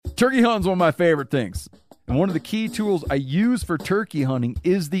Turkey hunting's one of my favorite things. And one of the key tools I use for turkey hunting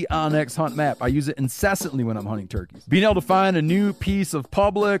is the OnX Hunt Map. I use it incessantly when I'm hunting turkeys. Being able to find a new piece of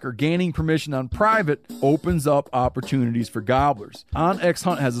public or gaining permission on private opens up opportunities for gobblers. OnX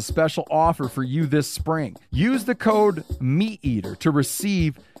Hunt has a special offer for you this spring. Use the code MeatEater to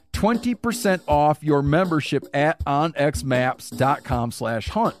receive 20% off your membership at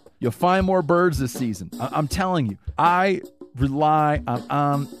onxmaps.com/hunt. You'll find more birds this season. I'm telling you, I rely on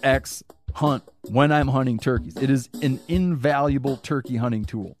OnX Hunt when I'm hunting turkeys. It is an invaluable turkey hunting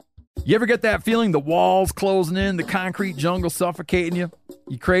tool. You ever get that feeling the walls closing in, the concrete jungle suffocating you?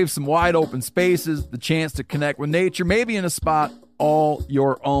 You crave some wide open spaces, the chance to connect with nature, maybe in a spot all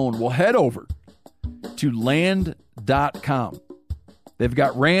your own. Well, head over to land.com. They've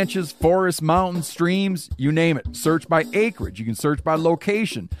got ranches, forests, mountains, streams, you name it. Search by acreage. You can search by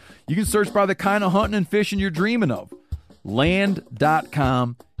location. You can search by the kind of hunting and fishing you're dreaming of.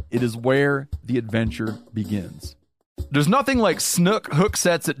 Land.com. It is where the adventure begins. There's nothing like snook hook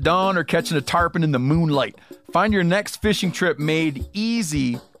sets at dawn or catching a tarpon in the moonlight. Find your next fishing trip made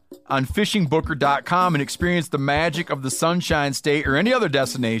easy on fishingbooker.com and experience the magic of the Sunshine State or any other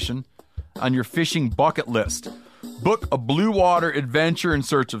destination on your fishing bucket list. Book a blue water adventure in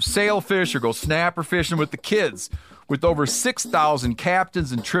search of sailfish or go snapper fishing with the kids. With over 6,000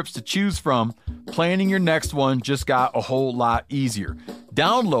 captains and trips to choose from, planning your next one just got a whole lot easier.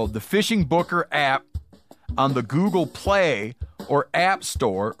 Download the Fishing Booker app on the Google Play or App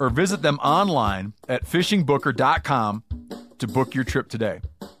Store or visit them online at fishingbooker.com to book your trip today.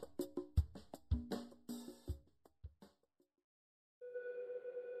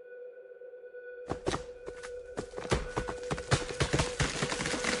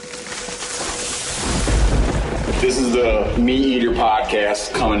 This is the Meat Eater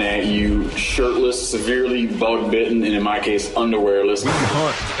podcast coming at you shirtless, severely bug bitten, and in my case, underwearless. We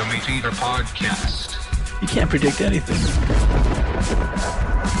hunt the Meat Eater podcast. You can't predict anything.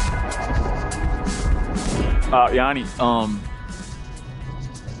 Yanni,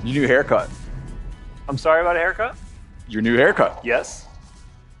 your new haircut. I'm sorry about a haircut? Your new haircut. Yes.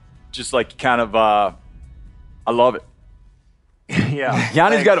 Just like kind of, I love it. Yeah.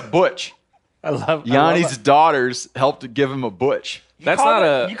 Yanni's got a butch. I Yanni's daughters helped to give him a butch. You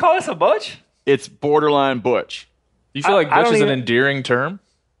call this a butch? It's borderline butch. You feel like butch is an endearing term?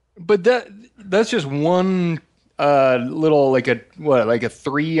 But that's just one little like a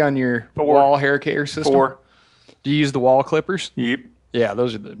 3 on your wall hair care system. 4. Do you use the wall clippers? Yep. Yeah,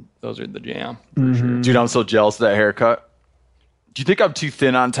 those are the jam for sure. Dude, I'm so jealous of that haircut. Do you think I'm too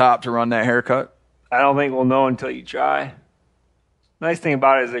thin on top to run that haircut? I don't think we'll know until you try. Nice thing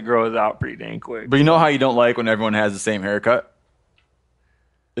about it is it grows out pretty dang quick. But you know how you don't like when everyone has the same haircut?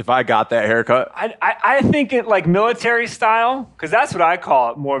 If I got that haircut? I think it like military style, because that's what I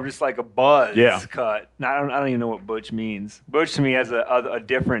call it, more of just like a buzz cut. I don't even know what butch means. Butch to me has a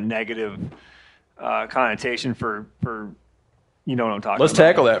different negative connotation for you know what I'm talking about. Let's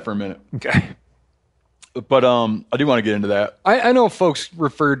tackle that for a minute. Okay. But I do want to get into that. I know folks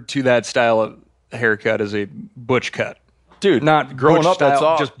referred to that style of haircut as a butch cut. Dude, not growing up, style, that's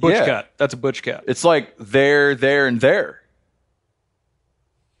all. just butch cut. That's a butch cut. It's like there, and there.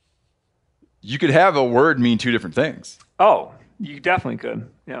 You could have a word mean two different things. Oh, you definitely could.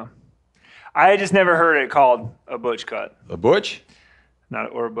 Yeah. I just never heard it called a butch cut. A butch?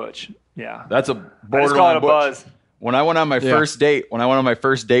 Or a butch. Yeah. That's a borderline I just call it a butch. buzz. When I went on my first date, with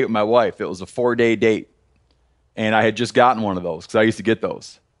my wife, it was a 4-day date. And I had just gotten one of those because I used to get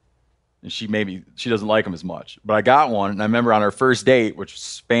those. And she doesn't like them as much. But I got one, and I remember on our first date, which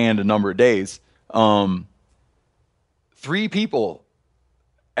spanned a number of days, 3 people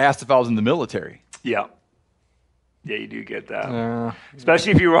asked if I was in the military. Yeah. Yeah, you do get that.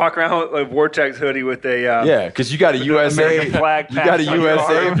 Especially if you walk around with a Vortex hoodie with a... because you got a USA flag patch. You got a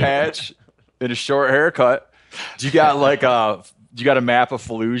USA patch and a short haircut. You got a map of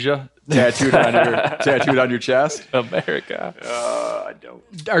Fallujah tattooed on your chest. America. I don't.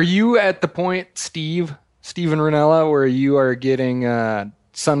 Are you at the point, Steven Ranella, where you are getting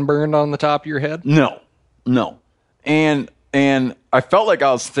sunburned on the top of your head? No. And I felt like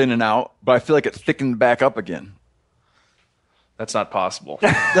I was thinning out, but I feel like it thickened back up again. That's not possible.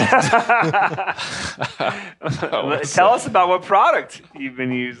 Tell us about what product you've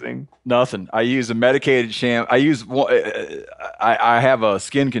been using. Nothing. I use a medicated shampoo. I have a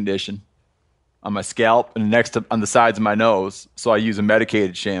skin condition on my scalp and on the sides of my nose, so I use a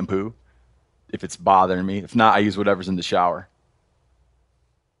medicated shampoo if it's bothering me. If not, I use whatever's in the shower.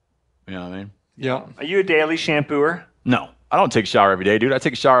 You know what I mean? Yeah. Are you a daily shampooer? No, I don't take a shower every day, dude. I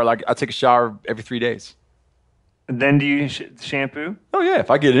take a shower every 3 days. And then do you shampoo? Oh yeah,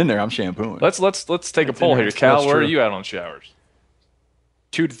 if I get in there, I'm shampooing. Let's take a poll here. Cal, where are you at on showers?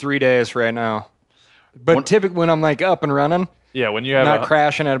 2 to 3 days right now. But typically when I'm like up and running, Yeah, when you have not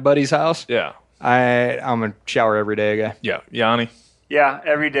crashing at a buddy's house, Yeah. I'm a shower every day guy. Yeah. Yanni? Yeah,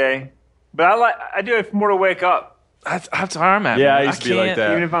 every day. But I do it more to wake up. That's how I'm at. Yeah, man. I used to be like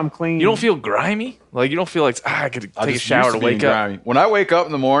that. Even if I'm clean. You don't feel grimy? Like, you don't feel like, I could take a shower to wake up? Grimy. When I wake up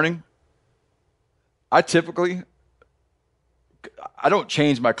in the morning, I don't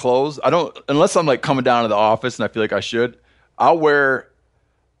change my clothes. I don't, unless I'm like coming down to the office and I feel like I should. I'll wear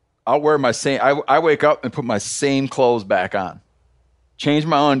my same. I wake up and put my same clothes back on. Change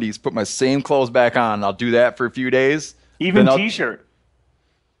my undies, put my same clothes back on. I'll do that for a few days. Even t-shirt.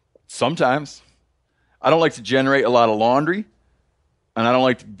 Sometimes. I don't like to generate a lot of laundry, and I don't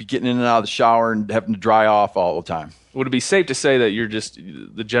like to be getting in and out of the shower and having to dry off all the time. Would it be safe to say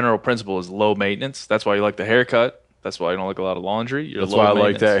that the general principle is low maintenance? That's why you like the haircut. That's why you don't like a lot of laundry. That's why I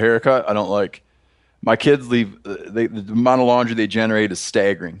like that haircut. I don't like my kids leave. The amount of laundry they generate is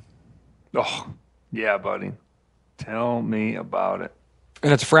staggering. Oh, yeah, buddy. Tell me about it.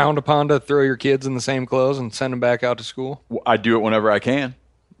 And it's frowned upon to throw your kids in the same clothes and send them back out to school? I do it whenever I can.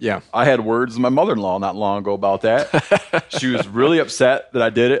 Yeah. I had words with my mother-in-law not long ago about that. She was really upset that I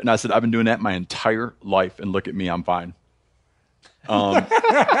did it, and I said, I've been doing that my entire life, and look at me, I'm fine.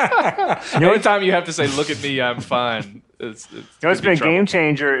 Anytime you have to say, look at me, I'm fine. It's what's been a game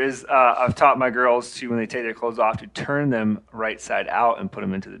changer is I've taught my girls to, when they take their clothes off, to turn them right side out and put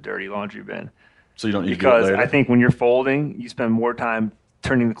them into the dirty laundry bin. So you don't need because to do it later? I think when you're folding, you spend more time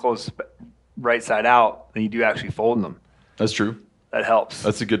turning the clothes right side out than you do actually folding them. That's true. That helps.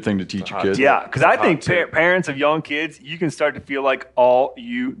 That's a good thing to teach your kids. Yeah, because I think parents of young kids, you can start to feel like all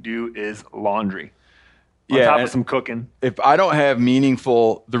you do is laundry. On top of some cooking. If I don't have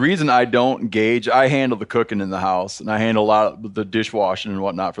the reason I don't engage, I handle the cooking in the house, and I handle a lot of the dishwashing and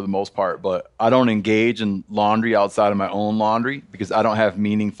whatnot for the most part, but I don't engage in laundry outside of my own laundry because I don't have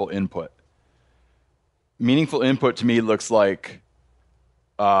meaningful input. Meaningful input to me looks like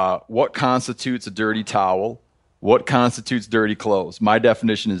what constitutes a dirty towel, what constitutes dirty clothes. My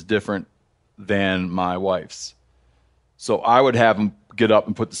definition is different than my wife's. So I would have them get up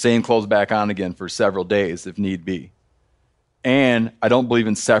and put the same clothes back on again for several days if need be. And I don't believe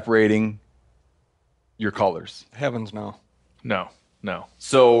in separating your colors. Heavens no. No.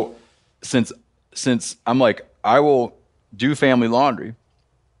 So since I'm like, I will do family laundry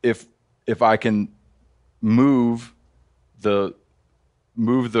if I can move the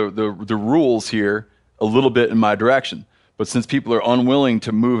rules here a little bit in my direction. But since people are unwilling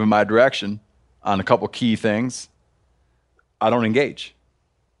to move in my direction on a couple key things, I don't engage.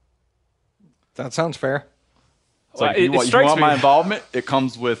 That sounds fair. It's like, if you want my involvement, it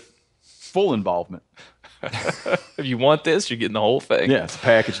comes with full involvement. If you want this, you're getting the whole thing. Yeah, it's a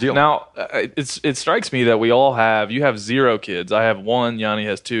package deal. Now, it strikes me that you have 0 kids. I have 1, Yanni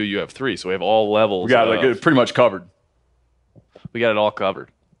has 2, you have 3. So we have all levels. We got it pretty much covered. We got it all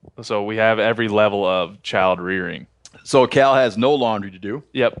covered. So we have every level of child rearing. So Cal has no laundry to do.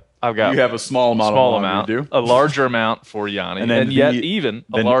 Yep. You have a small amount of laundry to do. A larger amount for Yanni, and yet even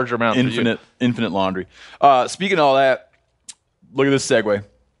a larger amount for you. Infinite laundry. Speaking of all that, look at this segue.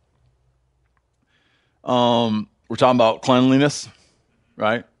 We're talking about cleanliness,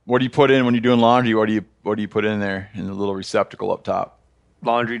 right? What do you put in when you're doing laundry? What do you put in there in the little receptacle up top?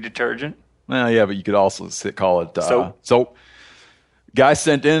 Laundry detergent. Well, yeah, but you could also call it soap. Guy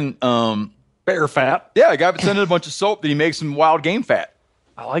sent in bear fat. Yeah, a guy sent in a bunch of soap that he makes some wild game fat.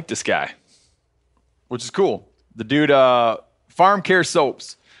 I like this guy, which is cool. The dude, Farm Care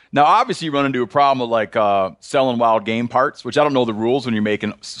Soaps. Now, obviously, you run into a problem with like selling wild game parts, which I don't know the rules when you're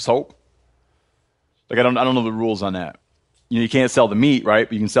making soap. Like I don't know the rules on that. You can't sell the meat, right?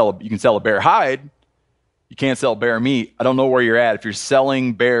 But you can sell a bear hide. You can't sell bear meat. I don't know where you're at if you're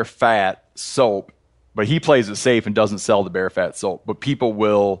selling bear fat soap. But he plays it safe and doesn't sell the bear fat soap. But people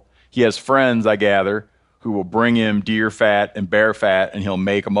will. He has friends, I gather, who will bring him deer fat and bear fat, and he'll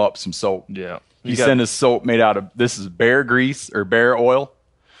make them up some soap. Yeah. He sent his soap made out of, this is bear grease or bear oil.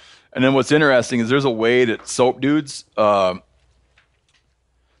 And then what's interesting is there's a way that soap dudes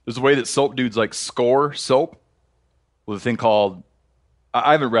like score soap with a thing called,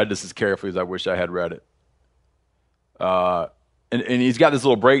 I haven't read this as carefully as I wish I had read it. And he's got this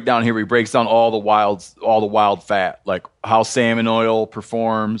little breakdown here where he breaks down all the wild fat, like how salmon oil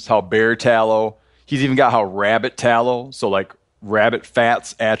performs, how bear tallow. He's even got how rabbit tallow, so like rabbit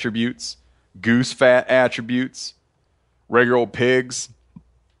fat's attributes, goose fat attributes, regular old pigs,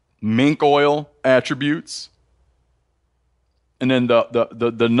 mink oil attributes. And then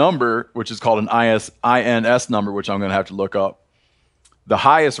the number, which is called an INS number, which I'm going to have to look up. The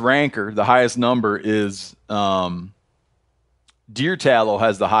highest ranker, the highest number is deer tallow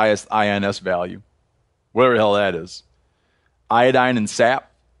has the highest INS value, whatever the hell that is. Iodine and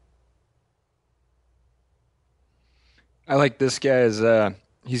sap. I like this guy's.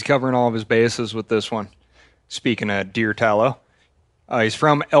 He's covering all of his bases with this one. Speaking of deer tallow, he's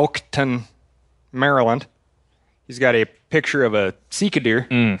from Elkton, Maryland. He's got a picture of a Sika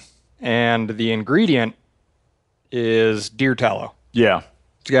deer, and the ingredient is deer tallow. Yeah.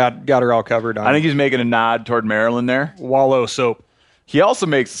 It's got her all covered on. I think he's making a nod toward Maryland there. Wallow soap. He also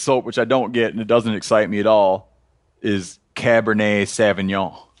makes soap, which I don't get, and it doesn't excite me at all, is Cabernet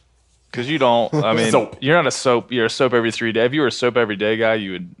Sauvignon. Because you don't, I mean, Soap. You're not a soap. You're a soap every 3 days. If you were a soap every day guy,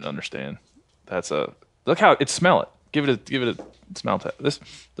 you would understand. Look how it smell it. Give it a smell test.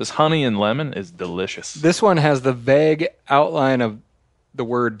 This honey and lemon is delicious. This one has the vague outline of the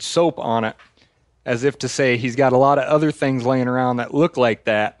word soap on it, as if to say he's got a lot of other things laying around that look like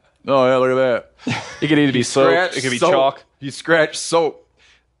that. Oh, yeah, look at that. It could either be soap, Scratch it could be soap. chalk. You scratch soap.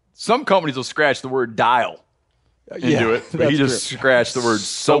 Some companies will scratch the word dial into it, but he just scratched the word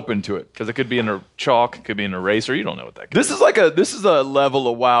soap into it. Because it could be in a chalk, it could be an eraser. You don't know what that could be. This is a level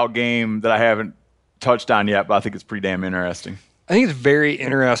of wild game that I haven't touched on yet, but I think it's pretty damn interesting. I think it's very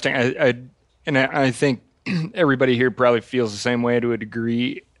interesting. I think everybody here probably feels the same way to a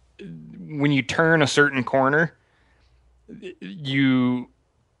degree. When you turn a certain corner, you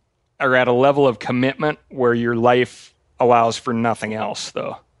are at a level of commitment where your life allows for nothing else,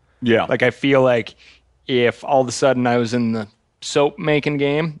 though. Yeah. Like, I feel like if all of a sudden I was in the soap making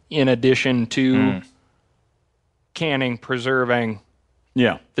game, in addition to canning, preserving,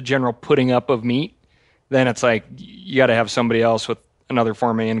 yeah, the general putting up of meat, then it's like you got to have somebody else with another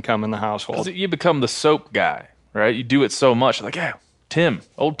form of income in the household. You become the soap guy, right? You do it so much. Like, yeah,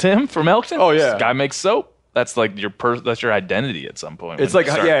 old Tim from Elkton. Oh, yeah. This guy makes soap. That's like that's your identity at some point. It's like,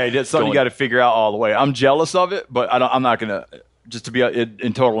 it's something you got to figure out all the way. I'm jealous of it, but I'm not going to, just to be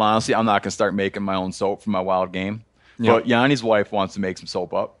in total honesty, I'm not going to start making my own soap for my wild game. Yep. But Yanni's wife wants to make some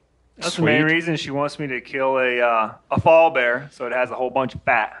soap up. That's the main reason she wants me to kill a fall bear, so it has a whole bunch of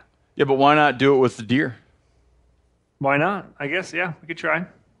fat. Yeah, but why not do it with the deer? Why not? I guess, yeah, we could try.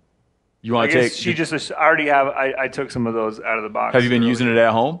 You want to take? She just already have. I took some of those out of the box. Have you been using it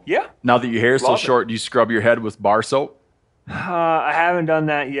at home? Yeah. Now that your hair is so short, do you scrub your head with bar soap? I haven't done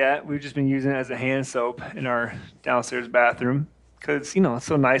that yet. We've just been using it as a hand soap in our downstairs bathroom because it's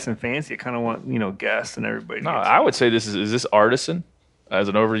so nice and fancy. I kind of want guests and everybody. No, I would say this is this artisan as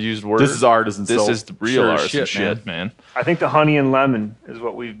an overused word. This is artisan soap. This is the real artisan shit, man. I think the honey and lemon is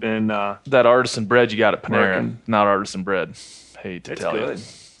what we've been. That artisan bread you got at Panera, not artisan bread. Hate to tell you.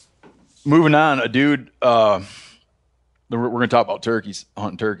 Moving on, a dude. We're going to talk about turkeys,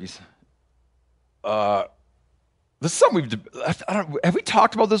 hunting turkeys. This is something have we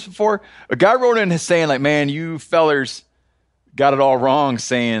talked about this before? A guy wrote in saying, like, man, you fellers got it all wrong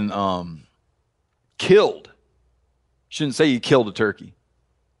saying killed. Shouldn't say you killed a turkey.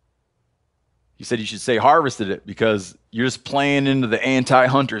 He said you should say harvested it because you're just playing into the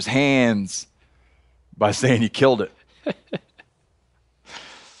anti-hunter's hands by saying you killed it.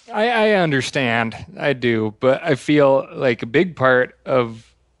 I understand. I do. But I feel like a big part of...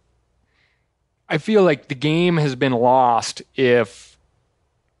 I feel like the game has been lost if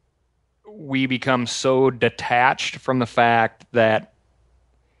we become so detached from the fact that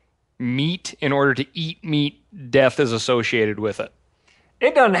meat, in order to eat meat, death is associated with it.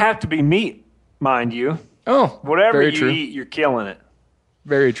 It doesn't have to be meat, mind you. Oh, whatever you eat, you're killing it.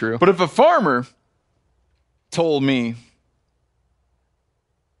 Very true. But if a farmer told me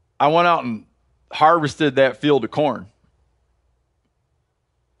I went out and harvested that field of corn,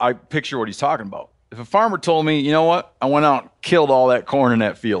 I picture what he's talking about. If a farmer told me, you know what, I went out and killed all that corn in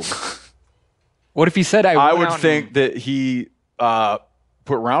that field. What if he said I would think that he put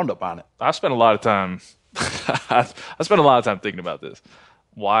Roundup on it. I spent a lot of time thinking about this.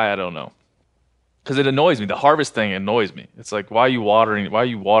 Why, I don't know. Because it annoys me. The harvest thing annoys me. It's like, why are you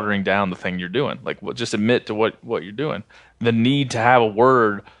watering down the thing you're doing? Like, just admit to what you're doing. The need to have a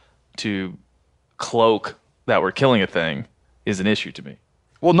word to cloak that we're killing a thing is an issue to me.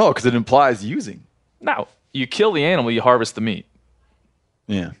 Well, no, because it implies using. No, you kill the animal, you harvest the meat.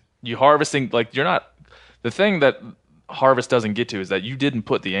 Yeah. You harvesting, like, you're not, the thing that harvest doesn't get to is that you didn't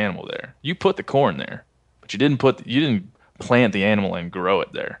put the animal there. You put the corn there, but you didn't plant the animal and grow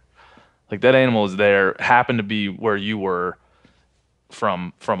it there. Like, that animal is there, happened to be where you were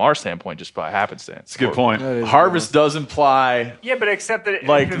from our standpoint, just by happenstance. That's a good point. Harvest does imply Yeah, but except that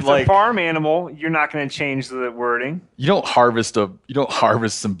Like- if it's like- a farm animal, you're not going to change the wording. you don't harvest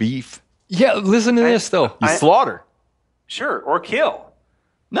some beef. Yeah, listen to this though. You slaughter. Sure, or kill.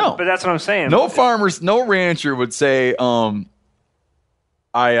 No. But that's what I'm saying. No farmers, no rancher would say,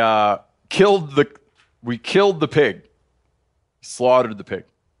 we killed the pig, slaughtered the pig.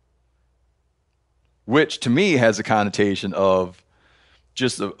 Which to me has a connotation of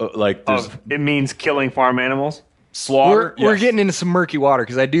just like there's It means killing farm animals. slaughter. We're Yes. getting into some murky water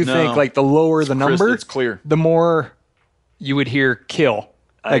because I do No. think like the lower the number, it's clear. the more you would hear kill.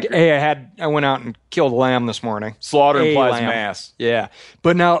 Like, hey, I went out and killed a lamb this morning. Slaughter A implies lamb. mass. Yeah.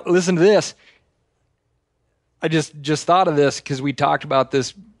 But now listen to this. I just thought of this because we talked about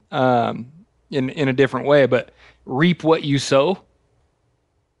this in a different way, but reap what you sow.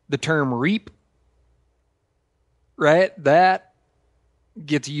 The term reap, right? That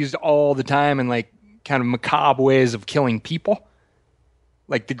gets used all the time in like kind of macabre ways of killing people.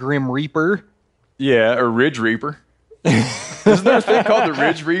 Like the Grim Reaper. Yeah, or Ridge Reaper. Isn't there a thing called the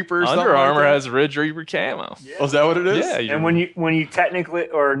Ridge Reaper? Or something Under Armour like that? has Ridge Reaper camo. Oh, is that what it is? Yeah, And when you technically,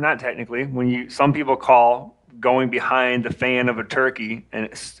 or not technically, some people call going behind the fan of a turkey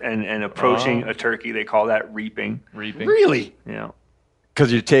and approaching a turkey, they call that reaping. reaping, Really? Yeah.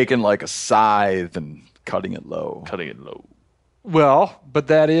 Because you're taking like a scythe and cutting it low. cutting it low. Well, but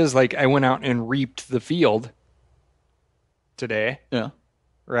that is like I went out and reaped the field today, Yeah.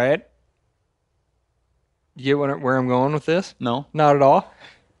 right? You get where I'm going with this? No. Not at all.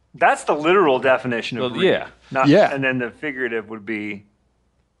 That's the literal definition of Well, reap. yeah. Not, Yeah. And then the figurative would be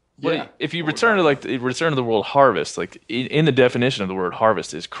Well, Yeah. if you return to the word harvest, like in the definition of the word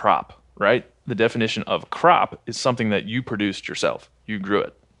harvest is crop, right? The definition of crop is something that you produced yourself. You grew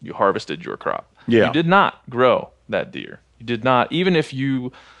it. You harvested your crop. Yeah. You did not grow that deer. You did not, even if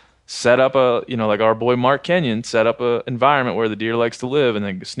you set up like our boy Mark Kenyon set up an environment where the deer likes to live and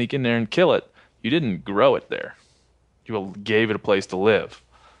then sneak in there and kill it. You didn't grow it there. You gave it a place to live.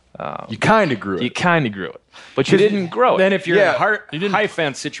 You kind of grew it. You kind of grew it, but you didn't grow it. Then if you're Yeah, in a high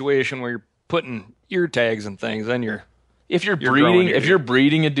fence situation where you're putting ear tags and things, then you're If you're growing breeding, your if deer. you're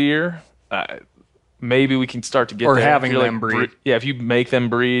breeding a deer, maybe we can start to get Or there. having If you're them breed. Yeah, if you make them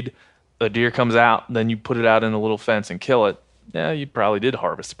breed, a deer comes out, then you put it out in a little fence and kill it. Yeah, you probably did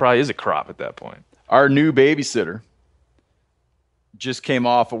harvest. It probably is a crop at that point. Our new babysitter just came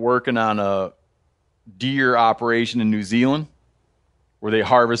off of working on a deer operation in New Zealand where they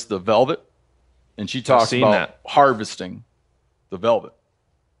harvest the velvet. And she talks seen about that. harvesting the velvet.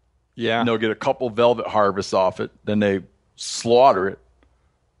 yeah. And they'll get a couple velvet harvests off it, then they slaughter it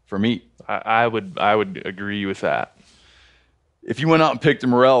for meat. I would agree with that. If you went out and picked a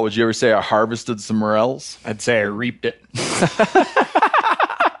morel, would you ever say I harvested some morels? I'd say I reaped it.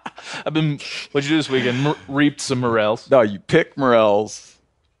 What'd you do this weekend? Reaped some morels. No, you pick morels,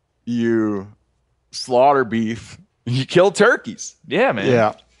 you slaughter beef, and you kill turkeys. Yeah, man.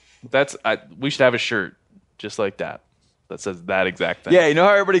 Yeah. We should have a shirt just like that says that exact thing. Yeah, you know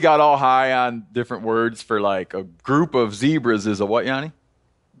how everybody got all high on different words for like a group of zebras is a what, Yanni?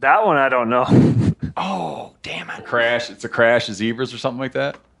 that one. I don't know. Oh, damn it. Crash. It's a crash of zebras or something like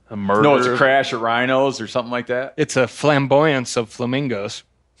that. A murder. No, it's a crash of rhinos or something like that. It's a flamboyance of flamingos.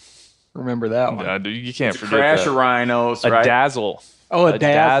 Remember that one. Dude, you can't It's a forget crash that. of rhinos, A right? dazzle. Oh, a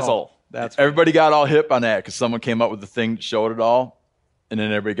dazzle. That's Everybody got all hip on that because someone came up with the thing that showed it all. And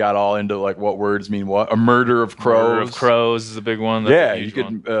then everybody got all into like what words mean what. A murder of crows. Murder of crows is a big one. That's Yeah, a you huge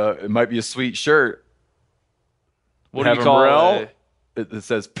could. one. It might be a sweet shirt. What do have you a call morel. a, It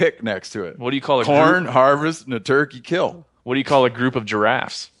says pick next to it. What do you call a Corn, group? harvest, and a turkey kill. What do you call a group of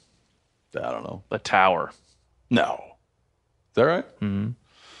giraffes? I don't know. A tower. No. Is that right? Mm-hmm.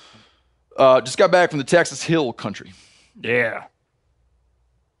 Just got back from the Texas Hill Country. yeah.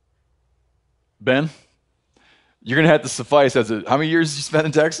 Ben, you're going to have to suffice as a... How many years did you spend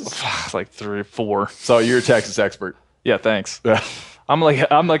in Texas? It's like 3 or 4. So you're a Texas expert. Yeah, thanks. Yeah. I'm like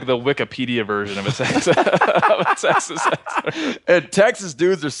the Wikipedia version of a Texas, expert. And Texas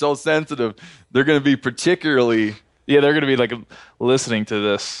dudes are so sensitive. They're going to be particularly... Yeah, they're going to be like listening to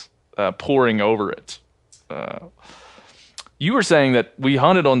this, poring over it. You were saying that we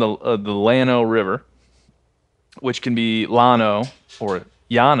hunted on the Llano River, which can be Llano or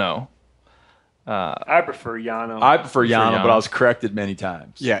Llano. I prefer Yano. I prefer Llano, Llano. but I was corrected many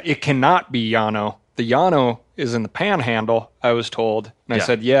times. Yeah, it cannot be Llano. The Llano is in the Panhandle, I was told. And Yeah. I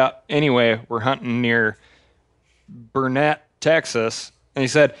said, yeah, anyway, we're hunting near Burnett, Texas. And he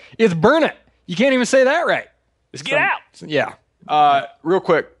said, it's Burnett. You can't even say that right. Just get out. Yeah. Real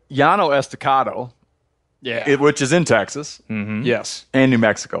quick, Llano Estacado Yeah. which is in Texas Yes. and New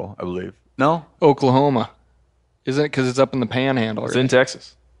Mexico, I believe. No? Oklahoma. Isn't it because it's up in the panhandle? It's in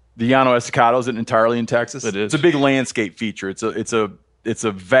Texas. The Llano Estacado is entirely in Texas. It is. It's a big landscape feature. It's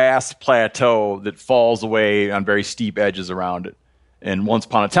a vast plateau that falls away on very steep edges around it. And once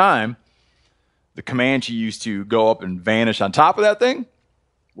upon a time, the Comanche used to go up and vanish on top of that thing,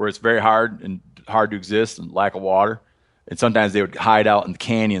 where it's very hard to exist and lack of water. And sometimes they would hide out in the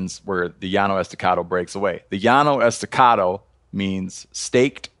canyons where the Llano Estacado breaks away. The Llano Estacado means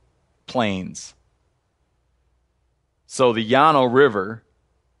staked plains. So the Llano River,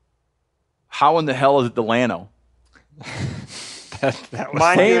 how in the hell is it the Llano? That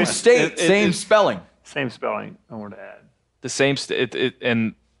was Same state, same spelling. Same spelling. No more to add. The same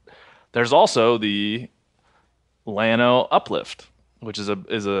and there's also the Llano Uplift, which is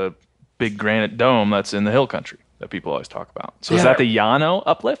a big granite dome that's in the hill country that people always talk about. So is that the Llano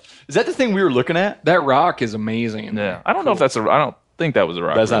Uplift? Is that the thing we were looking at? That rock is amazing. Yeah. I don't know if that's I don't think that was a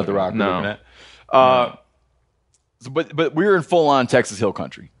rock. That's not the rock we're looking at. But we were in full-on Texas hill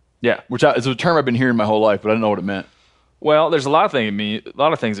country, Yeah. which is a term I've been hearing my whole life, but I didn't know what it meant. Well, there's a lot of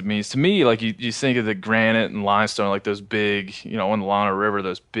things it means to me. Like you think of the granite and limestone, like those big, on the Llano River,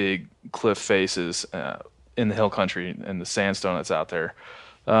 those big cliff faces in the hill country and the sandstone that's out there.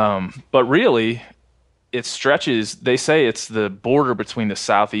 But really, it stretches. They say it's the border between the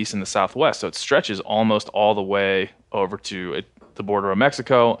southeast and the southwest, so it stretches almost all the way over to the border of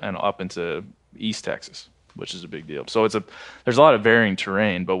Mexico and up into East Texas, which is a big deal. So there's a lot of varying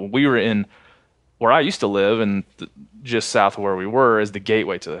terrain. But when we were in where I used to live, and just south of where we were, is the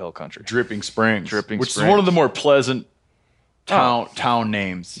gateway to the hill country. Dripping Springs. Which is one of the more pleasant town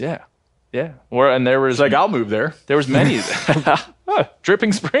names. Yeah. Yeah. And there was... It's like, I'll move there. There was many.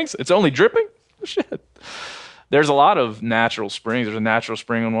 Dripping Springs? It's only dripping? Oh, shit. There's a lot of natural springs. There's a natural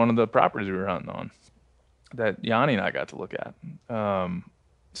spring on one of the properties we were hunting on that Yanni and I got to look at.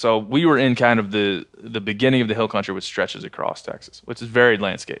 So we were in kind of the beginning of the hill country, which stretches across Texas, which is varied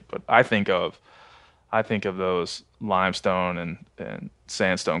landscape. But I think of those limestone and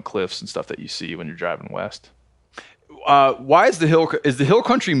sandstone cliffs and stuff that you see when you're driving west. Why is the hill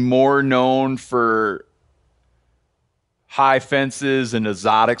country more known for high fences and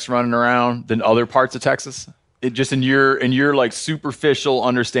exotics running around than other parts of Texas? It just in your like superficial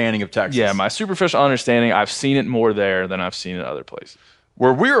understanding of Texas. Yeah, my superficial understanding, I've seen it more there than I've seen it other places.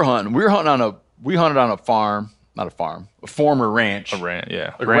 Where we hunted on a farm, not a farm, a former ranch. A ranch,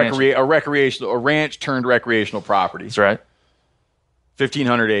 yeah. A ranch turned recreational property. That's right.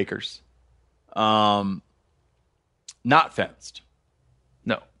 1,500 acres. Not fenced.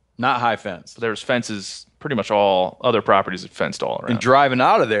 No. Not high fenced. There's fences, pretty much all other properties are fenced all around. And driving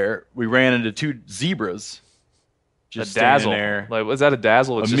out of there, we ran into two zebras. Just a dazzle. there. Like, was that a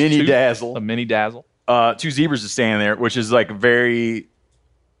dazzle? It's a mini dazzle. A mini dazzle. Two zebras just standing there, which is like very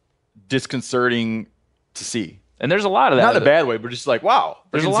disconcerting to see. And there's a lot of that. Not in a bad way, but just like, wow.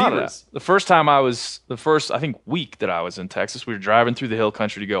 There's a lot of that. The first time I think, week that I was in Texas, we were driving through the hill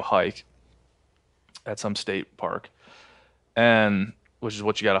country to go hike at some state park, and which is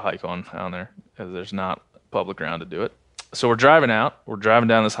what you got to hike on down there, because there's not public ground to do it. So we're driving out. We're driving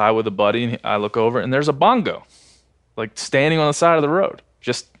down this highway with a buddy, and I look over, and there's a bongo, like standing on the side of the road,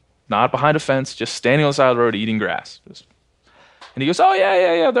 just not behind a fence, just standing on the side of the road eating grass. And he goes, "Oh,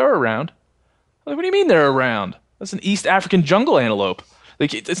 yeah, they're around." I'm like, "What do you mean they're around? That's an East African jungle antelope.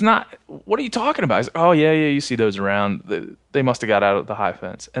 Like, it's not, what are you talking about?" He's like, "Oh, yeah, you see those around. They must have got out of the high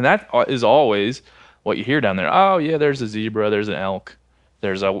fence." And that is always what you hear down there. "Oh, yeah, there's a zebra, there's an elk.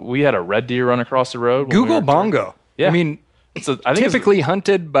 We had a red deer run across the road." Google bongo. Yeah. I mean, I think typically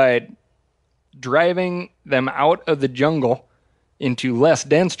hunted by driving them out of the jungle into less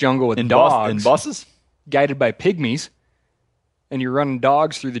dense jungle with dogs. In buses? Guided by pygmies. And you're running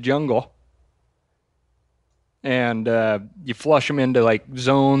dogs through the jungle. And you flush them into like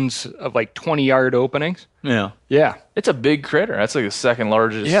zones of like 20-yard openings. Yeah. Yeah. it's a big critter. That's like the second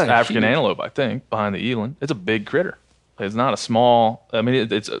largest Yeah, they're African huge. antelope, I think, behind the eland. It's a big critter. It's not a small, I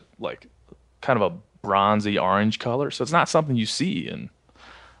mean, it's like kind of a bronzy orange color. So it's not something you see in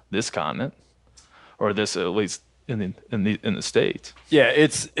this continent, or this, at least in the States. Yeah,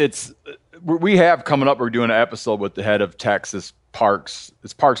 we have coming up, we're doing an episode with the head of Texas Parks.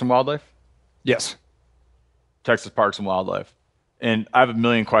 It's Parks and Wildlife? Yes. Texas Parks and Wildlife. And I have a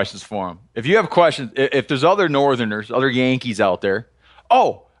million questions for him. If you have questions, if there's other Northerners, other Yankees out there.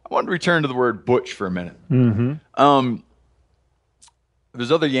 Oh, I want to return to the word butch for a minute. Mm-hmm. If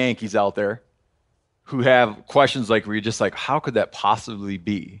there's other Yankees out there who have questions like where you're just like, how could that possibly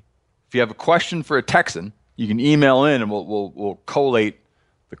be? If you have a question for a Texan, you can email in and we'll collate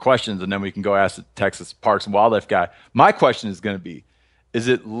the questions, and then we can go ask the Texas Parks and Wildlife guy. My question is going to be, is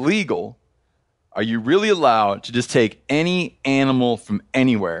it legal? Are you really allowed to just take any animal from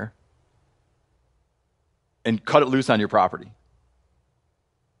anywhere and cut it loose on your property?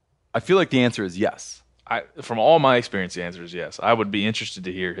 I feel like the answer is yes. From all my experience, the answer is yes. I would be interested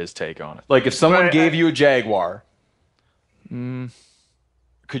to hear his take on it. Like if someone gave you a Jaguar,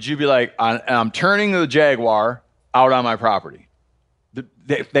 could you be like, I'm turning the Jaguar out on my property?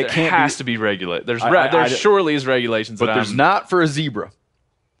 That has to be regulated. There surely is regulations, but there's not for a zebra.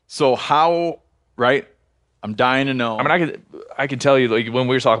 So how, right? I'm dying to know. I mean, I can tell you, like when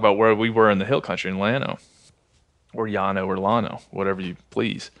we were talking about where we were in the hill country in Llano, or Llano or Llano, whatever you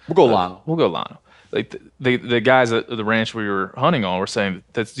please. We'll go Llano. We'll go Llano. Like the guys at the ranch we were hunting on were saying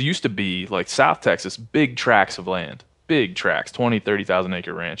that used to be like South Texas, big tracts of land, big tracts, 20, 30,000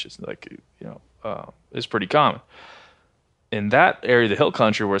 acre ranches. Like, it's pretty common. In that area of the hill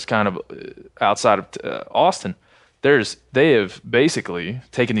country where it's kind of outside of Austin, they have basically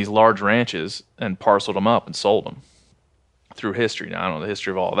taken these large ranches and parceled them up and sold them through history. Now, I don't know the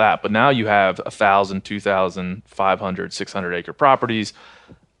history of all of that, but now you have 1,000, 2,000, 500, 600 acre properties,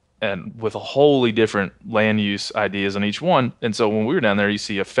 and with a wholly different land use ideas on each one. And so when we were down there, you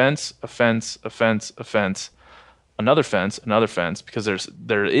see a fence, a fence, a fence, a fence, another fence, because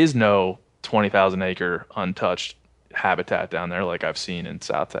there is no 20,000 acre untouched habitat down there like I've seen in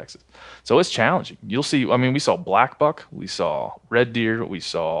South Texas. So it's challenging. You'll see, I mean, we saw black buck, we saw red deer, we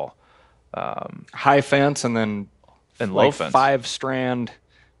saw high fence, and then low fence. 5-strand,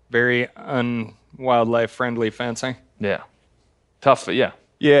 very un-wildlife friendly fencing. Yeah. Tough, yeah.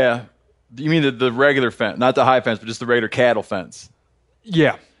 Yeah. You mean the regular fence, not the high fence, but just the regular cattle fence?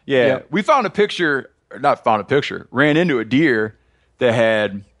 Yeah. Yeah. Yep. We ran into a deer that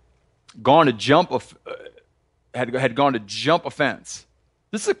had gone to jump had gone to jump a fence.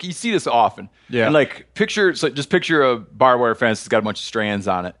 You see this often. Yeah. And just picture a barbed wire fence that's got a bunch of strands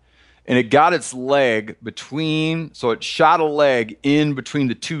on it. And it got its leg so it shot a leg in between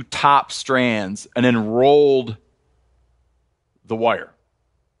the two top strands and then rolled the wire.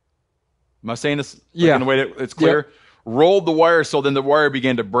 Am I saying this in a way that it's clear? Yep. Rolled the wire, so then the wire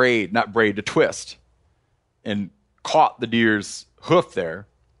began to twist, and caught the deer's hoof there,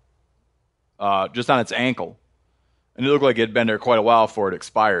 just on its ankle. And it looked like it had been there quite a while before it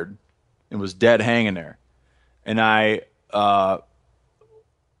expired and was dead hanging there. And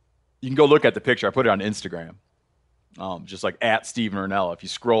you can go look at the picture. I put it on Instagram, just like at Steven Ornella. If you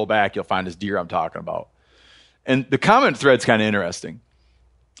scroll back, you'll find this deer I'm talking about. And the comment thread's kind of interesting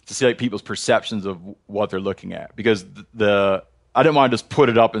to see like people's perceptions of what they're looking at, because I didn't want to just put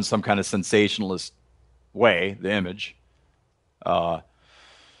it up in some kind of sensationalist way, the image. So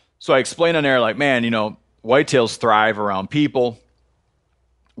I explained on there, like, man, whitetails thrive around people.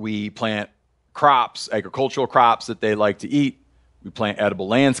 We plant crops, agricultural crops that they like to eat. We plant edible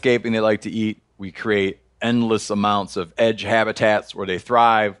landscaping they like to eat. We create endless amounts of edge habitats where they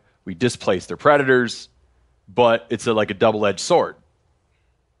thrive. We displace their predators. But it's like a double-edged sword,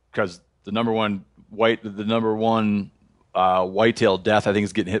 because the number one whitetail death, I think,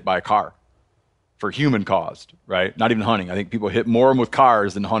 is getting hit by a car for human caused, right? Not even hunting. I think people hit more of them with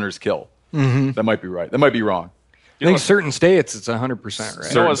cars than hunters kill. Mm-hmm. That might be right. That might be wrong. I think certain states it's 100% right.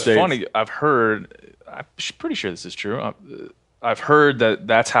 So it's funny. I'm pretty sure this is true. I've heard that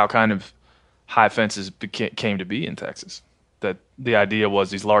that's how kind of high fences came to be in Texas. That the idea was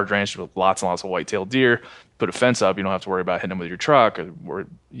these large ranches with lots and lots of white-tailed deer. Put a fence up, you don't have to worry about hitting them with your truck, or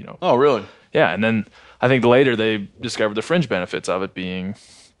Oh, really? Yeah, and then I think later they discovered the fringe benefits of it being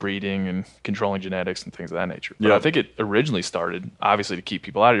breeding and controlling genetics and things of that nature. But I think it originally started, obviously, to keep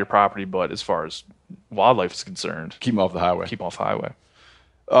people out of your property, but as far as wildlife is concerned, keep them off the highway. Keep them off the highway.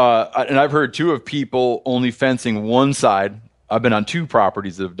 And I've heard, too, of people only fencing one side. I've been on 2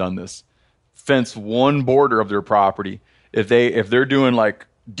 properties that have done this. Fence one border of their property. If they're doing like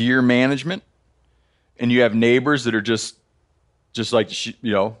deer management, and you have neighbors that are just like to shoot,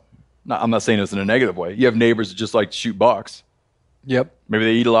 I'm not saying this in a negative way. You have neighbors that just like to shoot bucks. Yep. Maybe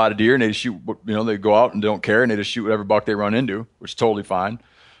they eat a lot of deer and they shoot, they go out and don't care and they just shoot whatever buck they run into, which is totally fine.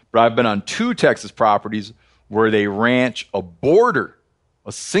 But I've been on 2 Texas properties where they ranch a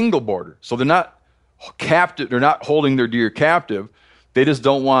single border. So they're not captive. They're not holding their deer captive. They just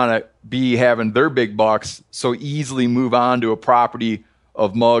don't want to be having their big bucks so easily move on to a property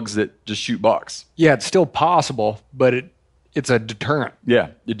of mugs that just shoot bucks. Yeah, it's still possible, but it's a deterrent. Yeah,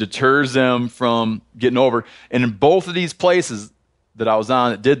 it deters them from getting over. And in both of these places that I was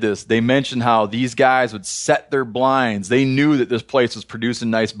on that did this, they mentioned how these guys would set their blinds. They knew that this place was producing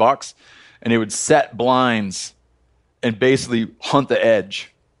nice bucks, and they would set blinds and basically hunt the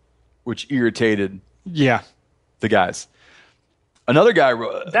edge which irritated Yeah. the guys. Another guy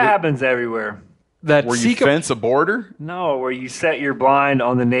wrote That happens everywhere. That where you fence a border. No, where you set your blind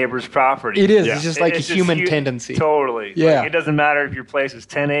on the neighbor's property. It is. Yeah. It's just like It's a just human tendency. Totally. Yeah. Like, it doesn't matter if your place is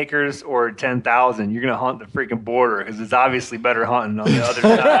 10 acres or 10,000. You're going to hunt the freaking border because it's obviously better hunting on the other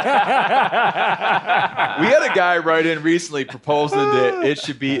side. We had a guy write in recently proposing that it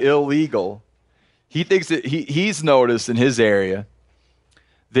should be illegal. He thinks that he's noticed in his area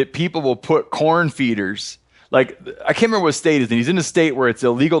that people will put corn feeders. Like, I can't remember what state he's in. He's in a state where it's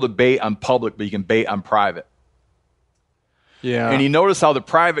illegal to bait on public, but you can bait on private. Yeah. And he noticed how the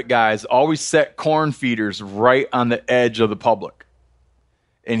private guys always set corn feeders right on the edge of the public.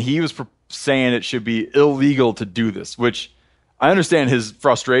 And he was saying it should be illegal to do this, which I understand his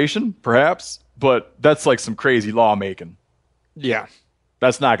frustration, perhaps, but that's like some crazy lawmaking. Yeah.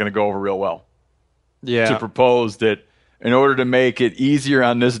 That's not going to go over real well. Yeah. To propose that in order to make it easier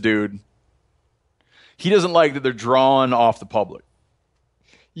on this dude, he doesn't like that they're drawing off the public.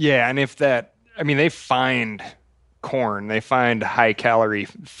 Yeah, and they find corn, they find high-calorie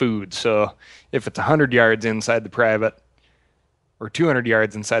food. So if it's 100 yards inside the private or 200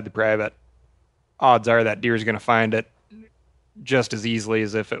 yards inside the private, odds are that deer's going to find it just as easily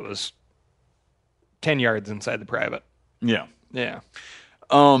as if it was 10 yards inside the private. Yeah. Yeah.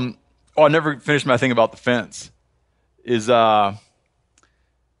 I never finished my thing about the fence.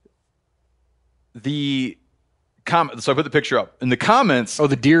 The comment. So I put the picture up in the comments. Oh,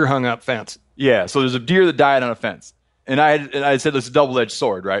 the deer hung up fence. Yeah. So there's a deer that died on a fence, and I said it's a double-edged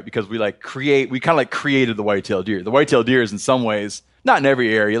sword, right? Because we kind of created the white-tailed deer. The white-tailed deer is in some ways, not in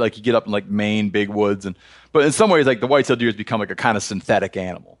every area, like you get up in like Maine, big woods, but in some ways, like the white-tailed deer has become like a kind of synthetic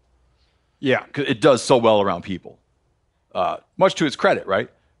animal. Yeah. 'Cause it does so well around people, much to its credit, right?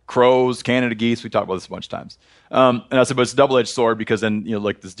 Crows, Canada geese. We talked about this a bunch of times. And I said, but it's a double-edged sword because then,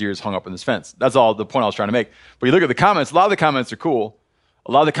 like this deer is hung up in this fence. That's all the point I was trying to make. But you look at the comments, a lot of the comments are cool.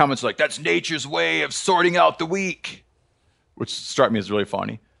 A lot of the comments are like, that's nature's way of sorting out the weak, which struck me as really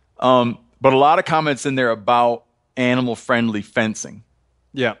funny. But a lot of comments in there about animal-friendly fencing.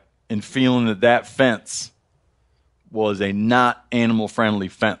 Yeah. And feeling that fence was a not animal-friendly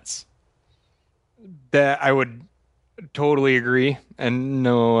fence. That I would totally agree, and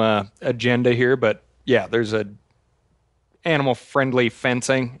no agenda here, but yeah, there's a animal-friendly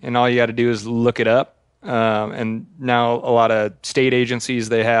fencing, and all you got to do is look it up. And now a lot of state agencies,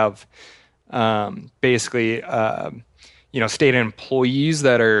 they have basically, state employees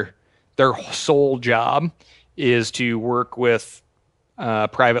that are their sole job is to work with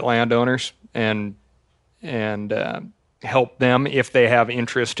private landowners and help them if they have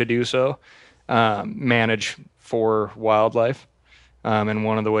interest to do so, manage for wildlife. And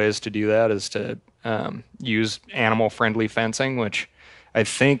one of the ways to do that is to use animal-friendly fencing, which I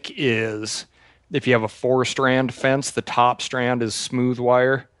think is, if you have a 4-strand fence, the top strand is smooth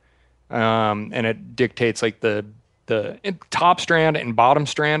wire, and it dictates like the top strand and bottom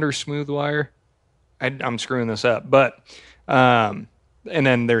strand are smooth wire. I'm screwing this up, but and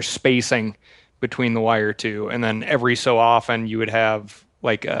then there's spacing between the wire too, and then every so often you would have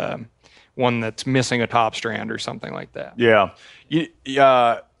like one that's missing a top strand or something like that. Yeah.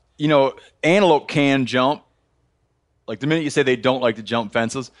 Antelope can jump. Like the minute you say they don't like to jump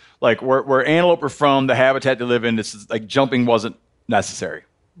fences, like where antelope are from, the habitat they live in, this is like jumping wasn't necessary.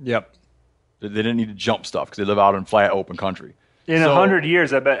 Yep. They didn't need to jump stuff because they live out in flat open country. In 100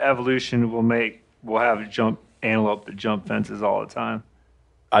 years, I bet evolution will have antelope that jump fences all the time.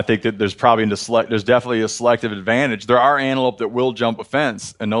 I think that there's definitely a selective advantage. There are antelope that will jump a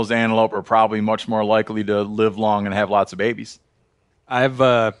fence, and those antelope are probably much more likely to live long and have lots of babies. I've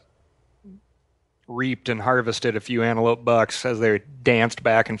reaped and harvested a few antelope bucks as they danced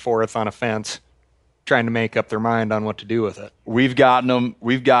back and forth on a fence, trying to make up their mind on what to do with it. We've gotten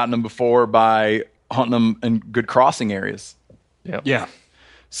them before by hunting them in good crossing areas. Yep. Yeah.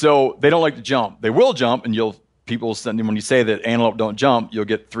 So they don't like to jump. They will jump, and people send, when you say that antelope don't jump, you'll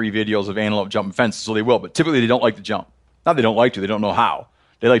get 3 videos of antelope jumping fences, so they will. But typically they don't like to jump. Not they don't like to, they don't know how.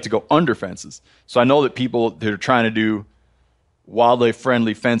 They like to go under fences. So I know that people that are trying to do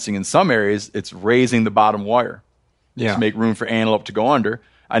wildlife-friendly fencing in some areas, it's raising the bottom wire to make room for antelope to go under.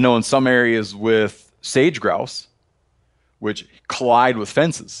 I know in some areas with sage grouse, which collide with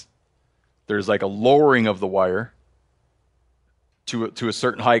fences, there's like a lowering of the wire to a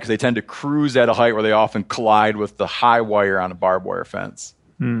certain height because they tend to cruise at a height where they often collide with the high wire on a barbed wire fence.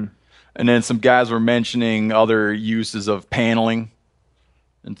 And then some guys were mentioning other uses of paneling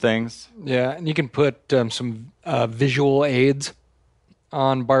and things. Yeah, and you can put some visual aids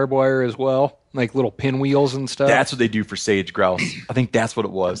on barbed wire as well, like little pinwheels and stuff. That's what they do for sage grouse. I think that's what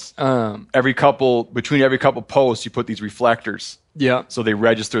it was. Between every couple posts, you put these reflectors. Yeah. So they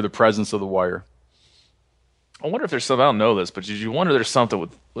register the presence of the wire. I wonder if there's something, I don't know this, but did you wonder there's something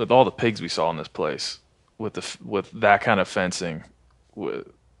with all the pigs we saw in this place, with that kind of fencing, with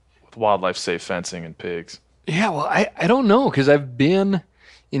wildlife safe fencing and pigs? Yeah, well, I don't know, because I've been,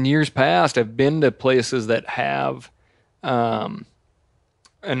 in years past, I've been to places that have an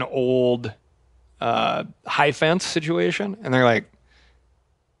old high fence situation, and they're like,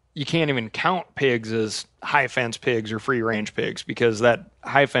 you can't even count pigs as high fence pigs or free range pigs, because that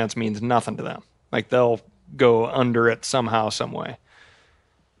high fence means nothing to them. Like, they'll go under it somehow, some way.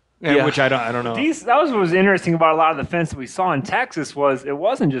 Yeah. Which I don't know. That was what was interesting about a lot of the fence that we saw in Texas was it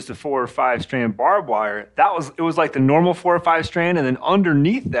wasn't just a 4 or 5 strand barbed wire. It was like the normal 4 or 5 strand, and then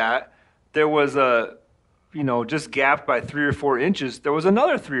underneath that there was just gapped by 3 or 4 inches. There was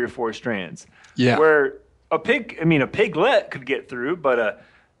another 3 or 4 strands. Yeah. Where a piglet could get through, but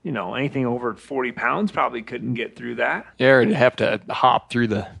anything over 40 pounds probably couldn't get through that. Yeah, or you'd have to hop through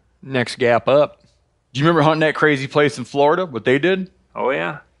the next gap up. Do you remember hunting that crazy place in Florida? What they did? Oh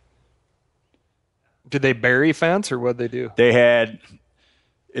yeah. Did they bury fence, or what'd they do?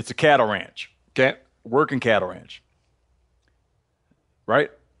 It's a cattle ranch. Okay. Working cattle ranch. Right?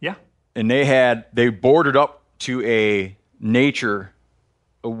 Yeah. And they bordered up to a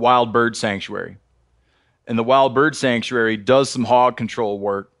wild bird sanctuary. And the wild bird sanctuary does some hog control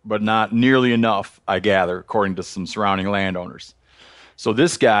work, but not nearly enough, I gather, according to some surrounding landowners. So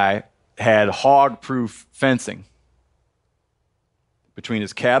this guy had hog-proof fencing between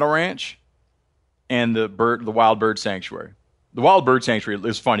his cattle ranch and the wild bird sanctuary. The wild bird sanctuary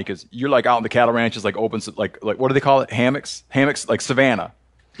is funny because you're like out in the cattle ranches, like open, like what do they call it? Hammocks, like savanna.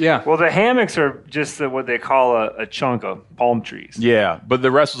 Yeah. Well, the hammocks are just what they call a chunk of palm trees. Yeah, but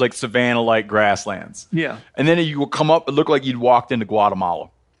the rest was like savanna-like grasslands. Yeah. And then you will come up, it looked like you'd walked into Guatemala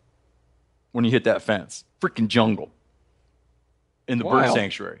when you hit that fence. Freaking jungle in the bird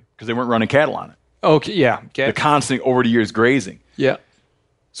sanctuary because they weren't running cattle on it. Okay, yeah. Okay. The constant over the years grazing. Yeah.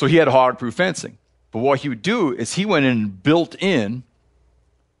 So he had hog-proof fencing. But what he would do is he went in and built in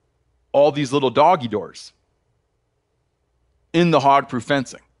all these little doggy doors in the hog-proof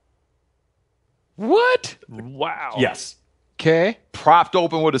fencing. What? Wow. Yes. Okay. Propped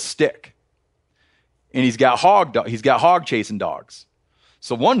open with a stick. And he's got hog chasing dogs.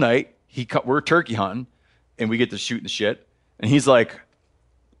 So one night, we're turkey hunting, and we get to shooting the shit. And he's like,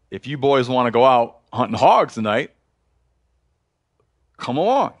 if you boys want to go out hunting hogs tonight, come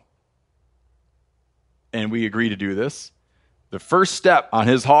along. And we agree to do this. The first step on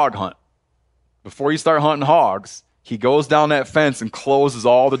his hog hunt, before you start hunting hogs, he goes down that fence and closes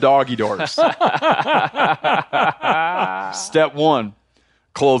all the doggy doors. Step 1,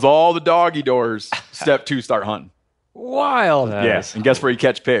 close all the doggy doors. Step 2, start hunting. Wild. Yes. And guess where you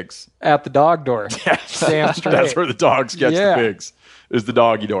catch pigs? At the dog door. Damn straight. That's where the dogs catch the pigs, is the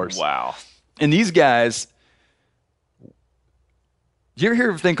doggy doors. Wow. And these guys, do you ever hear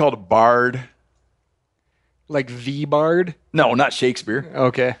of a thing called a bard? Like the bard? No, not Shakespeare.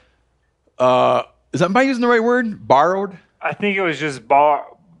 Okay. Am I using the right word? Borrowed? I think it was just bar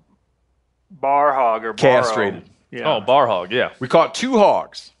hog or castrated. Yeah. Oh, bar hog, yeah. We caught 2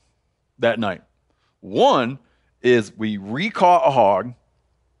 hogs that night. One is we recaught a hog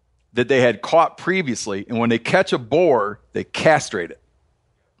that they had caught previously, and when they catch a boar, they castrate it.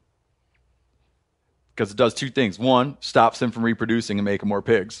 Because it does 2 things. 1, stops him from reproducing and making more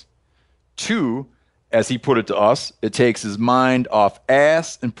pigs. 2, as he put it to us, it takes his mind off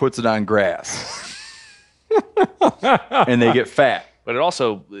ass and puts it on grass. And they get fat. But it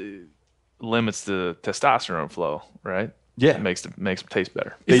also limits the testosterone flow, right? Yeah. It makes them taste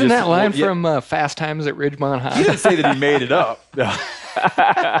better. Isn't that line from Fast Times at Ridgemont High? He didn't say that he made it up.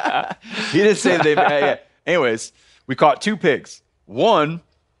 He didn't say that they... Yeah. Anyways, we caught 2 pigs. One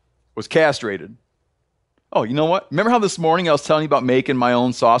was castrated. Oh, you know what? Remember how this morning I was telling you about making my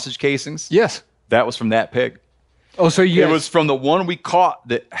own sausage casings? Yes. That was from that pig. Oh, so It was from the one we caught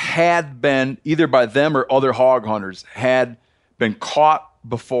that had been, either by them or other hog hunters, had been caught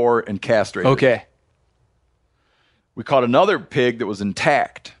before and castrated. Okay. We caught another pig that was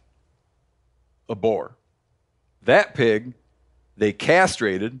intact, a boar. That pig, they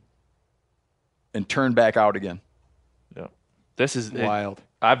castrated and turned back out again. Yeah. This is wild.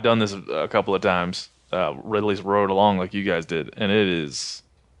 I've done this a couple of times. Ridley's rode along like you guys did, and it's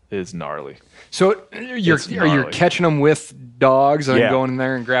gnarly. So are you catching them with dogs and then going in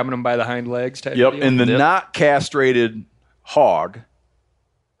there and grabbing them by the hind legs type Yep, deal? and the not castrated hog,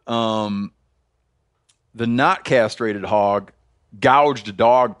 gouged a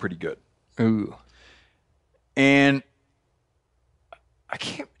dog pretty good. Ooh. And I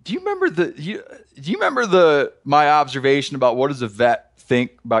can't. Do you remember my observation about what does a vet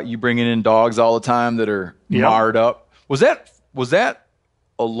think about you bringing in dogs all the time that are marred up? Was that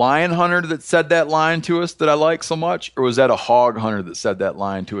a lion hunter that said that line to us that I like so much, or was that a hog hunter that said that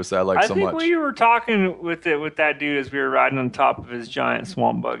line to us that I like so much? I think we were talking with that dude as we were riding on top of his giant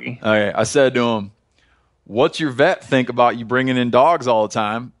swamp buggy. Okay, I said to him, "What's your vet think about you bringing in dogs all the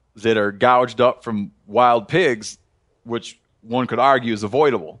time that are gouged up from wild pigs, which one could argue is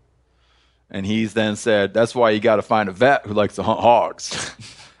avoidable?" And he's then said, "That's why you got to find a vet who likes to hunt hogs."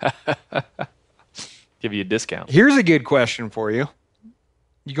 Give you a discount. Here's a good question for you.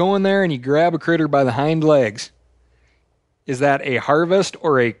 You go in there and you grab a critter by the hind legs. Is that a harvest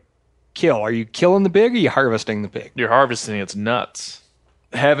or a kill? Are you killing the pig or are you harvesting the pig? You're harvesting its nuts.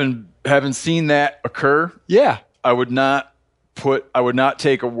 Having seen that occur, Yeah. I would not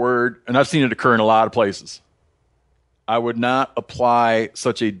take a word, and I've seen it occur in a lot of places. I would not apply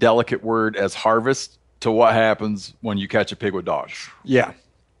such a delicate word as harvest to what happens when you catch a pig with dogs. Yeah.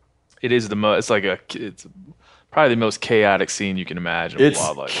 It is it's probably the most chaotic scene you can imagine. It's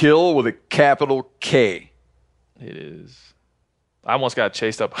wildlife. kill with a capital K. It is. I almost got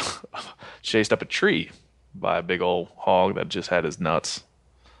chased up a tree by a big old hog that just had his nuts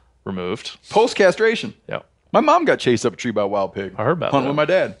removed. Post castration. Yeah. My mom got chased up a tree by a wild pig. I heard about hunting that. with my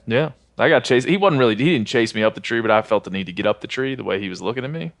dad. Yeah. I got chased. He didn't chase me up the tree, but I felt the need to get up the tree the way he was looking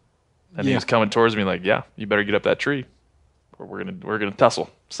at me. And he was coming towards me like, "Yeah, you better get up that tree. Or we're gonna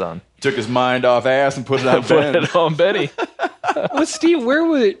tussle, son." Took his mind off ass and put it on Put Ben. it on Betty. Well, Steve, where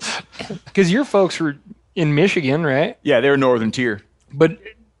would it? Because your folks were in Michigan, right? Yeah, they were northern tier. But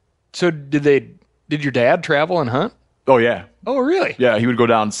so did your dad travel and hunt? Oh, yeah. Oh, really? Yeah, he would go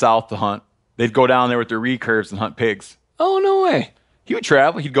down south to hunt. They'd go down there with their recurves and hunt pigs. Oh, no way. He would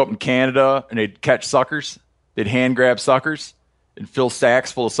travel. He'd go up in Canada, and they'd catch suckers. They'd hand grab suckers and fill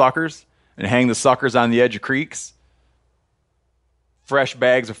sacks full of suckers and hang the suckers on the edge of creeks. Fresh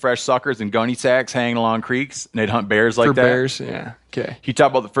bags of fresh suckers and gunny sacks hanging along creeks, and they'd hunt bears like For that. bears, yeah. Okay. He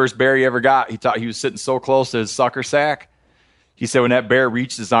talked about the first bear he ever got. He thought he was sitting so close to his sucker sack. He said when that bear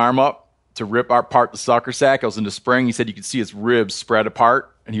reached his arm up to rip apart the sucker sack, it was in the spring. He said you could see its ribs spread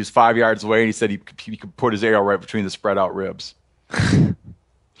apart, and he was 5 yards away, and he said he could put his arrow right between the spread out ribs.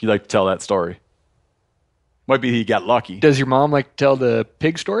 He liked to tell that story. Might be he got lucky. Does your mom like to tell the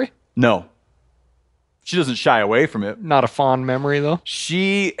pig story? No. She doesn't shy away from it. Not a fond memory, though?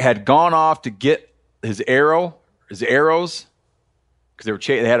 She had gone off to get his arrows, because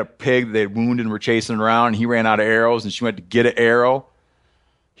they had a pig that they had wounded and were chasing around, and he ran out of arrows, and she went to get an arrow.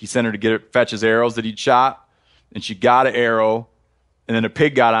 He sent her to fetch his arrows that he'd shot, and she got an arrow, and then a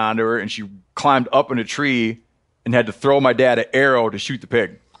pig got onto her, and she climbed up in a tree and had to throw my dad an arrow to shoot the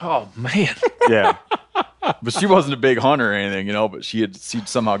pig. Oh man. Yeah. But she wasn't a big hunter or anything, but she'd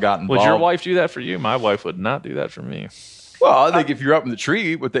somehow gotten involved. Would your wife do that for you? My wife would not do that for me. Well, I think if you're up in the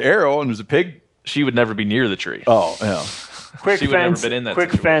tree with the arrow and there's a pig. She would never be near the tree. Oh, yeah. Quick She would never fence, been in that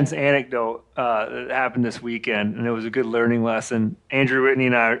quick situation. fence anecdote that happened this weekend, and it was a good learning lesson. Andrew Whitney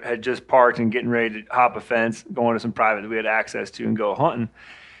and I had just parked and getting ready to hop a fence, going to some private that we had access to and go hunting.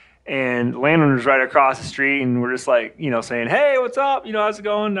 And the landowner's right across the street, and we're just like, saying, "Hey, what's up? How's it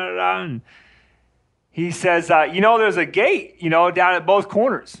going?" Da, da, da. And he says, there's a gate, down at both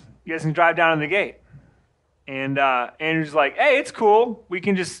corners. You guys can drive down to the gate. And Andrew's like, "Hey, it's cool. We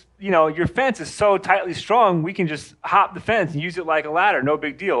can just, your fence is so tightly strung, we can just hop the fence and use it like a ladder. No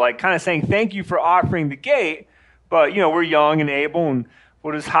big deal." Like kind of saying, thank you for offering the gate, but, we're young and able, and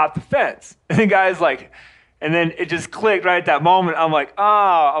we'll just hop the fence. And the guy's like, and then it just clicked right at that moment. I'm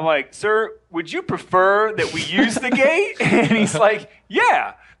like, "Sir, would you prefer that we use the gate?" And he's like,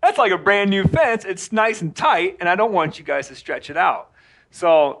 "Yeah, that's like a brand new fence. It's nice and tight, and I don't want you guys to stretch it out."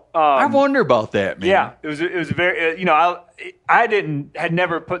 So I wonder about that, man. Yeah, it was very I had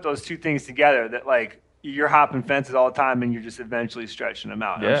never put those two things together, that like you're hopping fences all the time and you're just eventually stretching them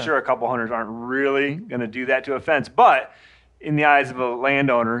out. And Yeah. I'm sure a couple hunters aren't really going to do that to a fence, but in the eyes of a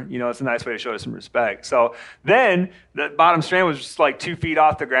landowner, it's a nice way to show some respect. So then the bottom strand was just like 2 feet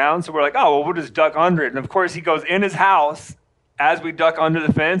off the ground. So we're like, "Oh, well, we'll just duck under it." And of course he goes in his house as we duck under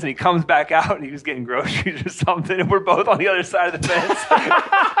the fence, and he comes back out, and he was getting groceries or something, and we're both on the other side of the fence.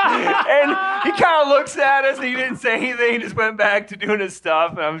 And he kind of looks at us, and he didn't say anything. He just went back to doing his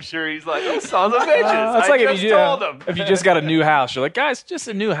stuff, and I'm sure he's like, "Those sons of bitches." It's I like just told him. if you just got a new house, you're like, "Guys, just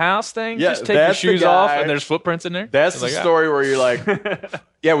a new house thing. Yeah, just take your that's the shoes off, guy. and there's footprints in there." That's You're the like, story where you're like,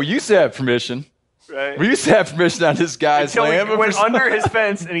 "Yeah, we used to have permission. Right. We used to have permission on this guy's Until land." we went under his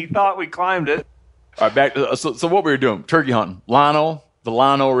fence, and he thought we climbed it. All right, back. So what we were doing? Turkey hunting. The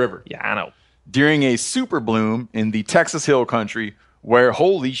Llano River. Yeah, I know. During a super bloom in the Texas Hill Country, where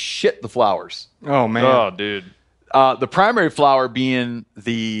holy shit, the flowers. Oh man. Oh, dude. The primary flower being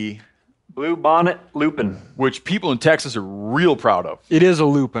the Blue bonnet lupin. which people in Texas are real proud of. It is a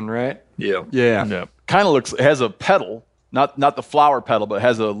lupin, right? Yeah. Yeah. Yeah. Kind of looks, it has a petal, not the flower petal, but it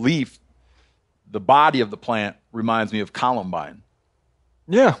has a leaf. The body of the plant reminds me of columbine.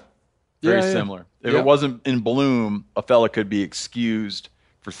 Yeah. Very Yeah. similar. If Yeah. it wasn't in bloom, a fella could be excused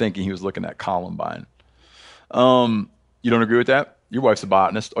for thinking he was looking at columbine. You don't agree with that? Your wife's a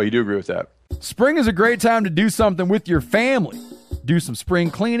botanist. Oh, you do agree with that. Spring is a great time to do something with your family. Do some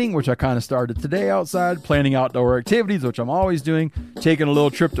spring cleaning, which I kind of started today outside, planning outdoor activities, which I'm always doing, taking a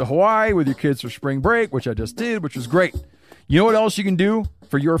little trip to Hawaii with your kids for spring break, which I just did, which was great. You know what else you can do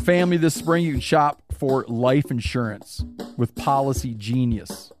for your family this spring? You can shop for life insurance with Policy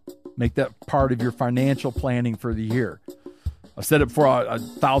Genius. Make that part of your financial planning for the year. I've said it before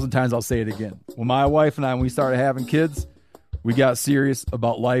 1,000 times. I'll say it again. When my wife and I, when we started having kids, we got serious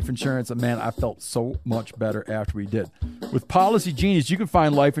about life insurance, and man, I felt so much better after we did. With Policy Genius, you can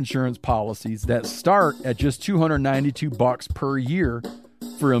find life insurance policies that start at just $292 per year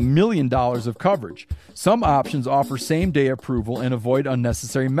for $1 million of coverage. Some options offer same-day approval and avoid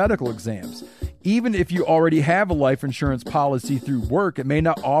unnecessary medical exams. Even if you already have a life insurance policy through work, it may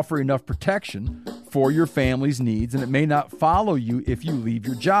not offer enough protection for your family's needs, and it may not follow you if you leave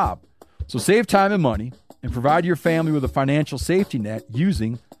your job. So save time and money and provide your family with a financial safety net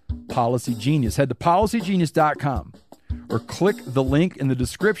using Policy Genius. Head to policygenius.com or click the link in the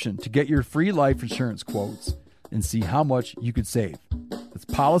description to get your free life insurance quotes and see how much you could save. That's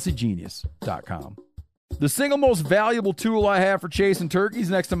policygenius.com. The single most valuable tool I have for chasing turkeys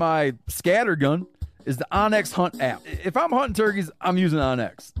next to my scatter gun is the Onyx Hunt app. If I'm hunting turkeys, I'm using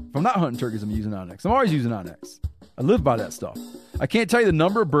Onyx. If I'm not hunting turkeys, I'm using Onyx. I'm always using Onyx. I live by that stuff. I can't tell you the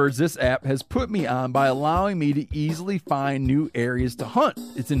number of birds this app has put me on by allowing me to easily find new areas to hunt.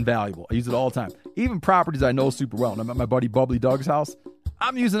 It's invaluable. I use it all the time. Even properties I know super well. And I'm at my buddy Bubbly Doug's house.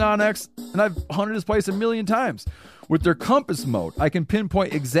 I'm using Onyx, and I've hunted this place 1,000,000 times. With their compass mode, I can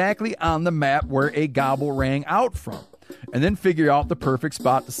pinpoint exactly on the map where a gobble rang out from, and then figure out the perfect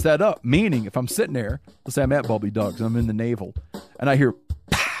spot to set up. Meaning, if I'm sitting there, let's say I'm at Bubbly Doug's, and I'm in the navel, and I hear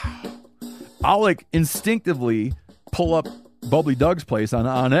pow, I'll instinctively pull up Bubbly Doug's place on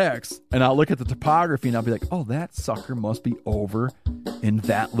Onyx, and I'll look at the topography, and I'll be like, oh, that sucker must be over in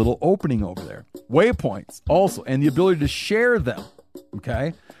that little opening over there. Waypoints also, and the ability to share them,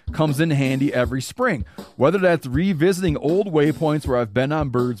 okay, comes in handy every spring. Whether that's revisiting old waypoints where I've been on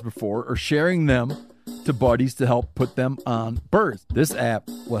birds before or sharing them to buddies to help put them on birds. This app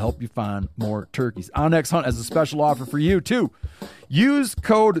will help you find more turkeys. Onyx Hunt has a special offer for you, too. Use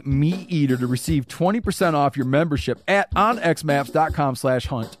code MeatEater to receive 20% off your membership at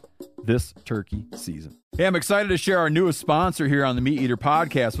onxmaps.com/hunt this turkey season. Hey, I'm excited to share our newest sponsor here on the Meat Eater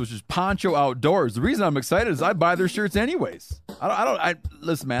podcast, which is Poncho Outdoors. The reason I'm excited is I buy their shirts anyways.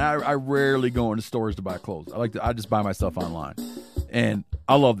 Listen, man, I rarely go into stores to buy clothes. I just buy my stuff online, and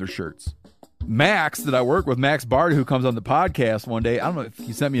I love their shirts. Max, that I work with, Max Bard, who comes on the podcast one day, I don't know if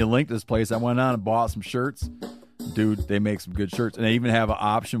he sent me a link to this place. I went on and bought some shirts. Dude, they make some good shirts, and they even have an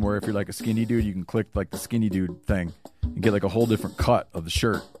option where if you're like a skinny dude, you can click like the skinny dude thing and get like a whole different cut of the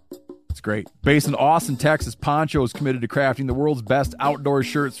shirt. It's great. Based in Austin, Texas, Poncho is committed to crafting the world's best outdoor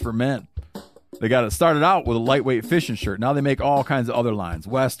shirts for men. They got it started out with a lightweight fishing shirt. Now they make all kinds of other lines.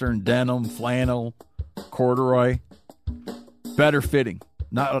 Western, denim, flannel, corduroy. Better fitting.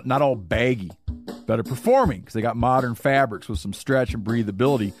 Not all baggy. Better performing because they got modern fabrics with some stretch and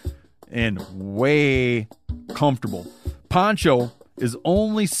breathability and way comfortable. Poncho is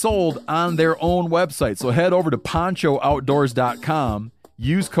only sold on their own website. So head over to ponchooutdoors.com.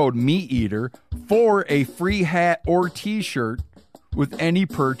 Use code MeatEater for a free hat or t-shirt with any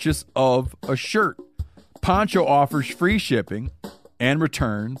purchase of a shirt. Poncho offers free shipping and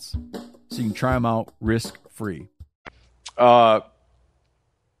returns, so you can try them out risk-free. Hunting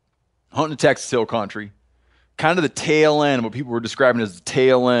the Texas Hill Country, kind of the tail end, what people were describing as the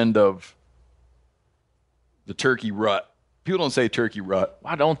tail end of the turkey rut. People don't say turkey rut.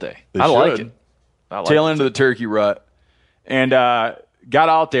 Why don't they? They I should. like it. Tail end of the turkey rut. And got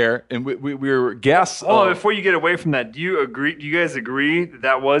out there, and we were guests. Before you get away from that, do you guys agree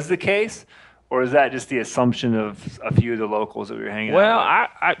that was the case? Or is that just the assumption of a few of the locals that we were hanging out with? Well,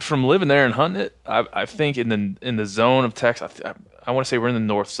 I from living there and hunting it, I think in the zone of Texas, I want to say we're in the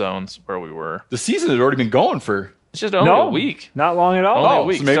north zones where we were. The season had already been going for... It's just only a week. Not long at all. Only a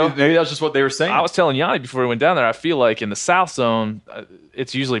week. So maybe that's just what they were saying. I was telling Yanni before we went down there, I feel like in the south zone,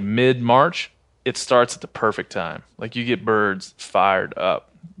 it's usually mid-March it starts at the perfect time. Like you get birds fired up.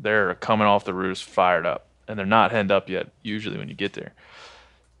 They're coming off the roost fired up, and they're not henned up yet usually when you get there.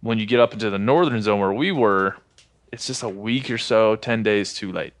 When you get up into the northern zone where we were, it's just a week or so, 10 days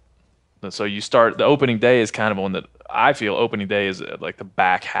too late. So you start, the opening day is kind of one that I feel opening day is like the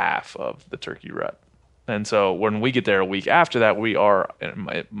back half of the turkey rut. And so when we get there a week after that, we are,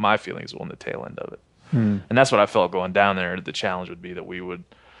 my feeling is on the tail end of it. And that's what I felt going down there. The challenge would be that we would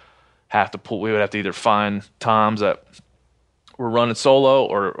have to either find toms that were running solo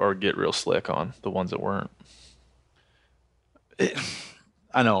or get real slick on the ones that weren't.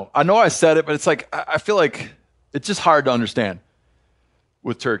 I know I said it, but it's like, I feel like it's just hard to understand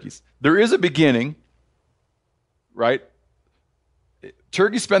with turkeys. There is a beginning, right?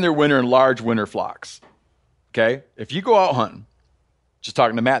 Turkeys spend their winter in large winter flocks. Okay? If you go out hunting, just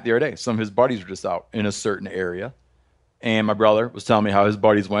talking to Matt the other day, some of his buddies were just out in a certain area, and my brother was telling me how his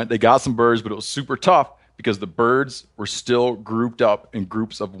buddies went. They got some birds, but it was super tough because the birds were still grouped up in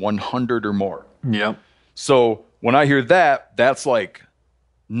groups of 100 or more. Yep. So when I hear that, that's like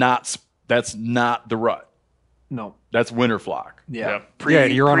that's not the rut. No. That's winter flock. Yeah.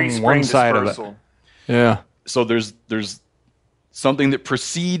 You're on one side of it. Yeah. So there's something that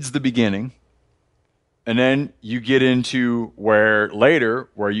precedes the beginning, and then you get into where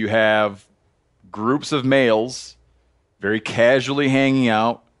you have groups of males very casually hanging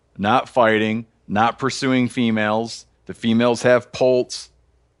out, not fighting, not pursuing females. The females have poults.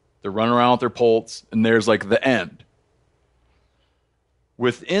 They're running around with their poults, and there's like the end.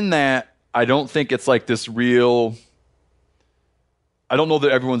 Within that, I don't think it's like this real... I don't know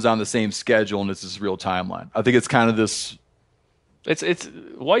that everyone's on the same schedule and it's this real timeline. I think it's kind of this... It's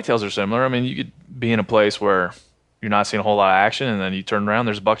whitetails are similar. I mean, you could be in a place where you're not seeing a whole lot of action, and then you turn around,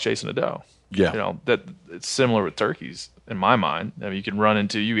 there's a buck chasing a doe. Yeah. You know, that it's similar with turkeys in my mind. I mean, you can run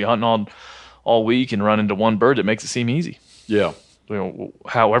into, you be hunting all week and run into one bird that makes it seem easy. Yeah. You know,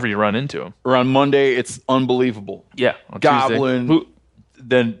 however you run into them. Or on Monday, it's unbelievable. Yeah. On Gobbling. Tuesday.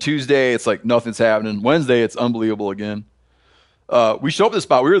 Then Tuesday, it's like nothing's happening. Wednesday, it's unbelievable again. We show up at the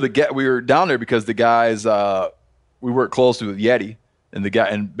spot. We were down there because the guys we work closely with Yeti,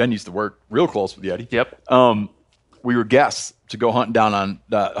 and Ben used to work real close with Yeti. Yep. We were guests to go hunting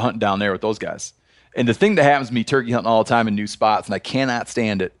down there with those guys. And the thing that happens to me turkey hunting all the time in new spots, and I cannot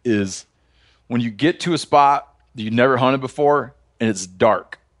stand it, is when you get to a spot that you've never hunted before and it's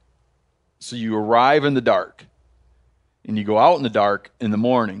dark. So you arrive in the dark and you go out in the dark in the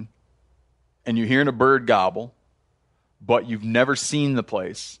morning and you're hearing a bird gobble, but you've never seen the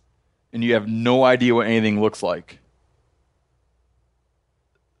place and you have no idea what anything looks like.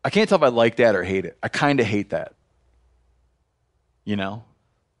 I can't tell if I like that or hate it. I kind of hate that. You know?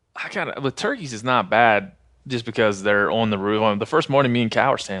 With turkeys, it's not bad just because they're on the roost. The first morning me and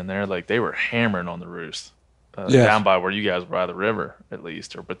Cal were standing there, like they were hammering on the roost. Down by where you guys were by the river, at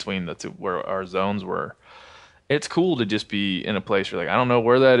least, or between the two where our zones were. It's cool to just be in a place where, like, I don't know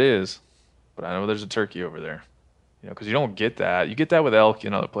where that is, but I know there's a turkey over there. You know, because you don't get that. You get that with elk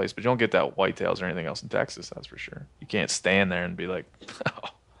in other places, but you don't get that with whitetails or anything else in Texas, that's for sure. You can't stand there and be like, oh,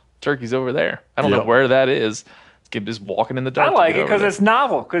 turkey's over there. I don't know where that is. It's just walking in the dark. I like it because it's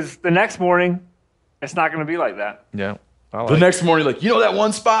novel, because the next morning, it's not going to be like that. Yeah. The next morning, like, you know that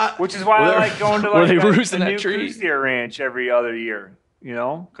one spot? Which is why I like going to like they a roost in that new tree? cruise deer ranch every other year, you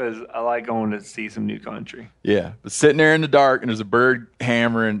know, because I like going to see some new country. Yeah, but sitting there in the dark and there's a bird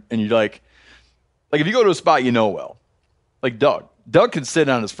hammering and you're like if you go to a spot you know well, like Doug can sit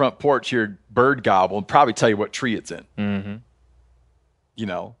on his front porch, hear bird gobble, and probably tell you what tree it's in. Mm-hmm. You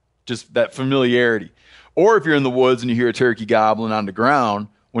know, just that familiarity. Or if you're in the woods and you hear a turkey gobbling on the ground,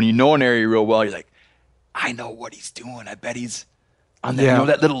 when you know an area real well, you're like, I know what he's doing. I bet he's on that, you know,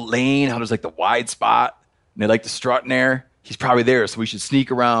 that little lane, how there's like the wide spot, and they like to strut in there. He's probably there, so we should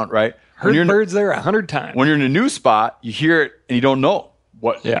sneak around, right? Heard birds there 100 times. When you're in a new spot, you hear it and you don't know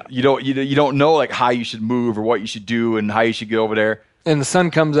what. Yeah. You don't know like how you should move or what you should do and how you should get over there. And the sun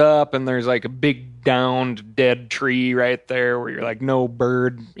comes up and there's like a big downed dead tree right there where you're like, no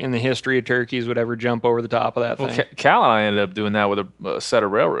bird in the history of turkeys would ever jump over the top of that thing. Cal and I ended up doing that with a set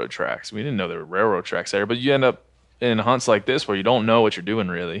of railroad tracks. We didn't know there were railroad tracks there, but you end up in hunts like this where you don't know what you're doing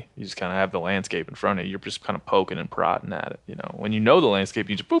really. You just kind of have the landscape in front of you. You're just kind of poking and prodding at it. You know, when you know the landscape,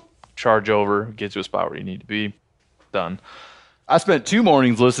 you just boop, charge over, get to a spot where you need to be. Done. I spent 2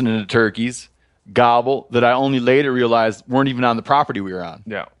 mornings listening to turkeys gobble that I only later realized weren't even on the property we were on.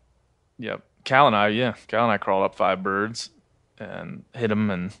 Yeah. Yep. Cal and I crawled up 5 birds and hit them,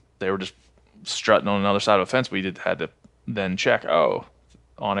 and they were just strutting on another side of a fence. We had to then check,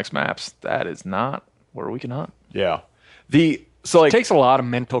 Onyx maps, that is not where we can hunt. Yeah. So like, it takes a lot of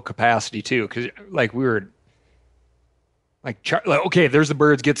mental capacity too, because like we were like, okay, there's the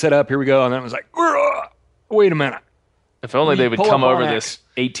birds, get set up, here we go, and then it was like, wait a minute. If only they would pull come up over on this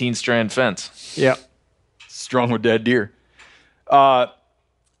 18-strand fence. Yeah. strung with dead deer.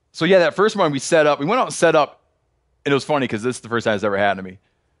 So yeah, that first one we set up. We went out and set up, and it was funny because this is the first time it's ever happened to me.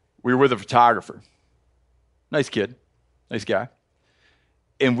 We were with a photographer. Nice kid. Nice guy.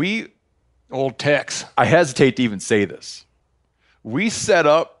 And Old Tex. I hesitate to even say this. We set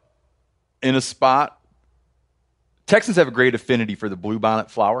up in a spot. Texans have a great affinity for the bluebonnet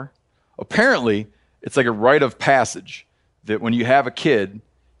flower. Apparently, it's like a rite of passage that when you have a kid,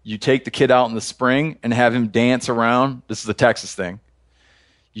 you take the kid out in the spring and have him dance around. This is a Texas thing.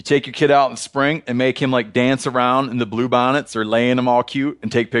 You take your kid out in the spring and make him like dance around in the bluebonnets or laying them all cute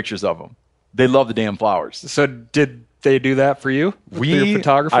and take pictures of them. They love the damn flowers. So did they do that for you? Your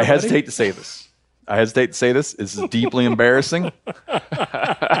photographer? I hesitate to say this. This is deeply embarrassing.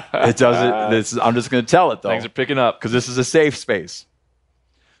 It doesn't. I'm just going to tell it though. Things are picking up because this is a safe space.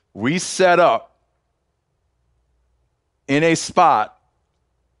 We set up in a spot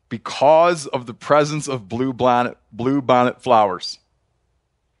because of the presence of bluebonnet flowers.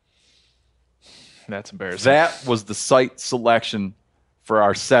 That's embarrassing. That was the site selection for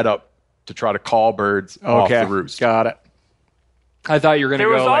our setup to try to call birds off the roost. Got it. I thought you were going to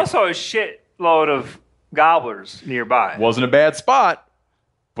There go. was also a shitload of gobblers nearby. Wasn't a bad spot,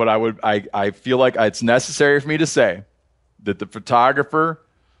 but I feel like it's necessary for me to say that the photographer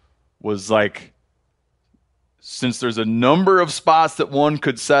was like, since there's a number of spots that one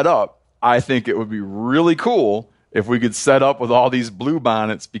could set up, I think it would be really cool if we could set up with all these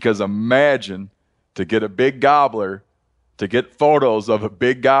bluebonnets, because imagine to get a big gobbler, to get photos of a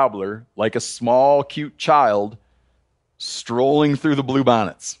big gobbler, like a small, cute child, strolling through the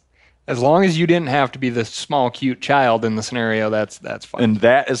bluebonnets. As long as you didn't have to be the small, cute child in the scenario, that's fine. And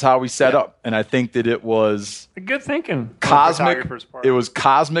that is how we set up. And I think that it was Good thinking. cosmic. It was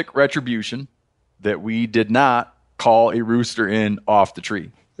cosmic retribution that we did not call a rooster in off the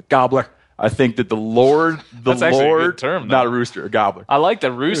tree. Gobbler. I think that the Lord, That's actually a good term, though. not a rooster, a gobbler. I like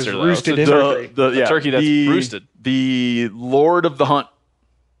the rooster. Though. roosted It's in a- the turkey that's roosted. The Lord of the hunt,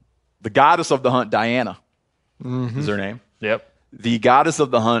 the goddess of the hunt, Diana, is her name. Yep. The goddess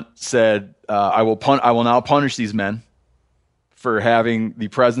of the hunt said, I will now punish these men for having the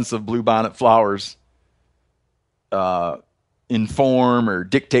presence of bluebonnet flowers inform or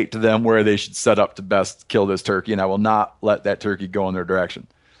dictate to them where they should set up to best kill this turkey, and I will not let that turkey go in their direction.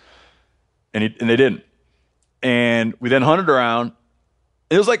 And they didn't. And we then hunted around.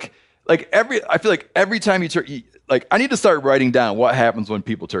 It was I feel like every time you turkey, like I need to start writing down what happens when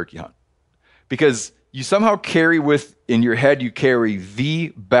people turkey hunt, because you somehow carry in your head, you carry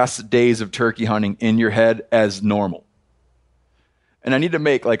the best days of turkey hunting in your head as normal. And I need to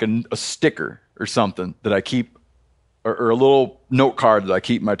make like a sticker or something that I keep, or a little note card that I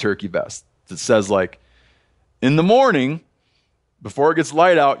keep in my turkey vest that says like, in the morning, before it gets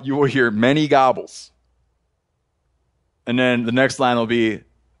light out, you will hear many gobbles. And then the next line will be,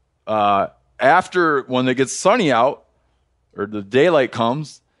 after when it gets sunny out or the daylight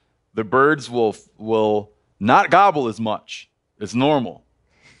comes, the birds will not gobble as much. It's normal.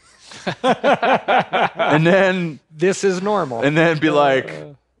 And then This is normal. and then be like,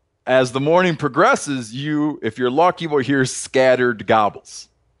 as the morning progresses, if you're lucky, will hear scattered gobbles.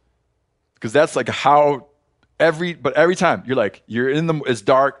 Because that's like how every time you're in it's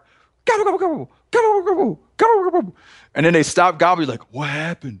dark, gobble, gobble, gobble, gobble, gobble, gobble, gobble. And then they stop gobbling. You're like, what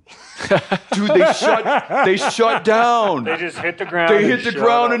happened? Dude, they shut down. They just hit the ground. They hit the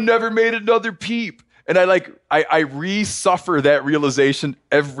ground and never made another peep. And I re-suffer that realization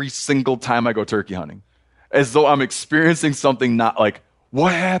every single time I go turkey hunting, as though I'm experiencing something not like,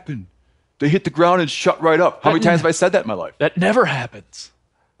 what happened? They hit the ground and shut right up. How many times have I said that in my life? That never happens.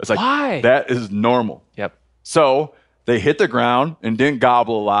 It's like, Why? that is normal. Yep. So they hit the ground and didn't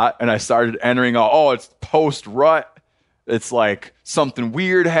gobble a lot, and I started entering it's post-rut. It's like something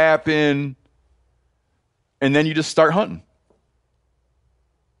weird happened, and then you just start hunting.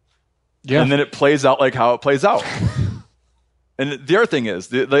 Yeah. And then it plays out like how it plays out. And the other thing is,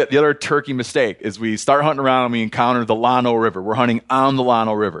 the other turkey mistake is we start hunting around and we encounter the Llano River. We're hunting on the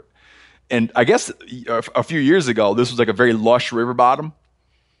Llano River. And I guess a few years ago, this was like a very lush river bottom,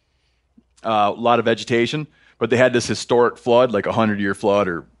 a lot of vegetation, but they had this historic flood, like a 100-year flood,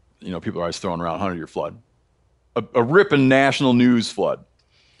 or people are always throwing around 100-year flood, a ripping national news flood.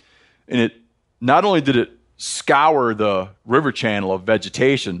 And not only did it scour the river channel of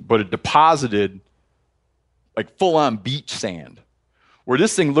vegetation, but it deposited like full-on beach sand, where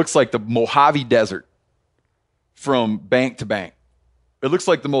this thing looks like the Mojave Desert from bank to bank. It looks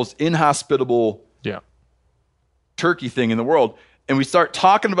like the most inhospitable turkey thing in the world. And we start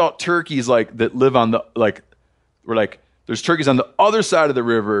talking about turkeys like that live on the we're like there's turkeys on the other side of the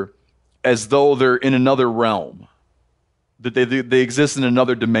river as though they're in another realm, that they exist in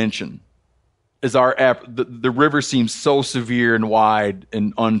another dimension. As the river seems so severe and wide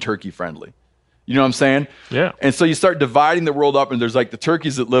and un-turkey friendly. You know what I'm saying? Yeah. And so you start dividing the world up, and there's like the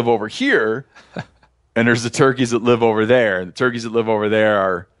turkeys that live over here, and there's the turkeys that live over there. And the turkeys that live over there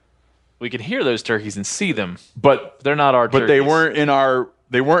are... We can hear those turkeys and see them, but they're not our turkeys. But they weren't in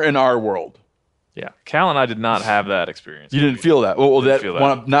our world. Yeah. Cal and I did not have that experience. You didn't feel that. Well, that feel that.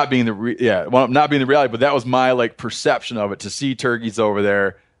 wound up not being not being the reality, but that was my like perception of it, to see turkeys over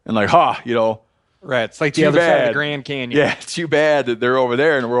there and like, right. It's like the other side of the Grand Canyon. Yeah, it's too bad that they're over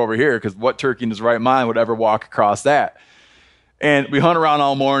there and we're over here, because what turkey in his right mind would ever walk across that? And we hunt around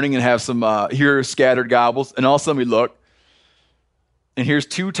all morning and have some hear scattered gobbles, and all of a sudden we look, and here's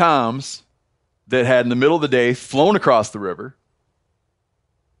two toms that had in the middle of the day flown across the river.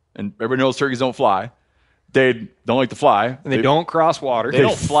 And everybody knows turkeys don't fly. They don't like to fly. And they don't cross water. They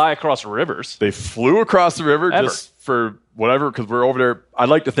don't fly across rivers. They flew across the river Ever. just for whatever, because we're over there. I'd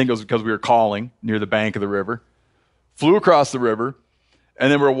like to think it was because we were calling near the bank of the river. Flew across the river,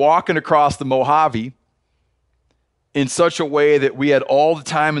 and then we're walking across the Mojave in such a way that we had all the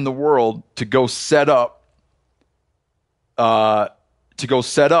time in the world to go set up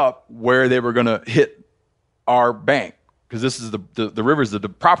where they were going to hit our bank, because this is the river's the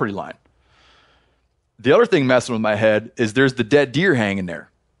property line. The other thing messing with my head is there's the dead deer hanging there.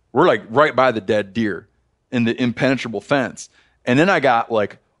 We're like right by the dead deer in the impenetrable fence. And then I got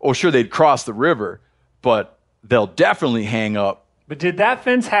like, oh, sure, they'd cross the river, but they'll definitely hang up. But did that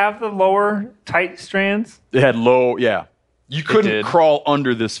fence have the lower tight strands? It had low, yeah. You couldn't did. crawl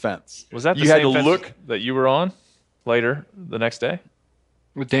under this fence. Was that the you had same to fence look that you were on later the next day?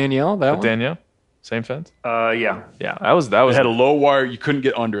 With Danielle, that With one? Danielle? Same fence? Yeah. Yeah, that was It had a low wire. You couldn't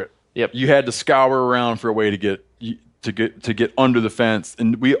get under it. Yep. You had to scour around for a way to get under the fence,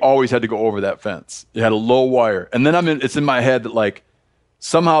 and we always had to go over that fence. It had a low wire, and then it's in my head that like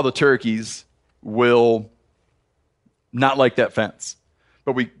somehow the turkeys will not like that fence.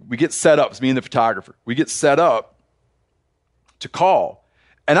 But we get set up. It's me and the photographer. We get set up to call,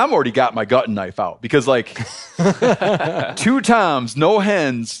 and I'm already got my gutting knife out, because like 2 times, no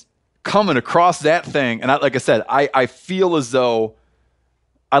hens coming across that thing, and like I said, I feel as though.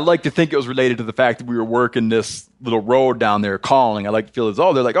 I like to think it was related to the fact that we were working this little road down there calling. I like to feel as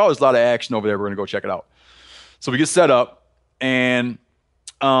they're like, there's a lot of action over there. We're going to go check it out. So we get set up, and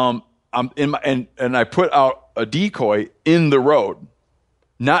I'm in and I put out a decoy in the road,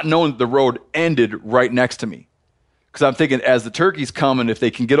 not knowing that the road ended right next to me. Because I'm thinking as the turkeys come, and if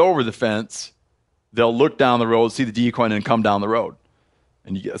they can get over the fence, they'll look down the road, see the decoy, and then come down the road.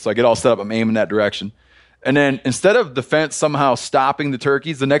 So I get all set up. I'm aiming that direction. And then instead of the fence somehow stopping the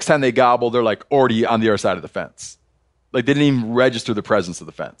turkeys, the next time they gobble, they're like already on the other side of the fence. Like they didn't even register the presence of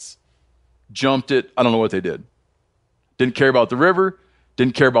the fence. Jumped it. I don't know what they did. Didn't care about the river.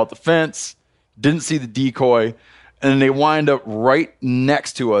 Didn't care about the fence. Didn't see the decoy. And then they wind up right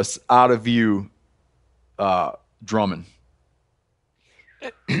next to us, out of view, drumming.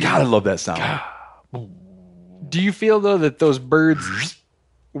 God, I love that sound. Do you feel, though, that those birds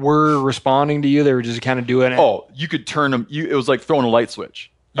were responding to you? They were just kind of doing it? Oh, you could turn them. It was like throwing a light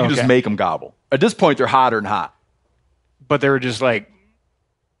switch. You could just Okay. make them gobble. At this point, they're hotter and hot. But they were just like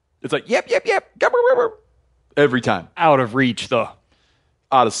It's like, yep, gobble, gobble, every time. out of reach, though.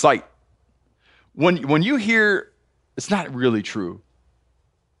 Out of sight. When you hear, it's not really true.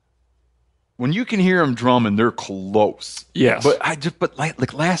 When you can hear them drumming, they're close. Yes. But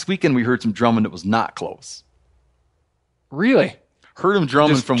like last weekend, we heard some drumming that was not close. Really? Heard them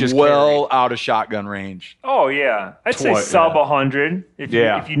drumming Just from carried. well out of shotgun range. Oh, yeah. I'd say Twice, sub yeah. 100.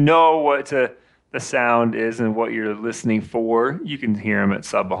 If you know what the sound is and what you're listening for, you can hear them at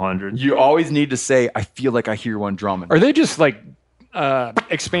sub 100. You always need to say, I feel like I hear one drumming. Are they just like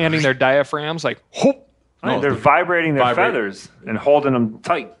expanding their diaphragms? Like, whoop. Right, No, they're vibrating their vibrate. feathers and holding them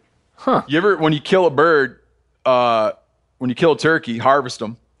tight. You ever, when you kill a bird, when you kill a turkey, harvest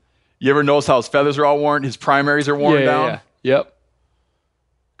them, you ever notice how his feathers are all worn? His primaries are worn down? Yeah. Yep.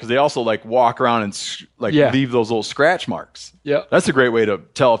 Because they also like walk around and leave those little scratch marks. Yep. That's a great way to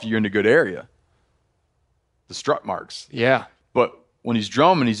tell if you're in a good area. The strut marks. Yeah. But when he's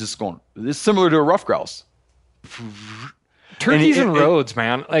drumming, he's just going, it's similar to a rough grouse. Turkeys And and roads,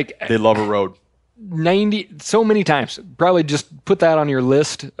 man. Like They love a road. 90, so many times. Probably just put that on your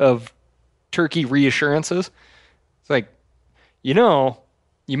list of turkey reassurances. It's like, you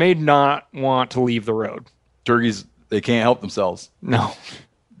may not want to leave the road. Turkeys, they can't help themselves. No.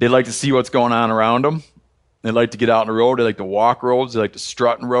 They like to see what's going on around them. They like to get out on the road. They like to walk roads. They like to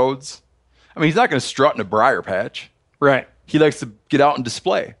strut in roads. I mean, he's not going to strut in a briar patch. Right. He likes to get out and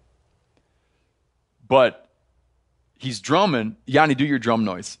display. But he's drumming. Yanni, do your drum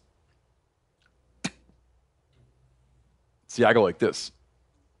noise. See, I go like this.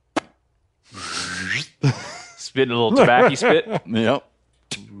 Spitting a little tobacco spit. Yep.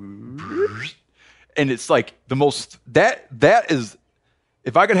 And it's like the most, that is,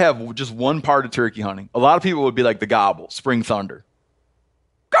 if I could have just one part of turkey hunting, a lot of people would be like the gobble, spring thunder.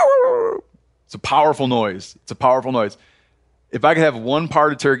 It's a powerful noise. It's a powerful noise. If I could have one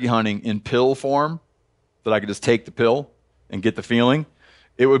part of turkey hunting in pill form, that I could just take the pill and get the feeling,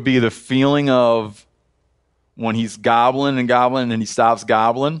 it would be the feeling of when he's gobbling and gobbling and he stops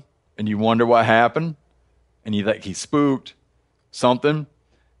gobbling and you wonder what happened and you think he's spooked something,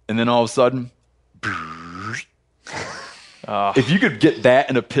 and then all of a sudden, if you could get that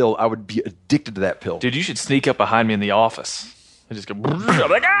in a pill, I would be addicted to that pill. Dude, you should sneak up behind me in the office. I just go, I'm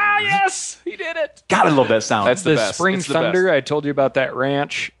like, yes, he did it. God, I love that sound. That's the best. Spring It's the Thunder, best. I told you about that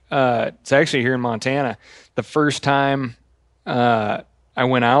ranch. It's actually here in Montana. The first time I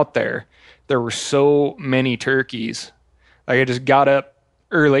went out there, there were so many turkeys. Like I just got up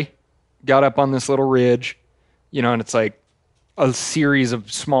early, got up on this little ridge, and it's like a series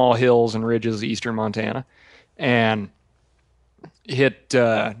of small hills and ridges, eastern Montana, and hit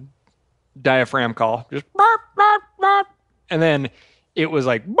diaphragm call, just bark, bark, bark. And then it was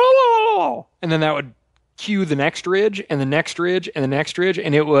like, and then that would cue the next ridge and the next ridge and the next ridge,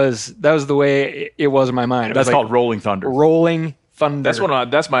 and that was the way it was in my mind. That's called rolling thunder. Rolling thunder.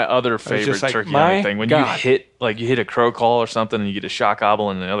 That's my other favorite like, turkey my hunting thing. When God. you hit a crow call or something, and you get a shot gobble,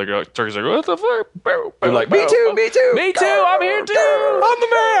 and the other turkey's like, "What the fuck?" You're like, me too, me too. Me too. I'm here too. I'm the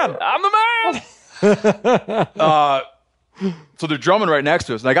man. I'm the man. So they're drumming right next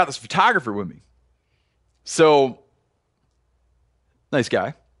to us, and I got this photographer with me. So, nice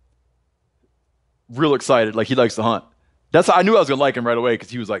guy. Real excited, like he likes to hunt. I knew I was going to like him right away because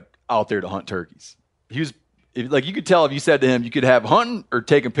he was like out there to hunt turkeys. He was like, you could tell if you said to him, you could have hunting or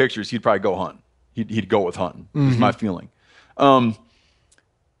taking pictures, he'd probably go hunting. He'd go with hunting, is my feeling. The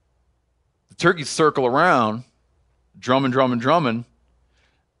turkeys circle around, drumming,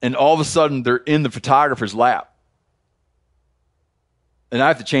 and all of a sudden they're in the photographer's lap. And I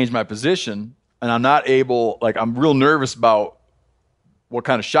have to change my position, and I'm not able, I'm real nervous about what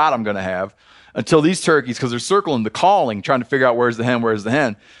kind of shot I'm going to have until these turkeys, because they're circling the calling, trying to figure out where's the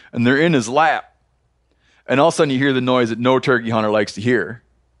hen, and they're in his lap. And all of a sudden you hear the noise that no turkey hunter likes to hear.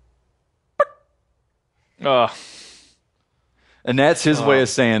 And that's his way of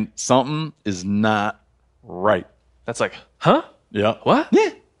saying something is not right. That's like, huh? Yeah. What? Yeah.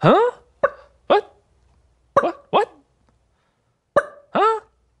 Huh? What? What? Huh?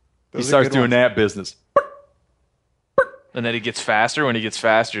 He starts doing that business. And then he gets faster. When he gets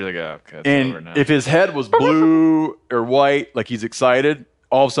faster, you're like, oh, okay, it's over And now. if his head was blue or white, like he's excited,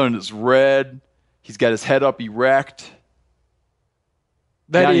 all of a sudden it's red. He's got his head up erect.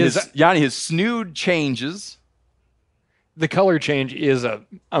 Yanni, his snood changes. The color change is a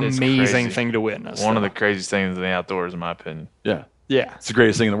amazing crazy. thing to witness. One of the craziest things in the outdoors, in my opinion. Yeah. Yeah. It's the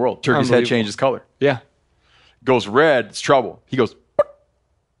greatest thing in the world. Turkey's head Unbelievable. changes color. Yeah. Goes red, it's trouble. He goes.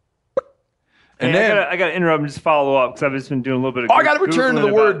 And Hey, then I got to interrupt and just follow up because I've just been doing a little bit of. I gotta return to the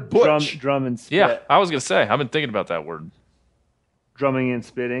Googling word about butch. Drum and spit. Yeah, I was going to say, I've been thinking about that word. Drumming and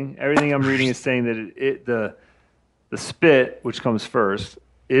spitting. Everything I'm reading is saying that the spit, which comes first,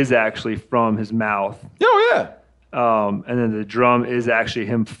 is actually from his mouth, oh yeah. and then the drum is actually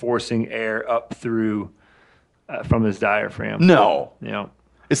him forcing air up through from his diaphragm. No. Yeah,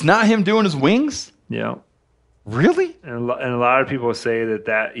 It's not him doing his wings? yeah. Really? And a lot of people say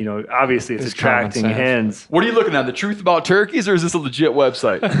that obviously it's It's attracting common sense. hens. What are you looking at? The truth about turkeys, or is this a legit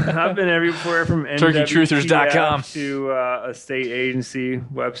website? I've been everywhere from TurkeyTruthers.com to a state agency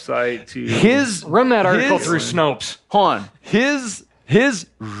website to His Run that article his- through Snopes. Hold on. His is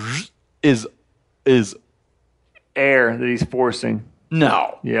air that he's forcing.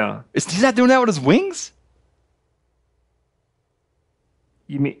 no. Yeah. He's not doing that with his wings?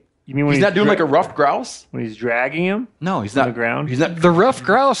 You mean when He's not doing like a rough grouse? when he's dragging him? No, he's On not. the ground? He's not. The rough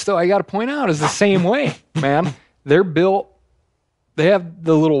grouse, though, I got to point out, is the same way, man. They're built. They have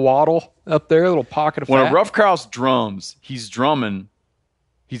the little waddle up there, little pocket of When fat. a rough grouse drums, he's drumming,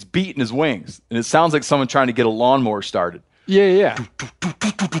 he's beating his wings. And it sounds like someone trying to get a lawnmower started. Yeah.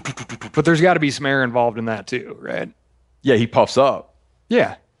 But there's got to be some air involved in that too, right? Yeah, he puffs up.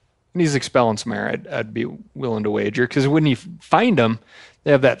 Yeah. And he's expelling some air, I'd be willing to wager. Because when you find them,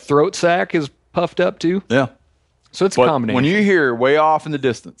 they have that throat sac is puffed up too. Yeah. So it's a But combination. when you hear way off in the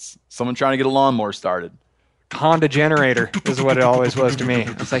distance, someone trying to get a lawnmower started, Honda generator is what it always was to me.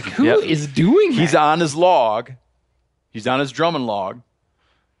 It's like, who is doing that? he's on his log. He's on his drumming log.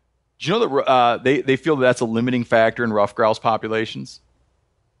 Do you know that they feel that's a limiting factor in rough grouse populations?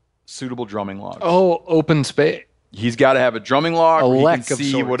 Suitable drumming logs. Oh, open space. He's got to have a drumming log A where he lek can of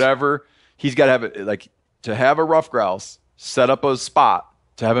see sorts. whatever. He's got to have it, like, to have a rough grouse set up a spot,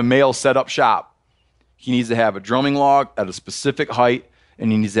 to have a male set up shop. He needs to have a drumming log at a specific height,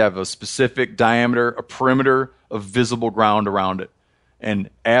 and he needs to have a specific diameter, a perimeter of visible ground around it.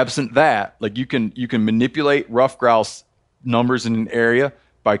 And absent that, like, you can manipulate rough grouse numbers in an area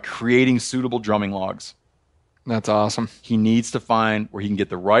by creating suitable drumming logs. That's awesome. He needs to find where he can get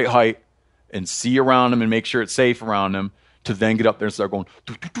the right height and see around him and make sure it's safe around him to then get up there and start going.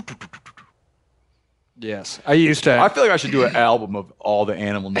 Yes. I used to. I feel like I should do an album of all the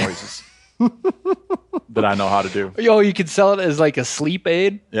animal noises that I know how to do. Oh, you could sell it as like a sleep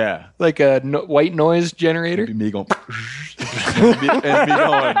aid, Yeah. like a white noise generator. Be me going.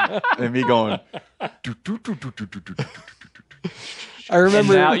 and me going. I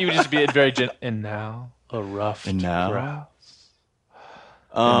remember. And now you would just be very and now a rough And now? grouse.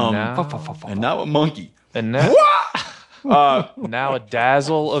 And now a monkey. And now, now a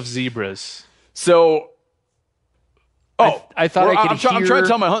dazzle of zebras. So, I thought I could I'm trying to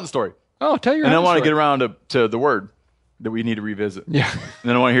tell my hunting story. Oh, tell your. And I hunting want to story. get around to the word that we need to revisit. Yeah. And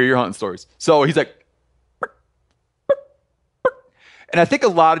then I want to hear your hunting stories. So he's like, and I think a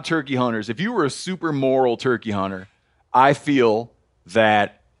lot of turkey hunters, if you were a super moral turkey hunter, I feel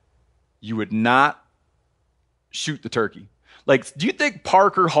that you would not shoot the turkey. Like, do you think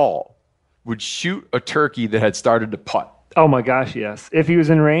Parker Hall would shoot a turkey that had started to putt? Oh my gosh, yes. If he was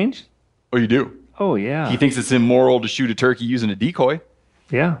in range? Oh, you do? Oh yeah. He thinks it's immoral to shoot a turkey using a decoy,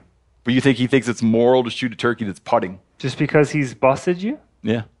 Yeah. but you think he thinks it's moral to shoot a turkey that's putting? Just because he's busted you?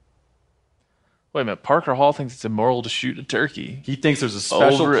 Yeah. Wait a minute. Parker Hall thinks it's immoral to shoot a turkey. He thinks there's a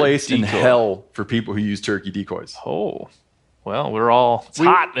special Over a place in decoy. hell for people who use turkey decoys. Oh, well, it's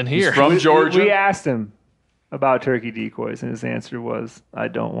hot in here. He's from Georgia. We asked him about turkey decoys, and his answer was, I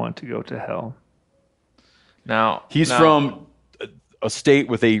don't want to go to hell. He's from a state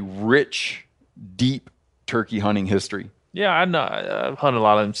with a rich, deep turkey hunting history. Yeah, I know. I've hunted a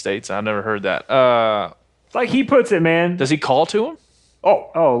lot of them states. I've never heard that. Like he puts it, man. Does he call to him?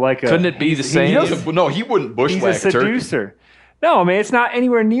 Oh, like Couldn't it be the same? He wouldn't He's a bushwhack a turkey. seducer. No, man, it's not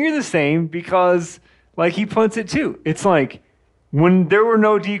anywhere near the same because, like, he puts it too. It's like when there were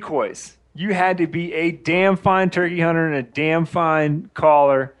no decoys, you had to be a damn fine turkey hunter and a damn fine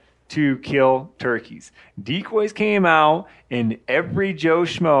caller to kill turkeys. Decoys came out, and every Joe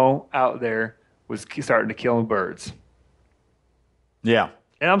Schmo out there was starting to kill birds. Yeah.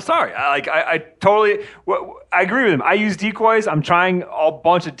 And I'm sorry. I totally I agree with him. I use decoys. I'm trying a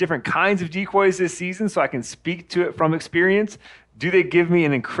bunch of different kinds of decoys this season so I can speak to it from experience. Do they give me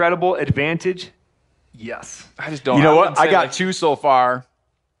an incredible advantage? Yes. I just don't. You know what? wouldn't say I got like- two so far.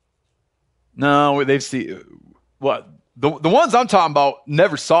 No, they've seen what the ones I'm talking about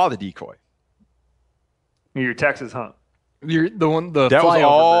never saw the decoy. Your Texas hunt. You're the one. The That was flyover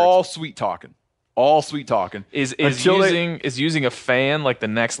all birds. sweet talking. All sweet talking. Is Until using a fan like the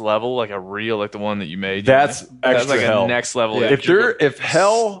next level, like a reel, like the one that you made? That's that's extra like hell. a next level. Yeah. If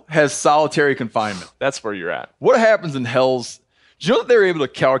hell has solitary confinement, That's where you're at. what happens in hell's? Do you know that they're able to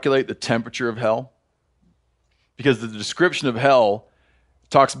calculate the temperature of hell? Because the description of hell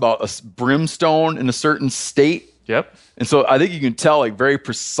talks about a brimstone in a certain state, Yep, and so I think you can tell like very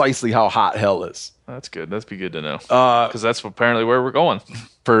precisely how hot hell is. that's good. That'd be good to know because that's apparently where we're going.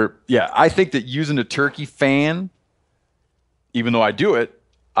 I think that using a turkey fan, even though I do it,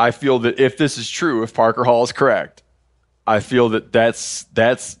 I feel that if this is true, if Parker Hall is correct, I feel that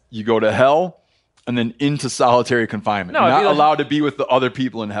that's you go to hell and then into solitary confinement. No, You're it'd not be like- allowed to be with the other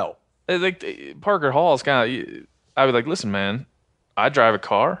people in hell. Like Parker Hall is kind of. I'd be like, listen, man, I drive a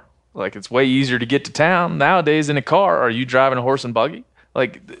car. Like it's way easier to get to town nowadays in a car. Are you driving a horse and buggy?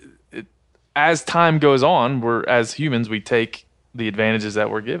 Like, as time goes on, as humans, we take the advantages that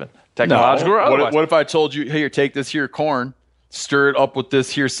we're given, technological or otherwise. What if I told you, hey, here, take this here corn, stir it up with this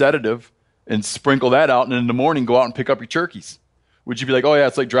here sedative, and sprinkle that out, and in the morning go out and pick up your turkeys? Would you be like, oh yeah,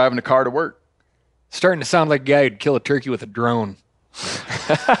 it's like driving a car to work? Starting to sound like a guy who'd kill a turkey with a drone.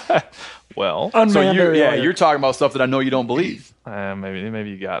 Well, Unmanned So aerial. you're talking about stuff that I know you don't believe. maybe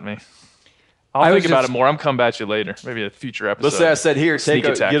you got me. I'll was think about just- it more. I'm coming back to you later. Maybe a future episode. Let's say I said, here, Sneak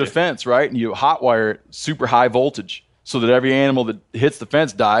attack get you. a fence, right? And you hot wire it super high voltage. so that every animal that hits the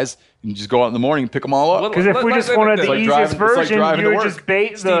fence dies. You just go out in the morning and pick them all up. Because if we just wanted the easiest version, you would just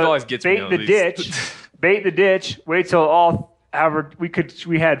bait the ditch, wait till all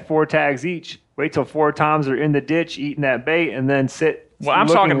we had 4 tags each. Wait till 4 toms are in the ditch eating that bait, and then sit. Well, I'm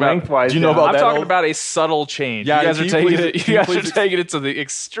talking about. Lengthwise do you know about I'm that? talking about a subtle change. Yeah, you guys are taking it it to the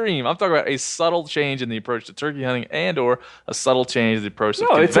extreme. I'm talking about a subtle change in the approach to turkey hunting, and/or a subtle change in the approach to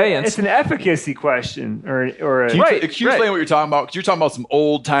conveyance. It's an efficacy question, or a, Can you explain what you're talking about? Because you're talking about some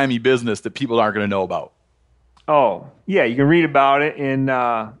old timey business that people aren't going to know about. Oh, yeah, you can read about it in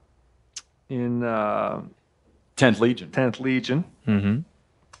 10th Legion. 10th Legion.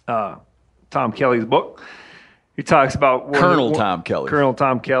 Mm-hmm. Tom Kelly's book. He talks about Colonel Tom Kelly.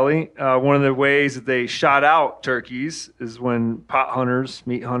 One of the ways that they shot out turkeys is when pot hunters,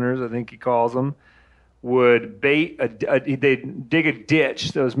 meat hunters, I think he calls them, would bait they'd dig a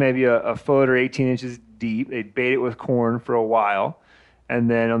ditch that was maybe a foot or 18 inches deep. They'd bait it with corn for a while,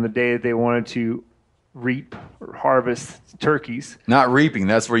 and then on the day that they wanted to reap or harvest turkeys. Not reaping.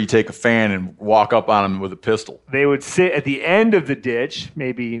 That's where you take a fan and walk up on them with a pistol. They would sit at the end of the ditch,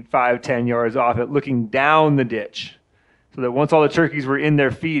 maybe 5-10 yards off it, looking down the ditch. So that once all the turkeys were in there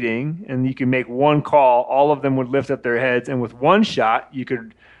feeding, and you could make one call, all of them would lift up their heads, and with one shot, you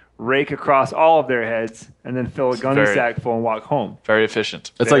could rake across all of their heads and then fill a gunny sack full and walk home. Very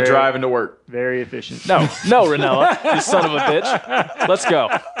efficient. It's like driving to work. Very efficient. No, Ranella, you son of a bitch. Let's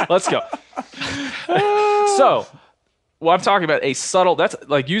go. So, I'm talking about a subtle. That's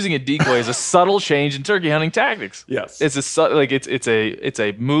like using a decoy is a subtle change in turkey hunting tactics. Yes, it's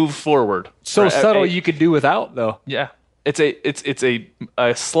a move forward. So subtle you could do without though. Yeah, it's a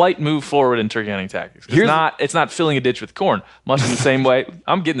slight move forward in turkey hunting tactics. It's not filling a ditch with corn. Much in the same way,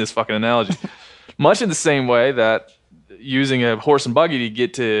 I'm getting this fucking analogy. Much in the same way that using a horse and buggy to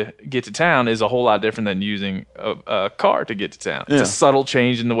get to town is a whole lot different than using a car to get to town. It's a subtle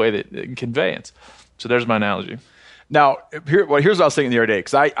change in the way that conveyance. So there's my analogy. Now, here's what I was thinking the other day.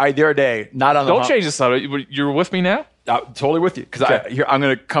 Because I the other day, not on the Don't change the subtle. You're with me now? Totally with you. Because I'm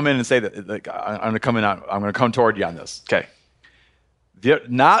going to come in and say that I'm going to come toward you on this. Okay.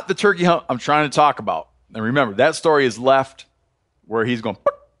 Not the turkey hunt I'm trying to talk about. And remember, that story is left where he's going,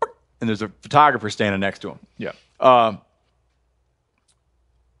 and there's a photographer standing next to him. Yeah.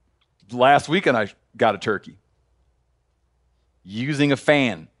 Last weekend, I got a turkey using a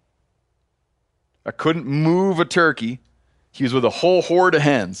fan. I couldn't move a turkey. He was with a whole horde of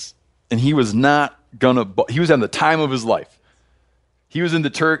hens, and he was not gonna. He was having the time of his life. He was in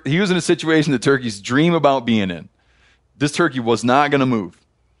a situation that turkeys dream about being in. This turkey was not gonna move,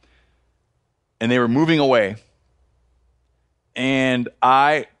 and they were moving away. And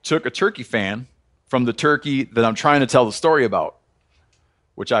I took a turkey fan from the turkey that I'm trying to tell the story about,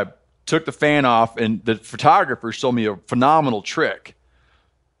 which I took the fan off, and the photographer showed me a phenomenal trick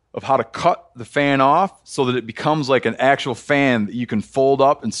of how to cut the fan off so that it becomes like an actual fan that you can fold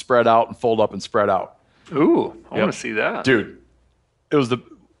up and spread out and fold up and spread out. Ooh, I want to see that. Dude, it was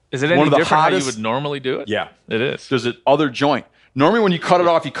Is it any different how you would normally do it? Yeah. It is. There's an other joint. Normally when you cut it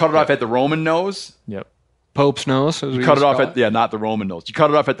off, you cut it off at the Roman nose. Yep. Pope's nose. You cut it off at, not the Roman nose. You cut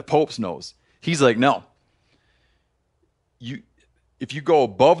it off at the Pope's nose. He's like, no. If you go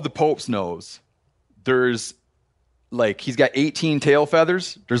above the Pope's nose, there's he's got 18 tail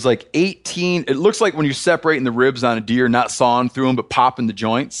feathers. There's 18. It looks like when you're separating the ribs on a deer, not sawing through them, but popping the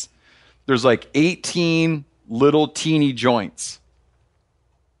joints. There's 18 little teeny joints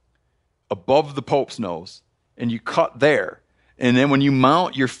above the Pope's nose, and you cut there. And then when you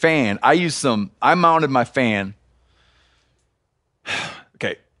mount your fan, I mounted my fan.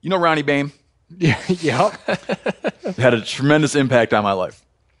 Okay. You know Ronnie Bain? Yeah. Yep. Had a tremendous impact on my life.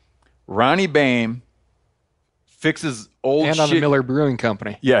 Ronnie Bain fixes old and shit. on the Miller Brewing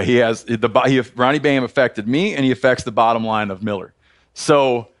Company. Yeah, he has. Ronnie Bain affected me, and he affects the bottom line of Miller.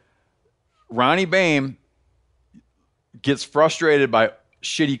 So Ronnie Bain gets frustrated by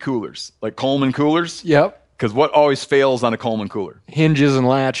shitty coolers, like Coleman coolers. Yep. Because what always fails on a Coleman cooler? Hinges and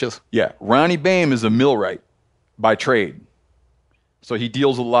latches. Yeah. Ronnie Bain is a millwright by trade. So he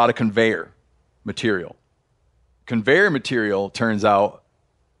deals with a lot of conveyor material. Conveyor material, turns out,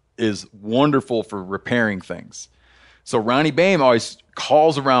 is wonderful for repairing things. So Ronnie Bain always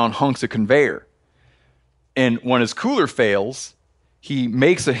calls around hunks of conveyor. And when his cooler fails, he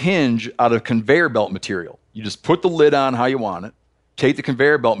makes a hinge out of conveyor belt material. You just put the lid on how you want it, take the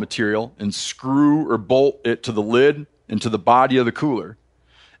conveyor belt material and screw or bolt it to the lid and to the body of the cooler.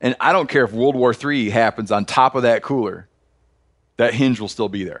 And I don't care if World War III happens on top of that cooler, that hinge will still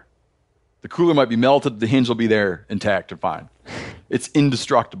be there. The cooler might be melted, the hinge will be there intact and fine. It's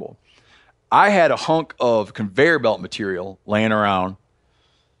indestructible. I had a hunk of conveyor belt material laying around,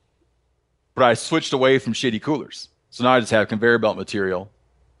 but I switched away from shitty coolers. So now I just have conveyor belt material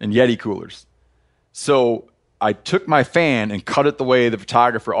and Yeti coolers. So I took my fan and cut it the way the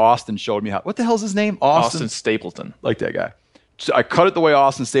photographer Austin showed me how. What the hell's his name? Austin Stapleton. Like that guy. So I cut it the way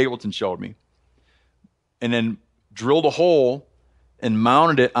Austin Stapleton showed me. And then drilled a hole and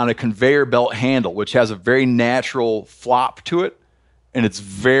mounted it on a conveyor belt handle, which has a very natural flop to it. And it's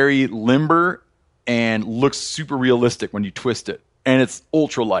very limber and looks super realistic when you twist it. And it's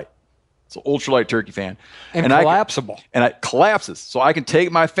ultralight. It's an ultralight turkey fan. And collapsible. And it collapses. So I can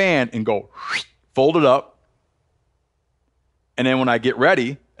take my fan and go fold it up. And then when I get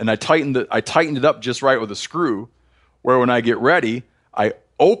ready, and I tightened it up just right with a screw, where when I get ready, I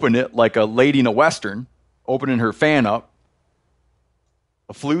open it like a lady in a Western, opening her fan up,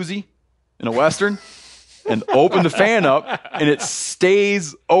 a floozy in a Western, and open the fan up, and it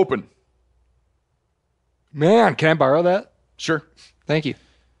stays open. Man, can I borrow that? Sure. Thank you.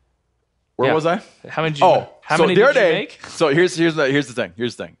 Where was I? How many did you make? So here's the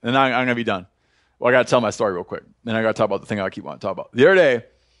thing. And I'm going to be done. Well, I got to tell my story real quick. Then I got to talk about the thing I keep wanting to talk about. The other day,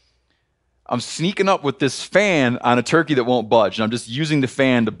 I'm sneaking up with this fan on a turkey that won't budge, and I'm just using the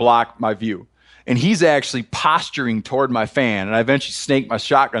fan to block my view. And he's actually posturing toward my fan, and I eventually snake my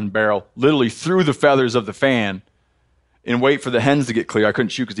shotgun barrel literally through the feathers of the fan and wait for the hens to get clear. I couldn't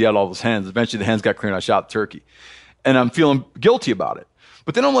shoot because he had all those hens. Eventually, the hens got clear, and I shot the turkey. And I'm feeling guilty about it.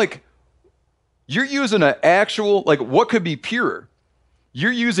 But then I'm like, you're using an actual, like, what could be purer?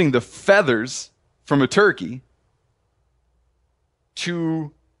 You're using the feathers from a turkey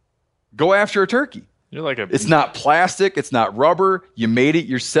to go after a turkey. You're like It's not plastic. It's not rubber. You made it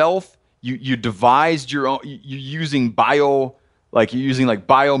yourself. You devised your own. You're using biomimicry.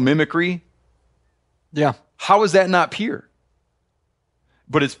 Yeah. How is that not pure?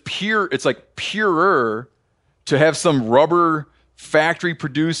 But it's pure. It's like purer to have some rubber factory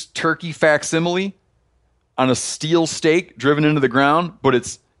produced turkey facsimile on a steel stake driven into the ground. But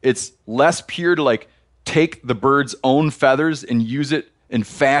it's less pure to like take the bird's own feathers and use it and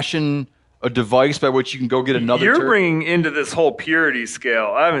fashion a device by which you can go get another You're turkey. bringing into this whole purity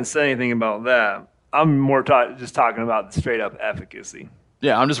scale. I haven't said anything about that. I'm more just talking about the straight up efficacy.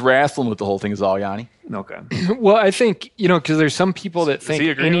 Yeah, I'm just wrestling with the whole thing is all, Yanni. Okay. Well, I think, because there's some people that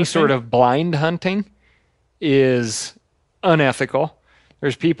think any sort of blind hunting is unethical.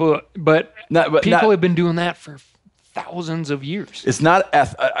 There's people, but people have been doing that for thousands of years. It's not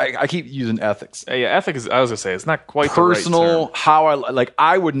I keep using ethics. Yeah, ethics. I was gonna say it's not quite personal. The right term. How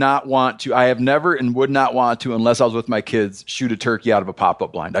I would not want to. I have never and would not want to unless I was with my kids shoot a turkey out of a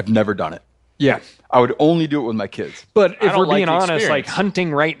pop-up blind. I've never done it. Yeah, I would only do it with my kids. But if we're like being the honest, experience. like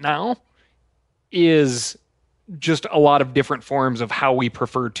hunting right now is just a lot of different forms of how we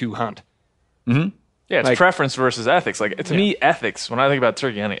prefer to hunt. Yeah, it's like- preference versus ethics. Like to me, ethics. When I think about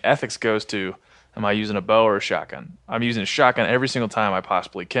turkey hunting, ethics goes to: am I using a bow or a shotgun? I'm using a shotgun every single time I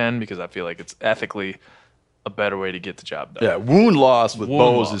possibly can because I feel like it's ethically a better way to get the job done. Yeah, wound loss with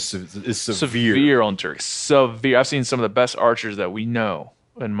bows loss. is severe. Severe on turkeys. Severe. I've seen some of the best archers that we know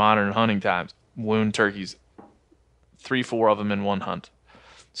in modern hunting times wound turkeys, 3-4 of them in one hunt.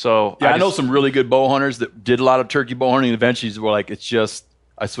 So Yeah, I know some really good bow hunters that did a lot of turkey bow hunting and eventually were like, it's just,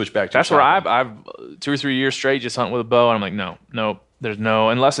 I switched back to That's a where shotgun. I've 2 or 3 years straight just hunting with a bow, and I'm like, no, there's no,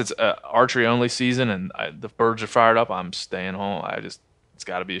 unless it's archery only season and the birds are fired up, I'm staying home. It's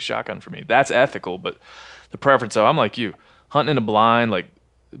got to be a shotgun for me. That's ethical, but the preference, though, I'm like you, hunting in a blind, like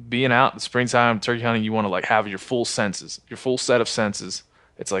being out in the springtime, turkey hunting, you want to like have your full senses, your full set of senses.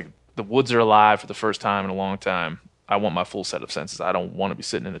 It's like the woods are alive for the first time in a long time. I want my full set of senses. I don't want to be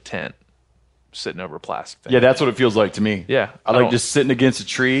sitting in a tent, sitting over a plastic thing. Yeah, that's what it feels like to me. Yeah. I like just sitting against a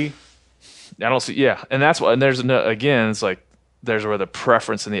tree. I don't see, yeah. And that's what, and there's, again, it's like, there's where the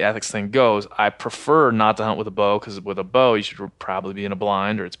preference and the ethics thing goes. I prefer not to hunt with a bow because with a bow, you should probably be in a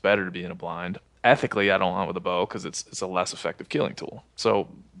blind, or it's better to be in a blind. Ethically, I don't hunt with a bow because it's a less effective killing tool. So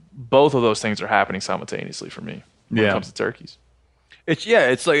both of those things are happening simultaneously for me when it comes to turkeys.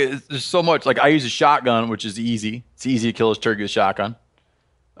 It's like there's so much. Like I use a shotgun, which is easy. It's easy to kill a turkey with a shotgun.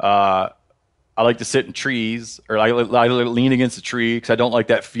 I like to sit in trees, or I lean against a tree because I don't like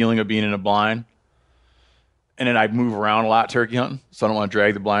that feeling of being in a blind. And then I move around a lot turkey hunting, so I don't want to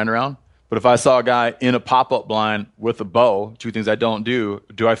drag the blind around. But if I saw a guy in a pop-up blind with a bow, 2 things I don't do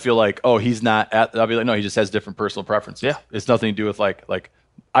I feel like, oh, he's not at, I'll be like, no, he just has different personal preferences. Yeah. It's nothing to do with like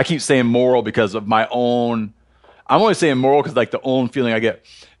I keep saying moral because of my own, I'm only saying moral because like the own feeling I get.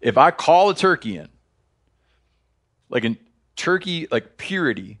 If I call a turkey in, like in turkey, like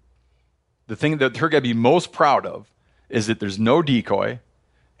purity, the thing that the turkey I'd be most proud of is that there's no decoy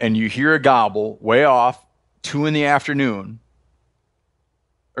and you hear a gobble way off, 2 p.m,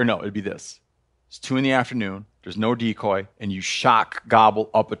 or no, it'd be this. It's 2 p.m, there's no decoy, and you shock gobble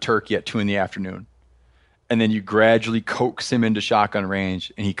up a turkey at 2 p.m, and then you gradually coax him into shotgun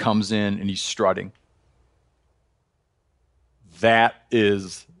range, and he comes in and he's strutting. That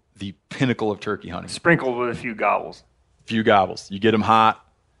is the pinnacle of turkey hunting. Sprinkled with a few gobbles. You get them hot.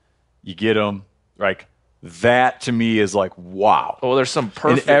 You get them like that. To me is like wow. Oh, there's some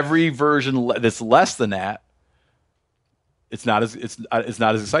perfect. In every version that's less than that, it's not as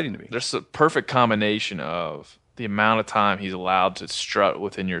exciting to me. There's a perfect combination of the amount of time he's allowed to strut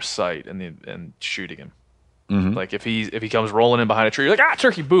within your sight and shooting him. Mm-hmm. Like if he comes rolling in behind a tree, you're like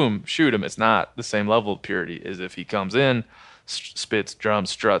turkey, boom, shoot him. It's not the same level of purity as if he comes in, spits, drums,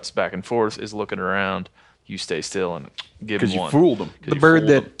 struts back and forth, is looking around. You stay still and give him one. Because you fooled him. The bird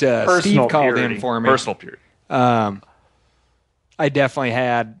that Steve called purity. in for me. Personal purity. I definitely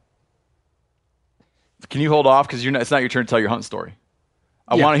had. Can you hold off? Because it's not your turn to tell your hunt story.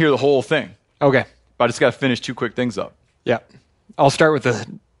 I want to hear the whole thing. Okay. But I just got to finish 2 quick things up. Yeah. I'll start with the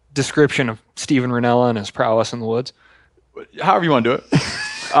description of Steven Ranella and his prowess in the woods. However you want to do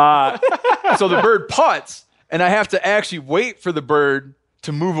it. So the bird putts, and I have to actually wait for the bird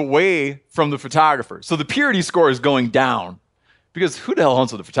to move away from the photographer. So the purity score is going down because who the hell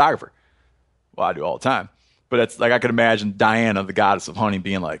hunts with a photographer? Well, I do all the time. But it's like I could imagine Diana, the goddess of hunting,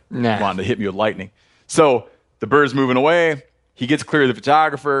 being like, wanting to hit me with lightning. So the bird's moving away. He gets clear of the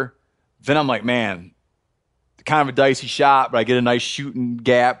photographer. Then I'm like, man, kind of a dicey shot, but I get a nice shooting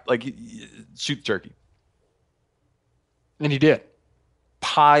gap. Like, shoot the turkey. And he did.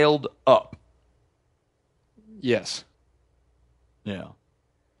 Piled up. Yes. Yeah.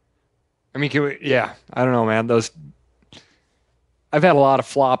 I mean, I don't know, man. I've had a lot of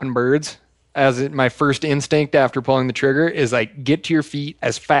flopping birds. My first instinct after pulling the trigger is like get to your feet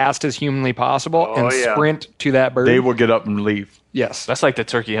as fast as humanly possible and sprint to that bird. They will get up and leave. Yes. That's like the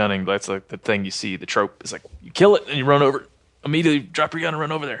turkey hunting. That's like the thing you see. The trope is like you kill it and you run over. Immediately drop your gun and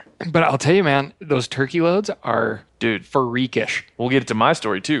run over there. But I'll tell you, man, those turkey loads are freakish. We'll get to my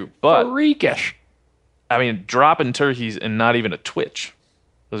story too. But freakish. I mean, dropping turkeys and not even a twitch.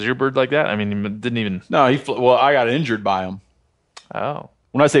 Was your bird like that? I mean, he didn't even. No, I got injured by him. Oh.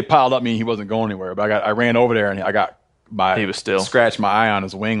 When I say piled up, I mean he wasn't going anywhere. But I ran over there and he was still scratched my eye on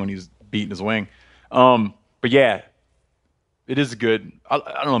his wing when he was beating his wing. But yeah, it is good. I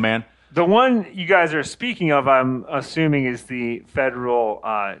don't know, man. The one you guys are speaking of, I'm assuming, is the federal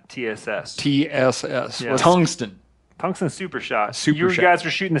TSS. TSS. Yeah. Tungsten Super shot. You guys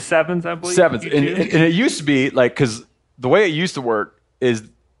were shooting the 7s, I believe? 7s. And it used to be like, because the way it used to work is,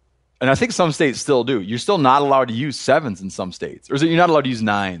 and I think some states still do, you're still not allowed to use 7s in some states. Or is it you're not allowed to use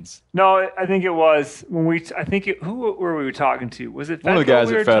 9s? No, I think it was when who were we talking to? Was it one of the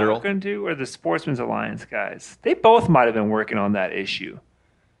guys at Federal? Talking to, or the Sportsman's Alliance guys? They both might have been working on that issue.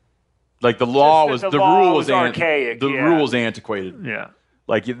 Like the law was, the rule was archaic. The rule was antiquated. Yeah.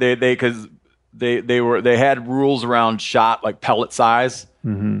 Like because they had rules around shot like pellet size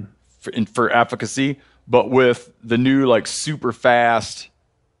for efficacy, but with the new like super fast,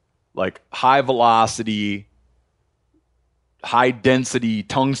 like high velocity, high density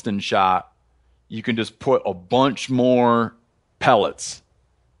tungsten shot, you can just put a bunch more pellets.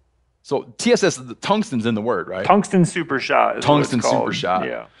 So TSS, the tungsten's in the word, right? Tungsten super shot. Tungsten super shot.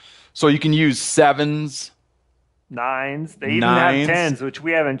 Yeah. So you can use 7s, 9s. They even have 10s, which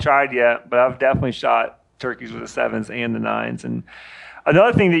we haven't tried yet, but I've definitely shot turkeys with the 7s and the 9s. And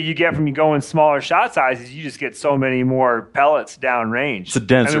another thing that you get from you going smaller shot sizes, you just get so many more pellets downrange. It's a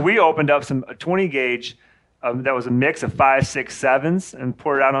denser. I mean, we opened up a 20 gauge that was a mix of 5, 6, 7s and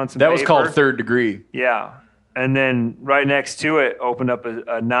poured it out on some That paper. was called third degree. Yeah. And then right next to it, opened up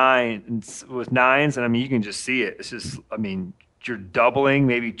a 9 with 9s. And I mean, you can just see it. It's just, I mean, you're doubling,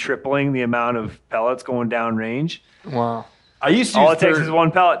 maybe tripling the amount of pellets going down range. Wow. I used to All use it takes is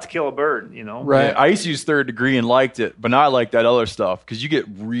one pellet to kill a bird, you know? Right. Yeah, I used to use third degree and liked it, but now I like that other stuff because you get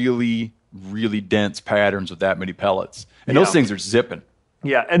really, really dense patterns with that many pellets. And those things are zipping.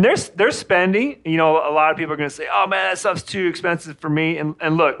 Yeah, and they're spending. You know, a lot of people are going to say, oh, man, that stuff's too expensive for me.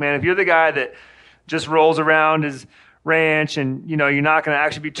 And look, man, if you're the guy that just rolls around his ranch and, you know, you're not going to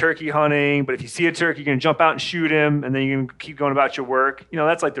actually be turkey hunting, but if you see a turkey, you're going to jump out and shoot him, and then you can keep going about your work. You know,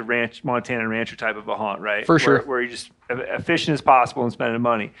 that's like the Montana rancher type of a hunt, right? For sure. Where you're just efficient as possible and spending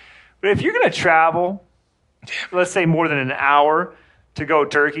money. But if you're going to travel, let's say more than an hour to go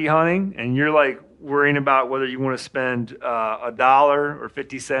turkey hunting, and you're like worrying about whether you want to spend $1 or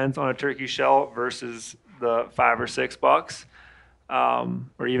 50 cents on a turkey shell versus the $5 or $6,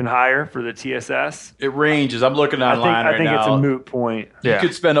 or even higher for the TSS. It ranges. I'm looking online I think right now. it's a moot point. You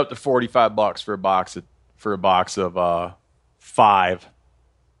could spend up to $45 for a box of 5.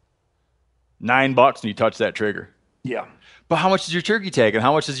 $9 and you touch that trigger. Yeah. But how much is your turkey tag and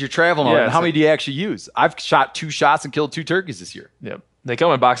how much is your travel on it? And how many do you actually use? I've shot 2 shots and killed 2 turkeys this year. Yep. They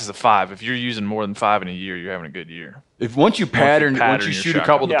come in boxes of 5. If you're using more than 5 in a year, you're having a good year. If once you shoot a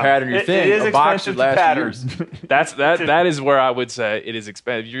couple to pattern your thing, it is a box should expensive last to years. That is where I would say it is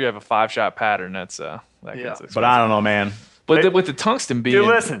expensive. If you have a 5-shot pattern, that gets expensive. But I don't know, man. But with the tungsten being, Dude,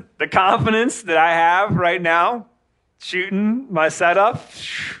 listen, the confidence that I have right now shooting my setup,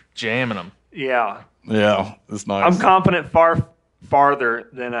 jamming them. yeah, it's nice. I'm confident farther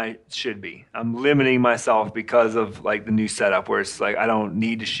than I should be. I'm limiting myself because of like the new setup where it's like I don't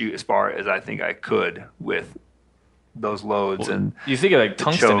need to shoot as far as I think I could with those loads. And you think of like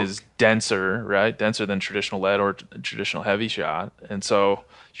tungsten choke. is denser, right? Denser than traditional lead or traditional heavy shot, and so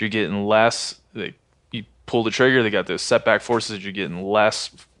you're getting less. You pull the trigger, they got those setback forces. You're getting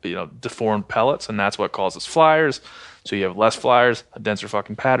less, deformed pellets, and that's what causes flyers. So you have less flyers, a denser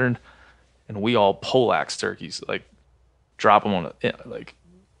fucking pattern, and we all poleaxe turkeys, like drop them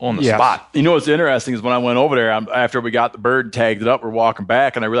on the spot. You know what's interesting is when I went over there after we got the bird and tagged it up, we're walking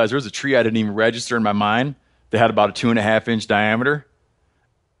back, and I realized there was a tree I didn't even register in my mind. They had about a 2.5-inch diameter,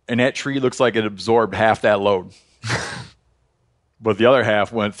 and that tree looks like it absorbed half that load. But the other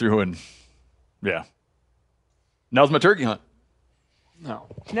half went through and, yeah. And that was my turkey hunt. no.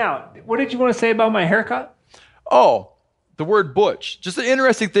 Now, what did you want to say about my haircut? Oh, the word butch. Just an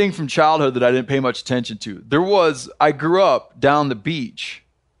interesting thing from childhood that I didn't pay much attention to. I grew up down the beach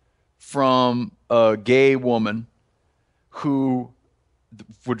from a gay woman who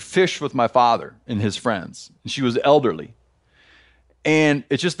would fish with my father and his friends. And she was elderly. And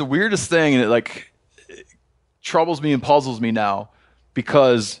it's just the weirdest thing, and it troubles me and puzzles me now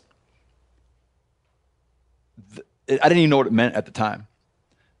because I didn't even know what it meant at the time.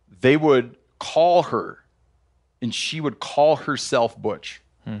 They would call her, and she would call herself Butch.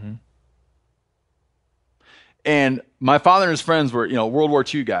 Mm-hmm. And my father and his friends were, World War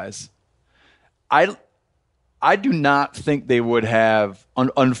II guys. I do not think they would have,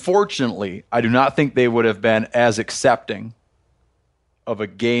 unfortunately, I do not think they would have been as accepting of a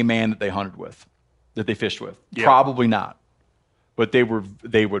gay man that they hunted with, that they fished with. Yeah. Probably not. But they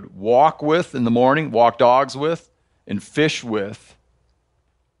would walk with in the morning, walk dogs with, and fish with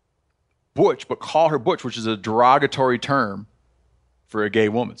Butch, but call her Butch, which is a derogatory term for a gay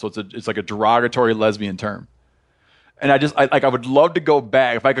woman. So it's like a derogatory lesbian term. And I would love to go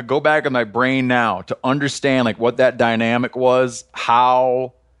back, if I could go back in my brain now to understand what that dynamic was,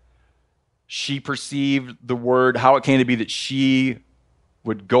 how she perceived the word, how it came to be that she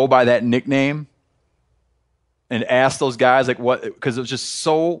would go by that nickname and ask those guys what, because it was just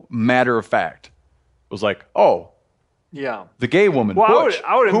so matter of fact. It was like, oh, yeah, the gay woman, well, Butch,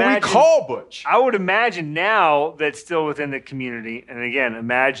 I would who imagine, we call Butch. I would imagine now that's still within the community, and again,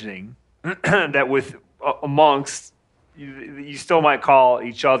 imagining that with amongst, you still might call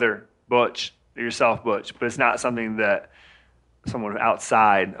each other Butch, or yourself Butch, but it's not something that someone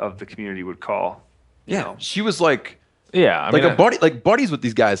outside of the community would call. Yeah, she was like, buddies with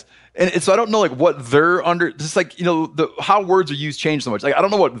these guys, and so I don't know what they're under. Just how words are used change so much. I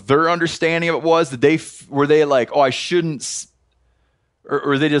don't know what their understanding of it was. Were they like, oh, I shouldn't,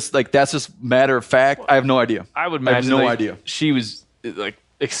 or they just that's just matter of fact? I have no idea. I would imagine I have no idea. She was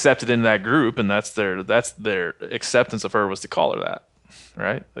accepted in that group, and that's their acceptance of her was to call her that,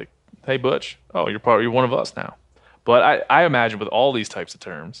 right? Like, hey, Butch, oh, you're one of us now. But I imagine with all these types of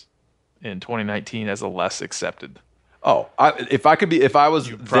terms in 2019 as a less accepted. Oh, if I could be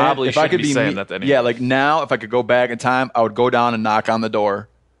saying that anymore. Yeah, now, if I could go back in time, I would go down and knock on the door,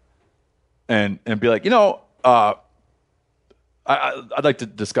 and be like, I'd like to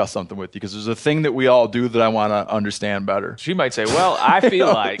discuss something with you because there's a thing that we all do that I want to understand better. She might say, well, I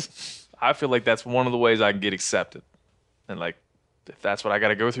feel like that's one of the ways I can get accepted, and if that's what I got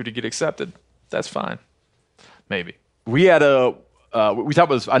to go through to get accepted, that's fine. Maybe we had we talked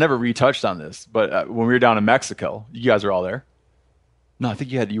about this. I never retouched on this, but when we were down in Mexico, you guys were all there. No, I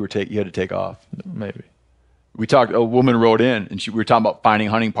think you had to take off. Maybe. We talked. A woman wrote in, and we were talking about finding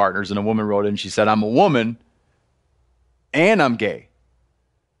hunting partners, and a woman wrote in. She said, "I'm a woman, and I'm gay,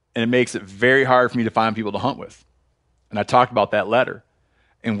 and it makes it very hard for me to find people to hunt with." And I talked about that letter,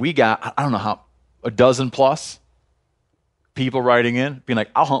 and we got I don't know how a dozen plus people writing in, being like,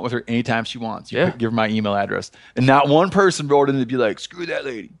 I'll hunt with her anytime she wants. You give her my email address. And not one person wrote in to be like, screw that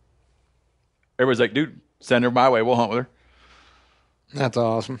lady. Everybody's like, dude, send her my way. We'll hunt with her. That's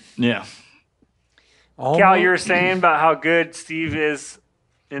awesome. Yeah. Cal, you were saying about how good Steve is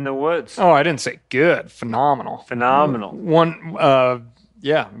in the woods. Oh, I didn't say good. Phenomenal. One,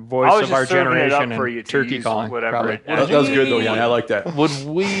 voice of our generation and turkey calling. Whatever. That was good, though, Yanni. I like that. Would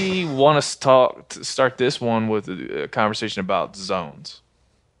we want to start this one with a conversation about zones?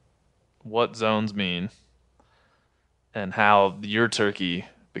 What zones mean and how your turkey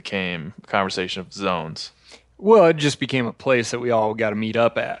became a conversation of zones? Well, it just became a place that we all got to meet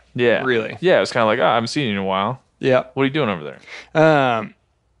up at. Yeah. Really. Yeah, it was kind of like, I haven't seen you in a while. Yeah. What are you doing over there? I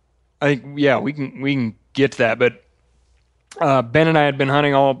think, we can get to that, but Ben and I had been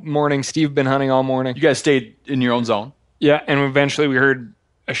hunting all morning. Steve been hunting all morning. You guys stayed in your own zone. Yeah, and eventually we heard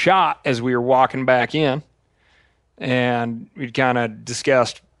a shot as we were walking back in, and we'd kind of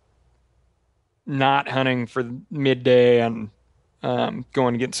discussed not hunting for midday and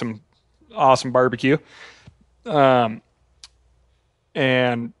going to get some awesome barbecue. And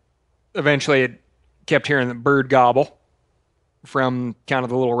eventually it kept hearing the bird gobble from kind of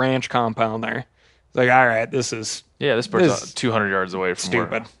the little ranch compound there. It's like, all right, this bird's 200 yards away from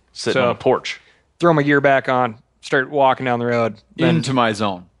stupid. where sitting on a porch. Throw my gear back on, start walking down the road. Into my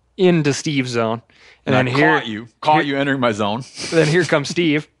zone. Into Steve's zone. And then caught you entering my zone. Then here comes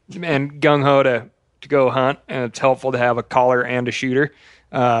Steve and gung-ho to go hunt, and it's helpful to have a caller and a shooter.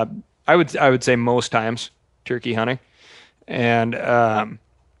 I would say most times turkey hunting. And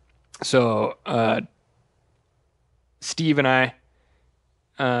so Steve and I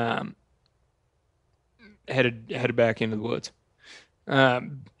headed back into the woods.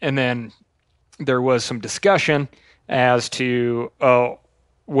 And then there was some discussion as to,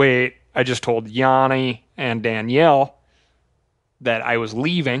 I just told Yanni and Danielle that I was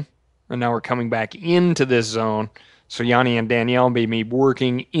leaving, and now we're coming back into this zone. So Yanni and Danielle made me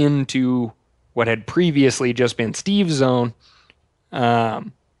working into what had previously just been Steve's zone.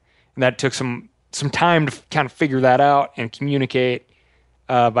 And that took some time to kind of figure that out and communicate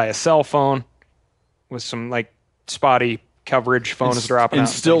via cell phone with some like spotty coverage. Phone is dropping out. And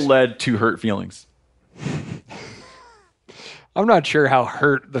still led to hurt feelings. I'm not sure how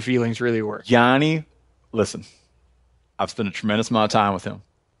hurt the feelings really were. Yanni, listen, I've spent a tremendous amount of time with him.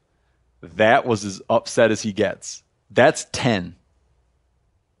 That was as upset as he gets. That's 10.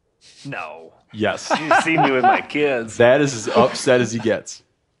 No. Yes. You see me with my kids. That is as upset as he gets.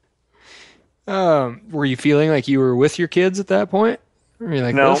 Were you feeling like you were with your kids at that point? Or were you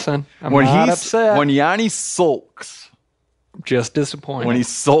like, no. Listen, I'm not upset. When Yanni sulks. Just disappointed. When he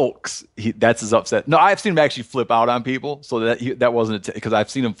sulks, that's his upset. No, I've seen him actually flip out on people, so that wasn't because I've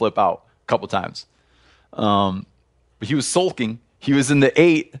seen him flip out a couple times. But he was sulking. He was in the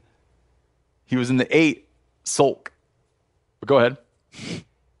 8. He was in the 8 sulk. But go ahead.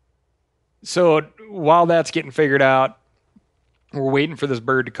 So while that's getting figured out, we're waiting for this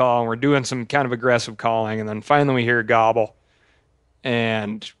bird to call, and we're doing some kind of aggressive calling, and then finally we hear a gobble,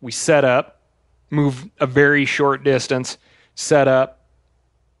 and we set up, move a very short distance, set up,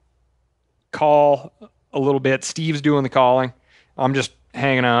 call a little bit. Steve's doing the calling. I'm just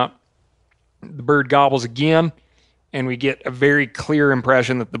hanging out. The bird gobbles again, and we get a very clear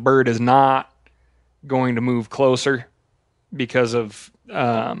impression that the bird is not going to move closer because of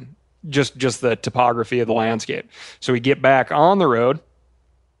just the topography of the landscape. So we get back on the road.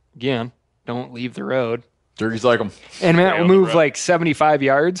 Again, don't leave the road. Turkeys like them. And we'll move like 75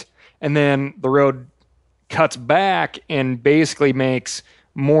 yards, and then the road cuts back and basically makes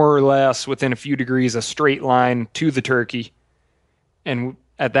more or less within a few degrees a straight line to the turkey. And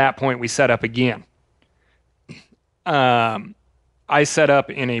at that point, we set up again. I set up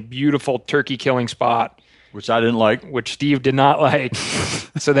in a beautiful turkey killing spot, which I didn't like, which Steve did not like.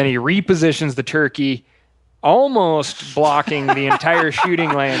 So then he repositions the turkey, almost blocking the entire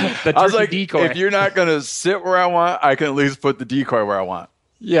shooting lane. The turkey I was like, decoy. If you're not going to sit where I want, I can at least put the decoy where I want.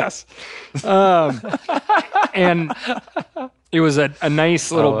 Yes. And it was a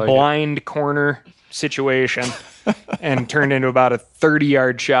nice little blind corner situation and turned into about a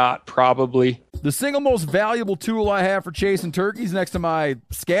 30-yard shot, probably. The single most valuable tool I have for chasing turkeys next to my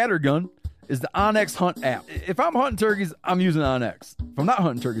scatter gun is the Onyx Hunt app. If I'm hunting turkeys, I'm using Onyx. If I'm not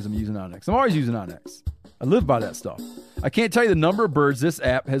hunting turkeys, I'm using Onyx. I'm always using Onyx. I live by that stuff. I can't tell you the number of birds this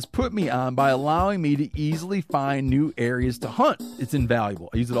app has put me on by allowing me to easily find new areas to hunt. It's invaluable.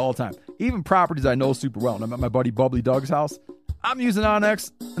 I use it all the time. Even properties I know super well. And I'm at my buddy Bubbly Doug's house. I'm using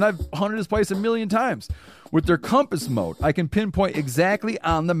Onyx, and I've hunted this place a million times. With their compass mode, I can pinpoint exactly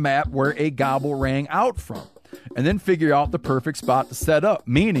on the map where a gobble rang out from, and then figure out the perfect spot to set up.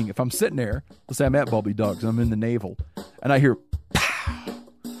 Meaning, if I'm sitting there, let's say I'm at Bubbly Doug's, I'm in the navel, and I hear pow,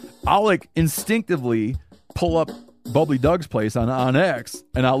 I'll like instinctively pull up Bubbly Doug's place on X,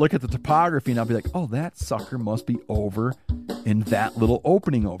 and I'll look at the topography and I'll be like, oh, that sucker must be over in that little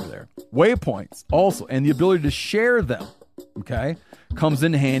opening over there. Waypoints also, and the ability to share them, okay, comes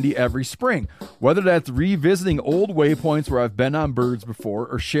in handy every spring. Whether that's revisiting old waypoints where I've been on birds before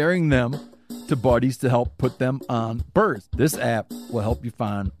or sharing them to buddies to help put them on birds. This app will help you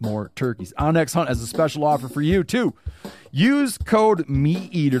find more turkeys. OnX Hunt has a special offer for you, too. Use code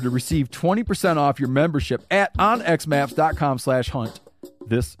MeatEater to receive 20% off your membership at onxmaps.com/hunt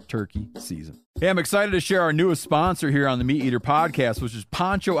this turkey season. Hey, I'm excited to share our newest sponsor here on the Meat Eater podcast, which is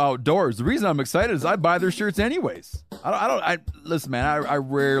Poncho Outdoors. The reason I'm excited is I buy their shirts anyways. Listen, man, I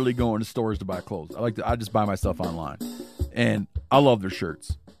rarely go into stores to buy clothes. I just buy my stuff online, and I love their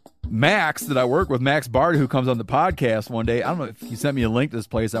shirts. Max, that I work with, Max Bard, who comes on the podcast one day, I don't know if he sent me a link to this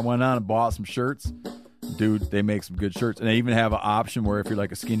place. I went on and bought some shirts. Dude, they make some good shirts. And they even have an option where if you're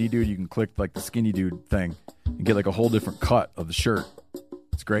like a skinny dude, you can click like the skinny dude thing and get like a whole different cut of the shirt.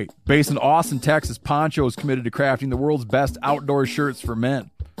 It's great. Based in Austin, Texas, Poncho is committed to crafting the world's best outdoor shirts for men.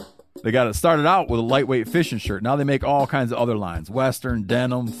 They got it started out with a lightweight fishing shirt. Now they make all kinds of other lines. Western,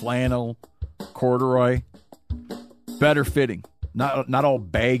 denim, flannel, corduroy. Better fitting. Not all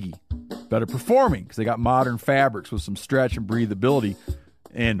baggy. Better performing because they got modern fabrics with some stretch and breathability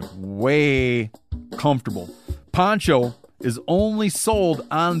and way comfortable. Poncho is only sold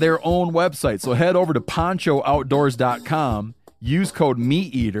on their own website. So head over to ponchooutdoors.com. Use code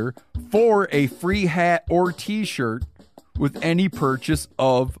MeatEater for a free hat or t-shirt with any purchase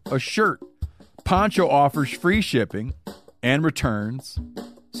of a shirt. Poncho offers free shipping and returns,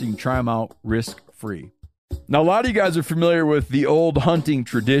 so you can try them out risk-free. Now, a lot of you guys are familiar with the old hunting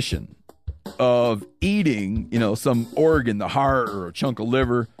tradition of eating, some organ, the heart or a chunk of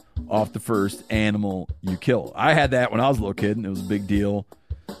liver off the first animal you kill. I had that when I was a little kid, and it was a big deal.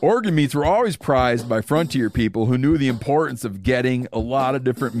 Organ meats were always prized by frontier people who knew the importance of getting a lot of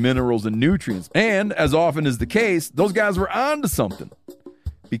different minerals and nutrients. And as often is the case, those guys were onto something,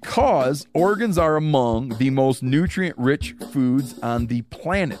 because organs are among the most nutrient-rich foods on the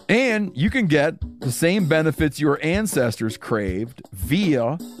planet. And you can get the same benefits your ancestors craved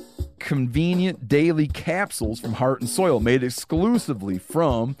via convenient daily capsules from Heart and Soil, made exclusively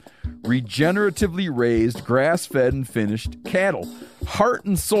from regeneratively raised, grass-fed, and finished cattle. Heart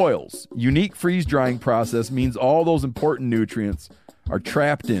and Soil's unique freeze-drying process means all those important nutrients are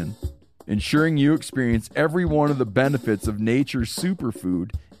trapped in, ensuring you experience every one of the benefits of nature's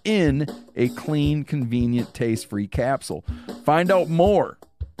superfood in a clean, convenient, taste-free capsule. Find out more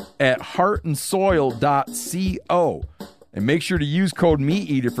at heartandsoil.co. And make sure to use code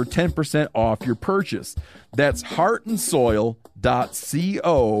MeatEater for 10% off your purchase. That's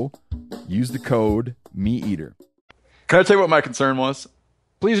heartandsoil.co. Use the code MeatEater. Can I tell you what my concern was?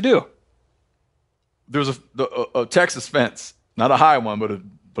 Please do. There was a Texas fence, not a high one, but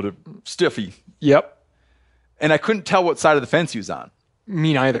a stiffy. Yep. And I couldn't tell what side of the fence he was on.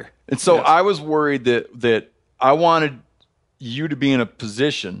 Me neither. And so I was worried that I wanted you to be in a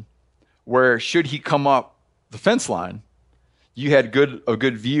position where, should he come up the fence line, you had a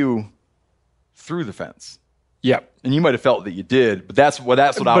good view through the fence. Yep. And you might have felt that you did, but that's what I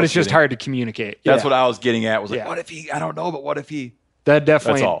was. But it's just hard to communicate. That's what I was getting at. Was like, what if he? I don't know, but what if he? That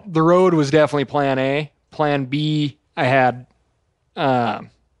definitely. That's all. The road was definitely plan A. Plan B, I had, about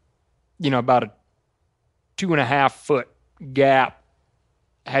a 2.5 foot gap.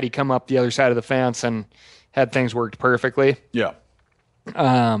 Had he come up the other side of the fence and had things worked perfectly. Yeah.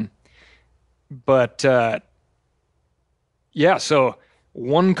 So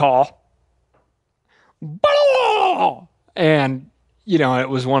one call, and, it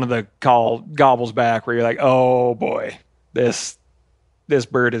was one of the call gobbles back where you're like, oh boy, this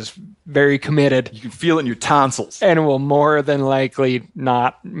bird is very committed. You can feel it in your tonsils. And will more than likely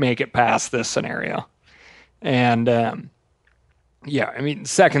not make it past this scenario. And,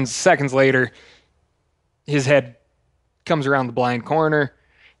 seconds later, his head comes around the blind corner,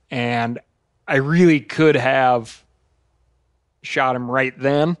 and I really could have shot him right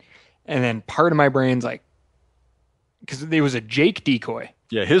then. And then part of my brain's like, because it was a Jake decoy.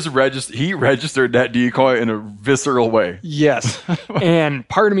 Yeah, he registered that decoy in a visceral way. Yes. And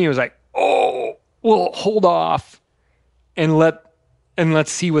part of me was like, oh, well, hold off and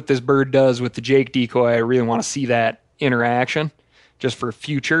let's see what this bird does with the Jake decoy. I really want to see that interaction just for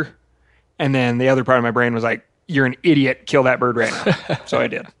future. And then the other part of my brain was like, you're an idiot. Kill that bird right now. So I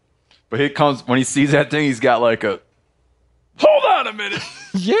did. But when he sees that thing, he's got like hold on a minute.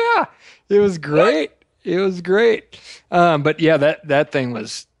 Yeah, it was great. What? It was great. But yeah, that thing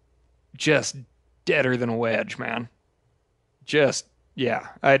was just deader than a wedge, man. Just, yeah.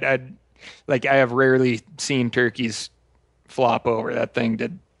 like I have rarely seen turkeys flop over. That thing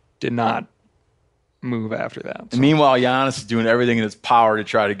did not move after that. And meanwhile, Giannis is doing everything in his power to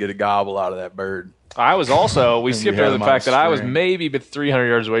try to get a gobble out of that bird. I was also, we skipped had over the him on fact that I was string. maybe but 300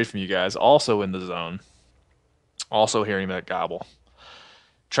 yards away from you guys, also in the zone, also hearing that gobble,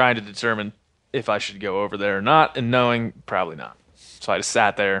 trying to determine if I should go over there or not, and knowing probably not. So I just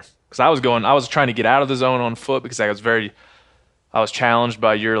sat there because I was trying to get out of the zone on foot because I was challenged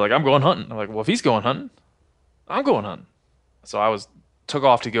by your, like, I'm going hunting. I'm like, well, if he's going hunting, I'm going hunting. So I took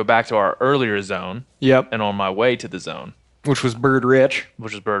off to go back to our earlier zone. Yep. And on my way to the zone, Which was bird rich.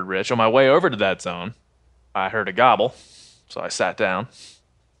 on my way over to that zone, I heard a gobble. So I sat down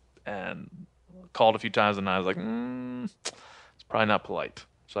and called a few times, and I was like, it's probably not polite.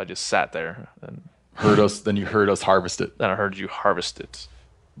 So I just sat there and Then you heard us harvest it. then I heard you harvest it.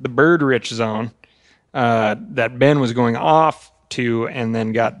 The bird rich zone that Ben was going off to and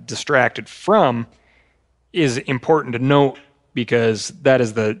then got distracted from is important to note because that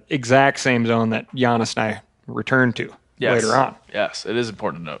is the exact same zone that Giannis and I returned to later on. Yes, it is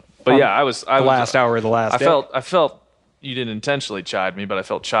important to note. But yeah, I was Last hour of the last day. I felt you didn't intentionally chide me, but I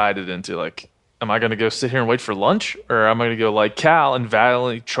felt chided into, like, am I going to go sit here and wait for lunch, or am I going to go like Cal and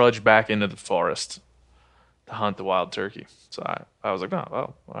valiantly trudge back into the forest to hunt the wild turkey? So I was like,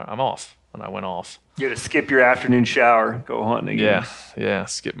 no, I'm off, and I went off. You got to skip your afternoon shower, go hunting again. Yeah,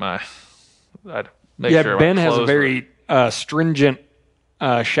 skip my. I'd make sure Ben my has a clothes very stringent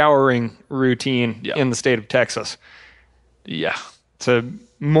showering routine Yeah. in the state of Texas. Yeah, It's a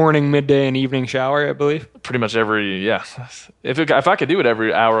morning, midday, and evening shower, I believe. pretty much every. Yeah, if I could do it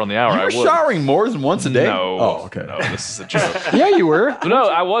every hour on the hour, I You would. were showering more than once a day? No. Oh, okay. No, this is a joke. Yeah, you were. No,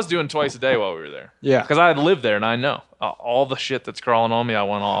 I was doing twice a day while we were there. Yeah. Because I had lived there, and I know all the shit that's crawling on me. I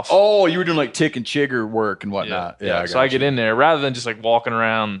went off. Oh, you were doing like tick and chigger work and whatnot. Yeah. So I get in there rather than just like walking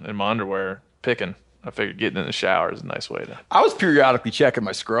around in my underwear picking. I figured getting in the shower is a nice way to. I was periodically checking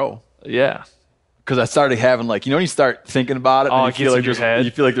my scroll Yeah. because I started having, like, you know, when you start thinking about it, Oh, and it gets in your head. you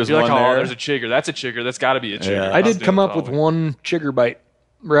feel like there's You're one like, there. there's a chigger. That's a chigger. That's got to be a chigger. Yeah. I did come up with one chigger bite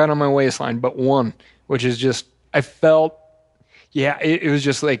right on my waistline, but one, which is just, I felt, it was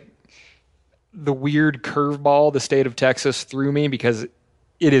just like the weird curveball the state of Texas threw me because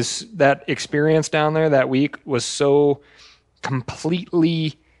it is, that experience down there that week was so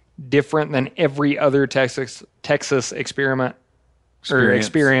completely different than every other Texas experience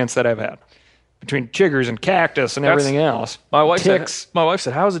that I've had. Between chiggers and cactus and everything else. My wife Ticks.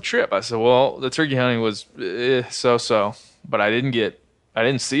 said, "How was the trip?" I said, "Well, the turkey hunting was so, but I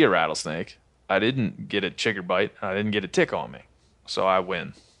didn't see a rattlesnake. I didn't get a chigger bite. I didn't get a tick on me, so I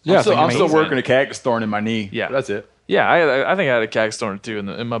win." Yeah, I'm still working a cactus thorn in my knee. Yeah. That's it. Yeah, I think I had a cactus thorn or two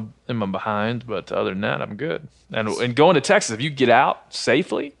in my behind, but other than that, I'm good. And going to Texas, if you get out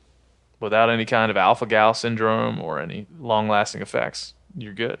safely, without any kind of alpha gal syndrome or any long lasting effects,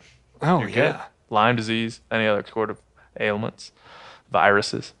 you're good. Oh, You're yeah. good. Lyme disease, any other sort of ailments,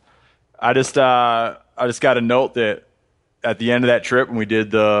 viruses. I just got a note that at the end of that trip when we did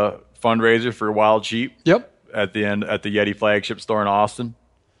the fundraiser for wild sheep Yep. at the end at the Yeti flagship store in Austin,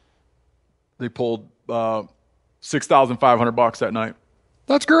 they pulled $6,500 that night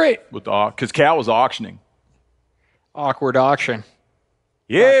That's great. with because Cal was auctioning. Awkward auction.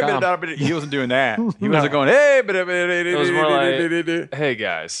 Yeah, but he wasn't doing that. He wasn't going, hey, but It was more like, hey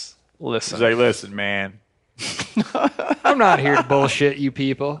guys, listen. He's like, listen, man. I'm not here to bullshit you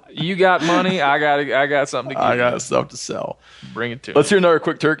people. You got money, I got something to give I you. got stuff to sell. Bring it to Let's me. hear another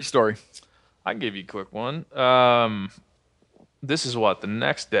quick turkey story. I can give you a quick one. This is the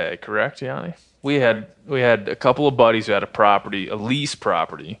next day, correct, Yanni? We had a couple of buddies who had a lease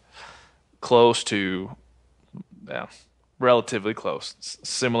property, close to, relatively close,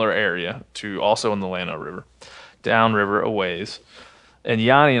 similar area to also in the Llano River, downriver a ways. And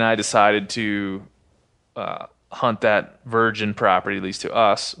Yanni and I decided to hunt that virgin property, at least to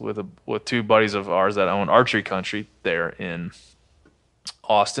us, with two buddies of ours that own archery country there in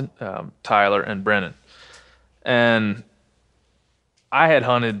Austin, Tyler and Brennan. And I had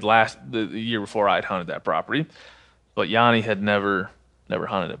hunted the year before I had hunted that property, but Yanni had never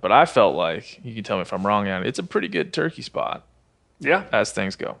hunted it. But I felt like, you can tell me if I'm wrong, Yanni, it's a pretty good turkey spot Yeah. as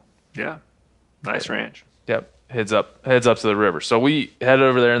things go. Yeah. Nice ranch. Yep. Heads up to the river. So we headed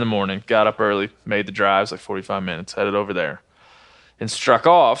over there in the morning, got up early, made the drives like 45 minutes, headed over there, and struck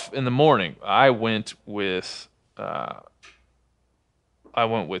off in the morning. I went with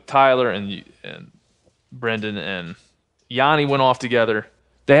Tyler and Brendan, and Yanni went off together.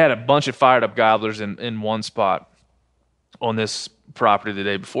 They had a bunch of fired up gobblers in one spot on this property the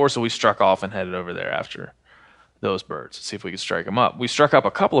day before, so we struck off and headed over there after those birds, see if we could strike them up. We struck up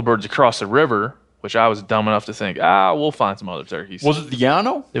a couple of birds across the river, which I was dumb enough to think, we'll find some other turkeys. Was it the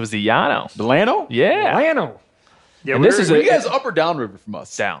Llano? It was the Llano. The Llano? Yeah. Llano. Yeah, And this is Were you guys up or down river from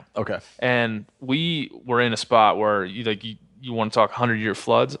us? down. Okay. And we were in a spot where you want to talk 100-year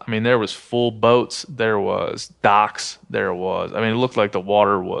floods. I mean, there was full boats. There was docks. It looked like the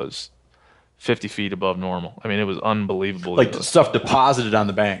water was 50 feet above normal. I mean, it was unbelievable. Like the stuff deposited on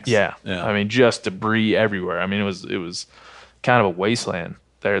the banks. Yeah. I mean, just debris everywhere. I mean, it was kind of a wasteland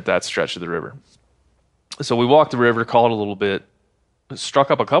there at that stretch of the river. So we walked the river, called a little bit, struck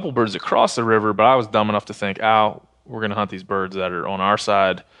up a couple birds across the river, but I was dumb enough to think, we're going to hunt these birds that are on our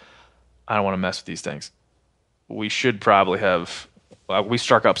side. I don't want to mess with these things. We should probably have, we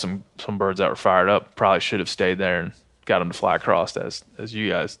struck up some birds that were fired up, probably should have stayed there and got them to fly across as you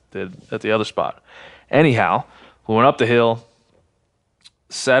guys did at the other spot. Anyhow, we went up the hill,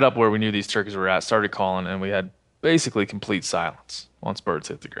 set up where we knew these turkeys were at, started calling, and we had basically complete silence once birds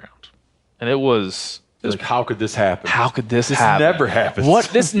hit the ground. And it was Like, how could this happen? How could this happen? Never happens. What?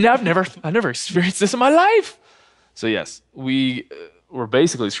 I never experienced this in my life. So yes, we were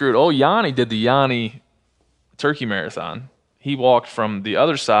basically screwed. Oh, Yanni did the Yanni turkey marathon. He walked from the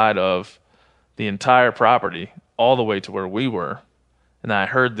other side of the entire property all the way to where we were. And I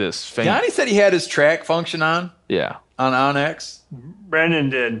heard this faint. Yanni said he had his track function on Yeah. on X. Brendan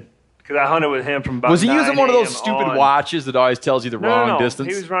did. Because I hunted with him from about Was he using 9 one of those a.m. stupid on. watches that always tells you the wrong No. distance?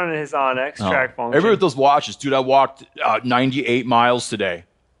 He was running his Onyx Oh. track function. Every with those watches, dude. I walked 98 miles today.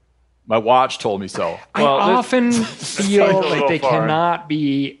 My watch told me so. I Well, often a feel little like they far. cannot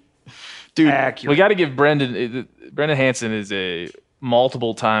be Dude, accurate. We got to give Brendan Hansen is a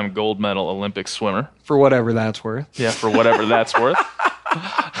multiple-time gold medal Olympic swimmer. for whatever that's worth. Yeah, for whatever that's worth.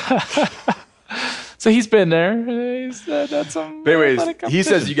 So he's been there. He's done some. But anyways, athletic he says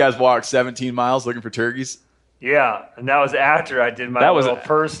competition. you guys walked 17 miles looking for turkeys. Yeah, and that was after I did my That was- little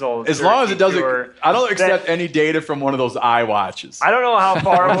personal. As long as it turkey doesn't, tour. I don't accept any data from one of those iWatches. I don't know how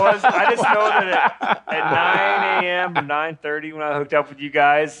far it was. I just know that at 9 a.m. or 9:30 when I hooked up with you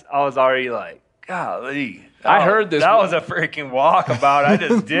guys, I was already like, golly. I heard this- That was a freaking walkabout I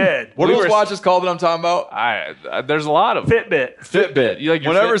just did. What We are those were- watches called that I'm talking about? There's a lot of Fitbit. Fitbit. You like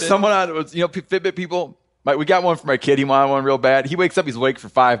your Whenever Fitbit? someone on, Fitbit people, we got one for my kid. He wanted one real bad. He wakes up, he's awake for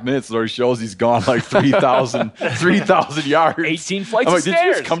 5 minutes. It already shows he's gone like 3,000 yards. 18 flights I'm of like, did you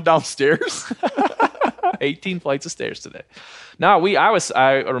stairs. just come downstairs? 18 flights of stairs today. No,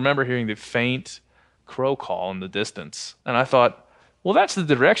 I remember hearing the faint crow call in the distance, and I thought, well, that's the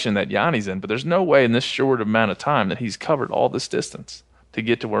direction that Yanni's in, but there's no way in this short amount of time that he's covered all this distance to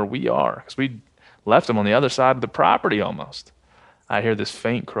get to where we are, because we left him on the other side of the property almost. I hear this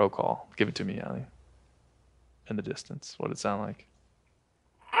faint crow call. Give it to me, Yanni. In the distance. What did it sound like?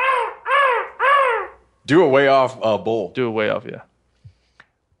 Do a way off bull. Do it way off, yeah.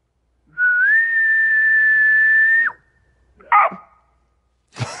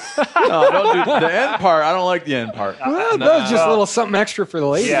 No, don't do the end part. I don't like the end part. Well, that was just a little something extra for the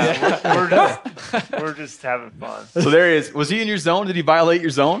ladies. Yeah, we're just having fun. So there he is. Was he in your zone? Did he violate your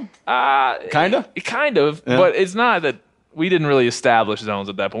zone? Kinda? Kind of, Yeah. but it's not that we didn't really establish zones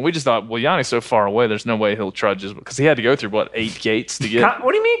at that point. We just thought, well, Yanni's so far away, there's no way he'll trudge because he had to go through 8 gates to get.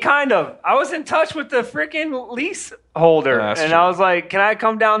 What do you mean, kind of? I was in touch with the freaking lease holder, That's and true. I was like, "Can I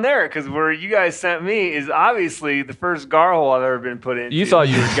come down there?" Because where you guys sent me is obviously the first gar hole I've ever been put in. You thought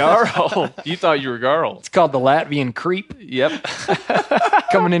you were Garl. You thought you were Garl. It's called the Latvian creep Yep.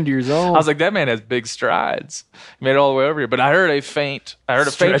 coming into your zone. I was like, that man has big strides. He made it all the way over here. But I heard a faint.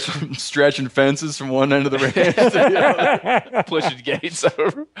 Stretching fences from one end of the range to the other. pushing gates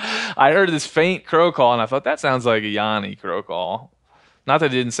over. I heard this faint crow call, and I thought that sounds like a Yanni crow call. Not that it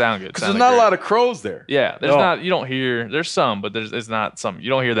didn't sound good. Because there's not a lot of crows there. Yeah, there's No. not. You don't hear. There's some, but it's not some. You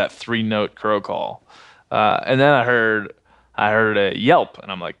don't hear that 3-note crow call. And then I heard a yelp,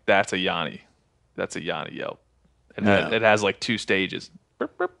 and I'm like, that's a Yanni. That's a Yanni yelp. And it has like 2 stages.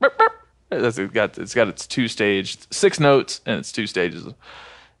 Burp, burp, burp, burp. It's got its 2-stage, 6 notes, and it's 2 stages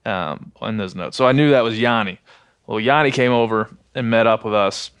on those notes. So I knew that was Yanni. Well, Yanni came over and met up with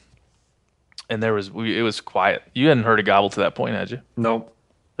us, and it was quiet. You hadn't heard a gobble to that point, had you? Nope.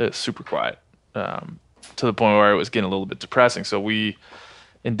 It was super quiet, to the point where it was getting a little bit depressing. So we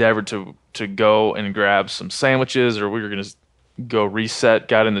endeavored to go and grab some sandwiches, or we were going to go reset,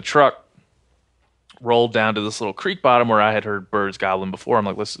 got in the truck, rolled down to this little creek bottom where I had heard birds gobbling before. I'm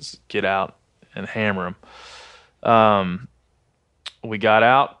like, let's just get out and hammer them. We got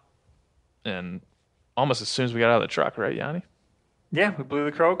out, and almost as soon as we got out of the truck, right, Yanni? Yeah, we blew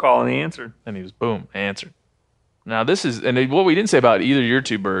the crow call and he answered. And he was, boom, answered. Now this is, and what we didn't say about either of your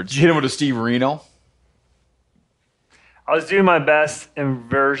 2 birds. Did you hit him with a Steve Reno? I was doing my best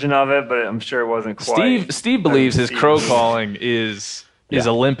version of it, but I'm sure it wasn't quite. Steve believes his crow calling is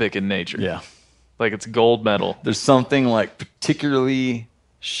Olympic in nature. Yeah. Like it's gold medal. There's something like particularly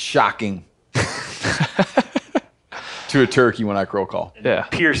shocking to a turkey when I crow call. Yeah.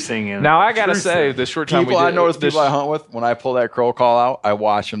 Piercing. And Now I gotta say, the short time People I hunt with, when I pull that crow call out, I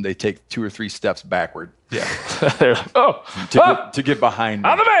watch them. They take 2 or 3 steps backward. Yeah. They're like, to get behind me.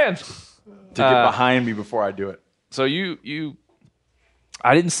 I'm the man. To get behind me before I do it. So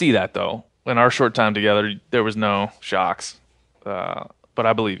I didn't see that though. In our short time together, there was no shocks, but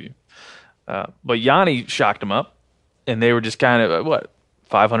I believe you. But Yanni shocked him up, and they were just kind of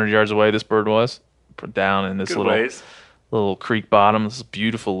 500 yards away. This bird was down in this little creek bottom. This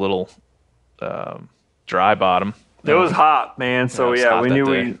beautiful little dry bottom. It was hot, man. So we knew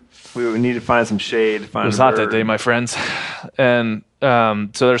day. we need to find some shade. It was hot that day, my friends. And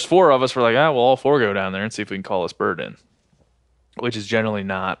so there's 4 of us. We're like, we'll all 4 go down there and see if we can call this bird in, which is generally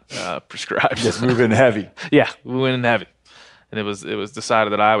not prescribed. Just move in heavy. Yeah, we went in heavy. And it was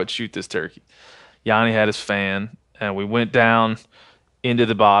decided that I would shoot this turkey. Yanni had his fan, and we went down into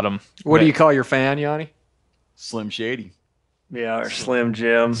the bottom. What do you call your fan, Yanni? Slim Shady. Yeah, or Slim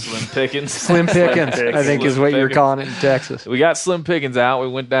Jim. Slim Pickens. Slim Pickens, I think is what you're calling it in Texas. We got Slim Pickens out. We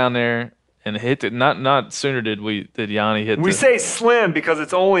went down there and hit it. Not sooner did Yanni hit We say slim because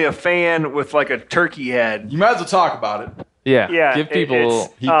it's only a fan with like a turkey head. You might as well talk about it. Yeah, give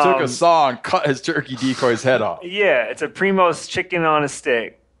people. He took a saw and cut his turkey decoy's head off. Yeah, it's a Primo's chicken on a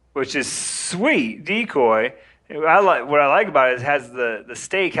stick, which is sweet decoy. What I like about it is has the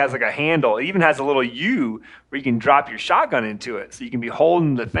steak has like a handle. It even has a little U where you can drop your shotgun into it, so you can be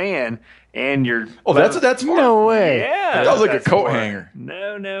holding the fan and your. Oh, that's more. No way. Yeah, that was like a coat hanger.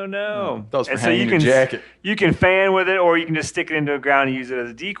 No. That was for and hanging your jacket. You can fan with it, or you can just stick it into the ground and use it as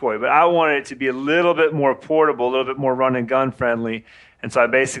a decoy. But I wanted it to be a little bit more portable, a little bit more run and gun friendly. And so I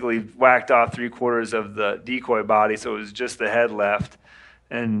basically whacked off 3/4 of the decoy body, so it was just the head left,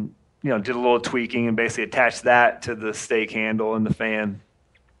 and did a little tweaking and basically attached that to the stake handle and the fan.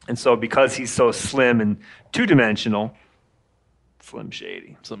 And so because he's so slim and 2-dimensional, Slim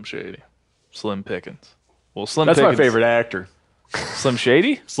Shady. Slim Pickens. Well, That's Pickens, my favorite actor. Slim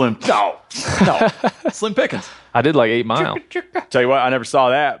Shady? No. Slim Pickens. I did like 8 Mile. Tell you what, I never saw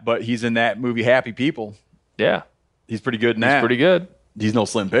that, but he's in that movie Happy People. Yeah. He's pretty good in that. He's pretty good. He's no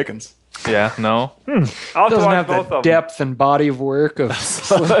Slim Pickens. Yeah, no. I'll Doesn't watch have both the of them. depth and body of work of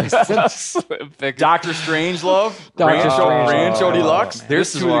Slim Pickens. Doctor Strangelove, Dr. Rancho Deluxe.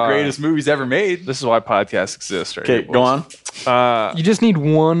 There's This is 2 of the why- greatest movies ever made. This is why podcasts exist, right? Okay, here, go on. boys. You just need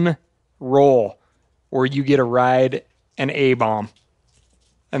one roll where you get a ride an A-bomb.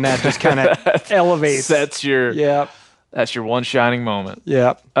 And that just kind of elevates. That's your one shining moment.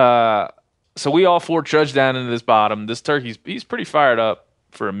 Yep. So we all 4 trudged down into this bottom. This turkey's he's pretty fired up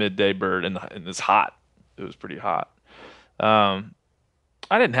for a midday bird, and it's hot. It was pretty hot. I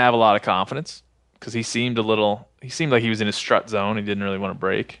didn't have a lot of confidence because he seemed like he was in his strut zone. He didn't really want to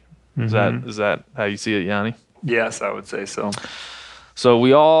break. Is that how you see it, Yanni? Yes, I would say so. So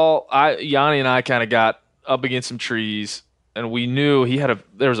Yanni and I kind of got up against some trees, and we knew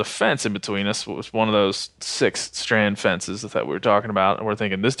there was a fence in between us. It was one of those 6-strand fences that we were talking about, and we're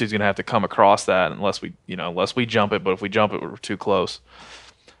thinking this dude's gonna have to come across that unless we jump it. But if we jump it, we're too close.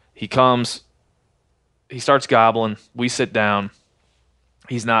 He comes, he starts gobbling. We sit down.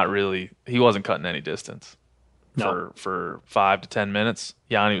 He wasn't cutting any distance for 5 to 10 minutes.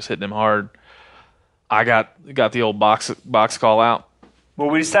 Yanni was hitting him hard. I got the old box call out. Well,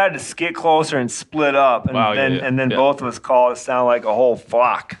 we decided to get closer and split up, and then both of us called. It sounded like a whole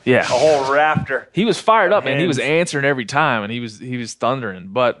flock, a whole raptor. He was fired up, man. He was answering every time, and he was thundering,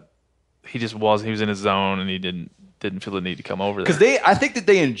 but he just wasn't. He was in his zone, and he didn't feel the need to come over there. Because I think that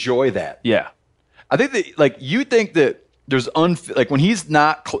they enjoy that. Yeah. I think that you think that there's when he's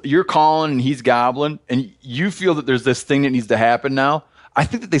not, you're calling and he's gobbling, and you feel that there's this thing that needs to happen now. I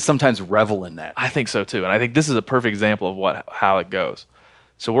think that they sometimes revel in that. I think so too, and I think this is a perfect example of how it goes.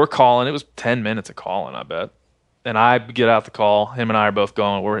 So we're calling. It was 10 minutes of calling, I bet. And I get out the call. Him and I are both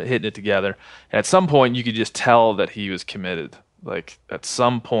going. We're hitting it together. And at some point, you could just tell that he was committed. Like at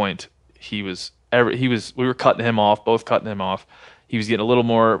some point, we were cutting him off, both cutting him off. He was getting a little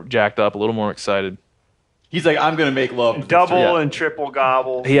more jacked up, a little more excited. He's like, I'm going to make love. Double and triple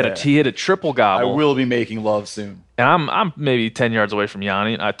gobble. He had a triple gobble. I will be making love soon. And I'm maybe 10 yards away from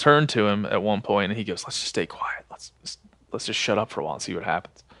Yanni. And I turned to him at one point, and he goes, "Let's just stay quiet. Let's just shut up for a while and see what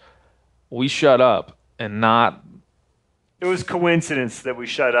happens." We shut up, and not. It was coincidence that we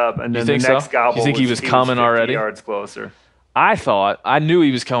shut up, and then the think next so? gobble. You think he was coming 50 already? Yards closer. I knew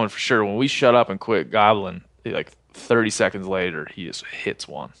he was coming for sure. When we shut up and quit gobbling, like 30 seconds later, he just hits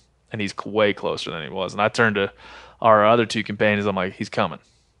one, and he's way closer than he was. And I turned to our other two companions. I'm like, he's coming.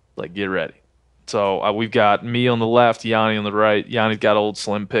 Like, get ready. So we've got me on the left, Yanni on the right. Yanni's got old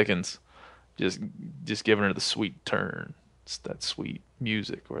Slim Pickens, just giving her the sweet turn. It's that sweet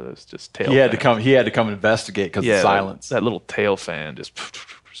music where there's just tail. He had to come investigate because of silence. That little tail fan just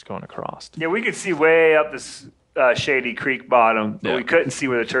going across. Yeah, we could see way up this shady creek bottom, but we couldn't see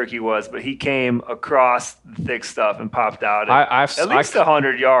where the turkey was. But he came across the thick stuff and popped out at least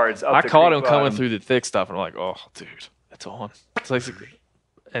 100 yards up I the caught creek him bottom. coming through the thick stuff, and I'm like, oh, dude, it's on. It's like,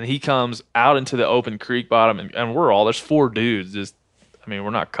 and he comes out into the open creek bottom, and there's 4 dudes. We're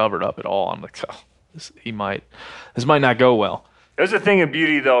not covered up at all. I'm like, oh, this might not go well. There's a thing of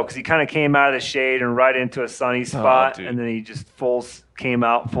beauty, though, because he kind of came out of the shade and right into a sunny spot, and then he just came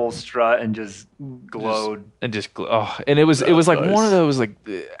out full strut and just glowed. And it was like nice. One of those like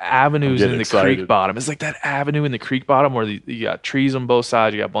avenues in the creek bottom. It's like that avenue in the creek bottom where you got trees on both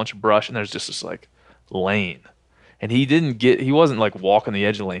sides, you got a bunch of brush, and there's just this like lane. And he wasn't like walking the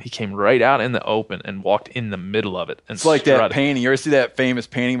edge of the lane. He came right out in the open and walked in the middle of it. And it's like that painting. You ever see that famous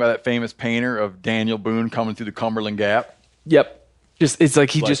painting by that famous painter of Daniel Boone coming through the Cumberland Gap? Yep. It's like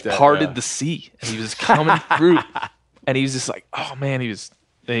he just parted the sea, and he was coming through, and he was just like, oh man, he was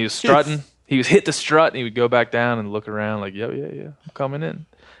strutting. He was hit the strut, and he would go back down and look around like, yeah, I'm coming in,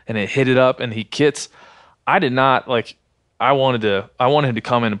 and it hit it up, and he kits. I did not like. I wanted him to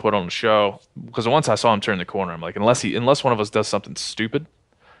come in and put on a show because once I saw him turn the corner, I'm like, unless one of us does something stupid,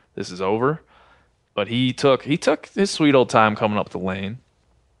 this is over. But he took his sweet old time coming up the lane,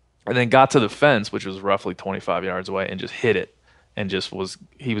 and then got to the fence, which was roughly 25 yards away, and just hit it. And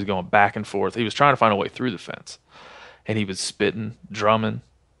he was going back and forth. He was trying to find a way through the fence. And he was spitting, drumming,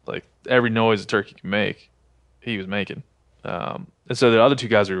 like every noise a turkey can make, he was making. And so the other 2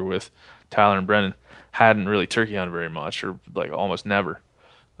 guys we were with, Tyler and Brennan, hadn't really turkey hunted very much, or like almost never.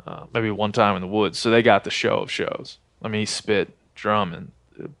 Maybe one time in the woods. So they got the show of shows. He spit, drumming,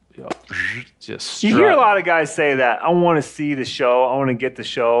 just strutting. You hear a lot of guys say that. I want to see the show. I want to get the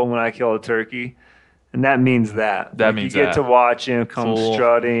show when I kill a turkey. And that means that. You get to watch him come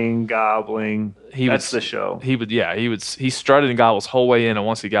strutting, gobbling. That's the show. He strutted and gobbled his whole way in, and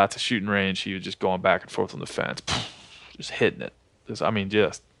once he got to shooting range, he was just going back and forth on the fence, just hitting it.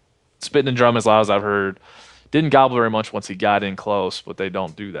 Just spitting and drumming as loud as I've heard. Didn't gobble very much once he got in close, but they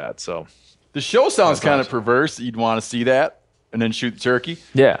don't do that. So the show sounds kind of perverse. You'd want to see that and then shoot the turkey.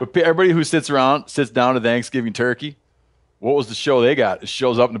 Yeah. But everybody who sits down to Thanksgiving turkey, what was the show they got? It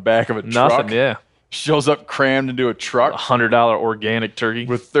shows up in the back of a truck. Nothing, yeah. Shows up crammed into a truck. $100 organic turkey.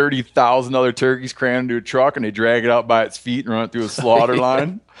 With 30,000 other turkeys crammed into a truck, and they drag it out by its feet and run it through a slaughter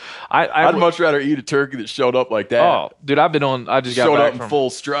line. I'd much rather eat a turkey that showed up like that. Oh, dude, I just got back from full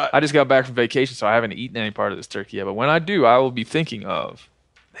strut. I just got back from vacation, so I haven't eaten any part of this turkey yet. But when I do, I will be thinking of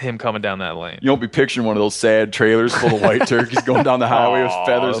him coming down that lane. You won't be picturing one of those sad trailers full of white turkeys going down the highway with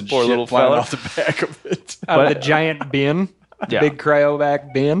feathers and poor shit little flying fella off the back of it. Out of the giant bin, big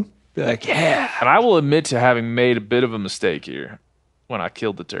cryovac bin. Be like, yeah. And I will admit to having made a bit of a mistake here when I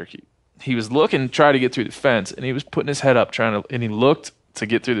killed the turkey. He was trying to get through the fence, and he was putting his head up and he looked to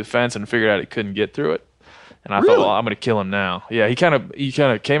get through the fence and figured out he couldn't get through it. And I thought, well, I'm going to kill him now. Yeah, he kind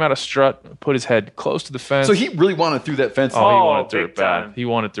of came out of strut, put his head close to the fence. So he really wanted through that fence. Oh, he wanted through it bad. He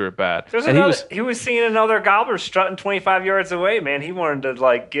wanted through it bad. He was seeing another gobbler strutting 25 yards away, man. He wanted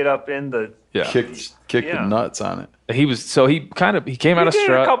to get up in the kick the nuts on it. He came out of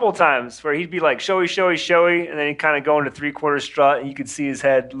strut a couple of times where he'd be like showy, showy, showy, and then he'd kind of go into 3/4 strut, and you could see his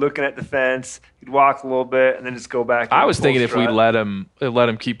head looking at the fence. He'd walk a little bit and then just go back. I was thinking if we let him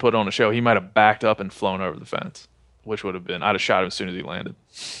keep putting on a show, he might have backed up and flown over the fence, which would have been I'd have shot him as soon as he landed,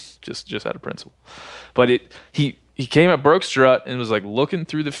 just out of principle. But he came up, broke strut, and was like looking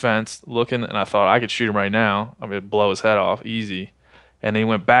through the fence, and I thought I could shoot him right now. I'm gonna blow his head off easy. And then he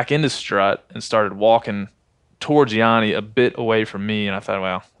went back into strut and started walking towards Yanni a bit away from me, and I thought,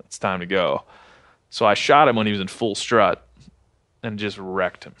 well, it's time to go. So I shot him when he was in full strut and just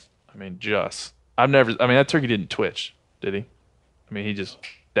wrecked him. That turkey didn't twitch, did he? He just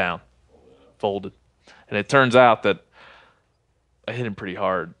down, folded. And it turns out that I hit him pretty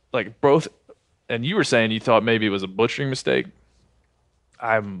hard. And you were saying you thought maybe it was a butchering mistake.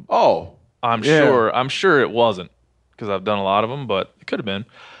 I'm sure it wasn't, because I've done a lot of them, but it could have been.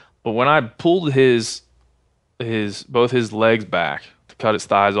 But when I pulled both his legs back to cut his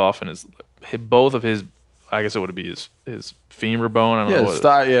thighs off, and both of his, I guess it would be his femur bone. I don't know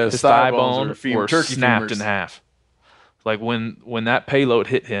what his thigh bone were snapped femurs in half. Like when that payload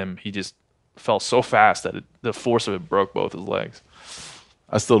hit him, he just fell so fast that the force of it broke both his legs.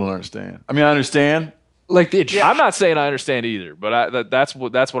 I still don't understand. I understand. Like I'm not saying I understand either, but that's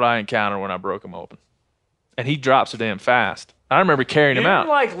what I encountered when I broke him open, and he dropped so damn fast. I remember carrying him out.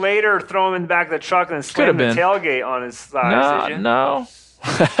 Like later throw him in the back of the truck and then slam the tailgate on his thighs. No.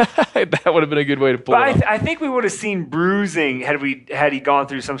 That would have been a good way to pull it. I think we would have seen bruising had he gone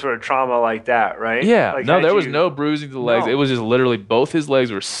through some sort of trauma like that, right? Yeah. Like, no, there was no bruising to the legs. No. It was just literally both his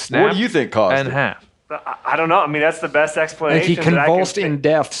legs were snapped. What do you think caused in it? half? I don't know. I mean, that's the best Like explanation. he convulsed in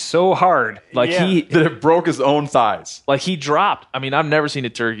death so hard. Like that it broke his own thighs. Like he dropped. I mean, I've never seen a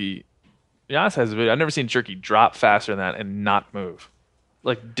turkey. Giannis has a video. I've never seen a turkey drop faster than that and not move.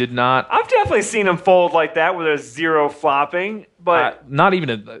 Like, did not. I've definitely seen him fold like that where there's zero flopping, but not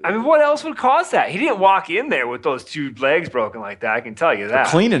even I mean, what else would cause that? He didn't walk in there with those two legs broken like that. I can tell you that.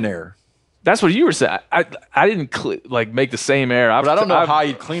 Cleaning error. That's what you were saying. I didn't make the same error. But I don't know how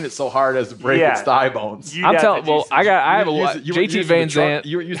you'd clean it so hard as to break its thigh bones. I'm telling. Well, I have a lot. JT Van Zandt.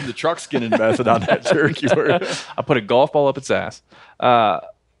 You were using the truck skinning method on that turkey. I put a golf ball up its ass. No,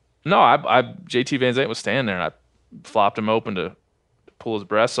 JT Van Zandt was standing there, and I flopped him open to pull his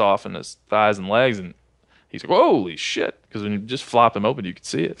breasts off and his thighs and legs, and he's like, "Holy shit!" Because when you just flop him open, you could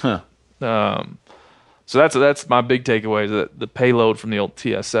see it. Huh. So that's my big takeaway, is that the payload from the old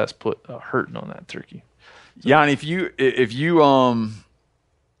TSS put a hurting on that turkey. Yanni, if you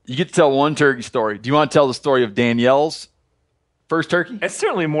get to tell one turkey story, do you want to tell the story of Danielle's first turkey? It's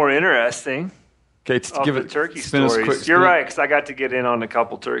certainly more interesting. Okay, give it turkey stories. You're right, because I got to get in on a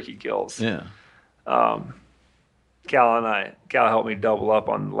couple turkey kills. Yeah. Cal helped me double up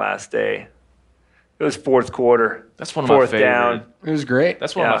on the last day. It was fourth quarter. That's one of my favorite. Down. It was great.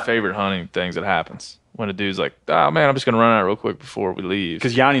 That's one of my favorite hunting things that happens when a dude's like, "Oh man, I'm just gonna run out real quick before we leave."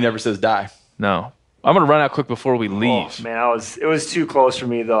 Because Yanni never says die. No, I'm gonna run out quick before we leave. Oh, man, it was too close for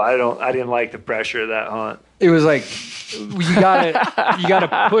me though. I didn't like the pressure of that hunt. It was like you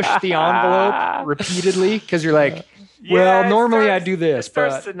gotta push the envelope repeatedly because you're like, well, normally I do this, it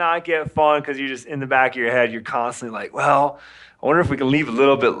starts to not get fun because you're just in the back of your head. You're constantly like, well, I wonder if we can leave a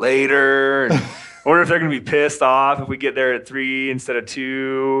little bit later. And I wonder if they're going to be pissed off if we get there at 3 instead of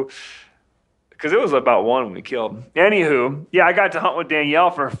 2. Because it was about 1 when we killed. Anywho, yeah, I got to hunt with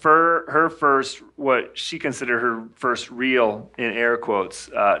Danielle for her first, what she considered her first real, in air quotes,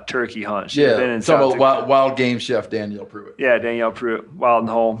 turkey hunt. She'd been in talking about wild game chef Danielle Pruitt. Yeah, Danielle Pruitt, Wild and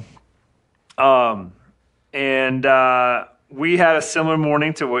Whole. And we had a similar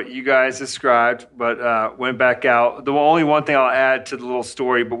morning to what you guys described, but went back out. The only one thing I'll add to the little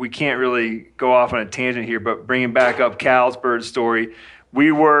story, but we can't really go off on a tangent here, but bringing back up Cal's bird story, we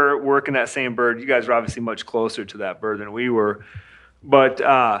were working that same bird. You guys are obviously much closer to that bird than we were. But,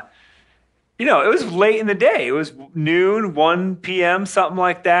 it was late in the day. It was noon, 1 p.m., something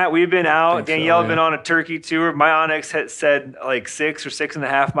like that. We've been out. Danielle had been on a turkey tour. My Onyx had said like 6 or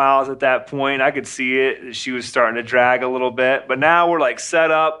 6.5 miles at that point. I could see it. She was starting to drag a little bit. But now we're like set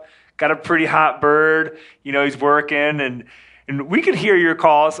up, got a pretty hot bird. He's working. And we could hear your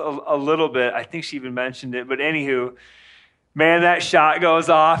calls a little bit. I think she even mentioned it. But anywho, man, that shot goes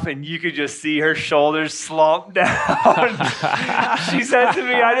off, and you could just see her shoulders slump down. She said to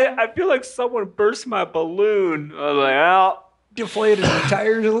me, I feel like someone burst my balloon. I was like, well, deflated the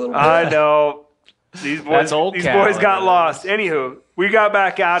tires a little bit. I know. These boys got lost. Anywho, we got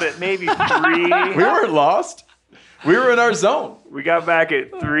back out at maybe 3. We weren't lost. We were in our zone. We got back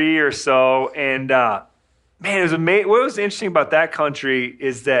at 3 or so, and man, it was amazing. What was interesting about that country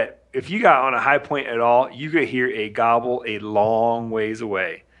is that if you got on a high point at all, you could hear a gobble a long ways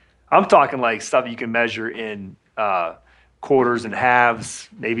away. I'm talking like stuff you can measure in quarters and halves,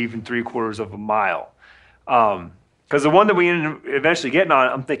 maybe even 3/4 of a mile. Because the one that we ended up eventually getting on,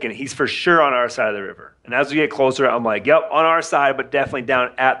 I'm thinking he's for sure on our side of the river. And as we get closer, I'm like, yep, on our side, but definitely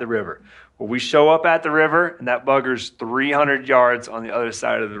down at the river. Well, we show up at the river, and that bugger's 300 yards on the other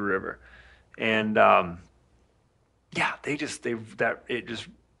side of the river. And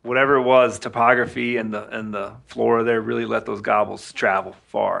whatever it was, topography and the flora there really let those gobbles travel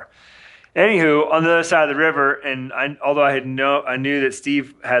far. Anywho, on the other side of the river, and although I knew that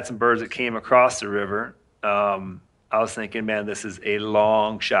Steve had some birds that came across the river, I was thinking, man, this is a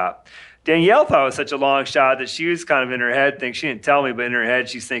long shot. Danielle thought it was such a long shot that she was kind of in her head thinking, she didn't tell me, but in her head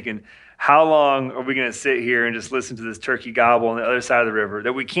she's thinking, how long are we going to sit here and just listen to this turkey gobble on the other side of the river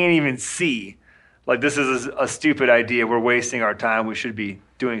that we can't even see? Like, this is a stupid idea. We're wasting our time. We should be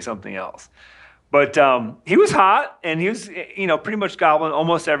doing something else. But he was hot, and he was, pretty much gobbling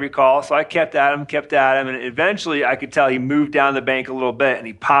almost every call. So I kept at him, and eventually I could tell he moved down the bank a little bit, and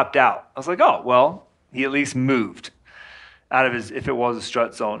he popped out. I was like, oh, well, he at least moved out of his, if it was a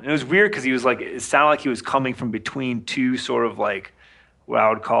strut zone. And it was weird because he was like, it sounded like he was coming from between two sort of like what I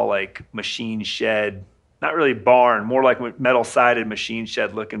would call like machine shed not really barn, more like metal-sided machine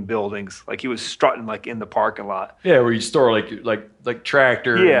shed-looking buildings. Like he was strutting like in the parking lot. Yeah, where you store like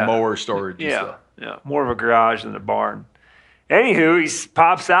tractor and mower storage and stuff. Yeah, more of a garage than a barn. Anywho, he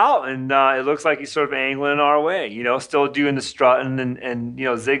pops out, and it looks like he's sort of angling our way, still doing the strutting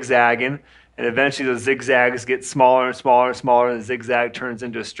and zigzagging. And eventually those zigzags get smaller and smaller and smaller, and the zigzag turns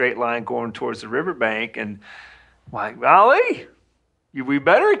into a straight line going towards the riverbank. And I'm like, Valley, we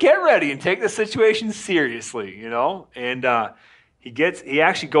better get ready and take the situation seriously, And he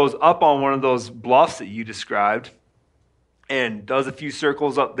actually goes up on one of those bluffs that you described and does a few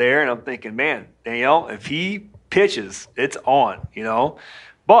circles up there. And I'm thinking, man, Danielle, if he pitches, it's on,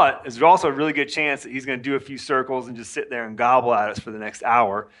 But there's also a really good chance that he's going to do a few circles and just sit there and gobble at us for the next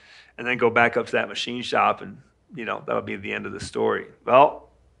hour and then go back up to that machine shop and, that'll be the end of the story. Well,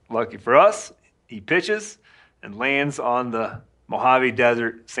 lucky for us, he pitches and lands on the Mojave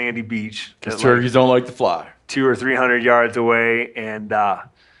Desert sandy beach. Because turkeys don't like to fly. 200 or 300 yards away and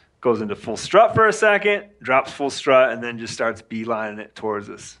goes into full strut for a second, drops full strut, and then just starts beelining it towards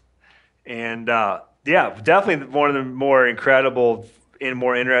us. And definitely one of the more incredible and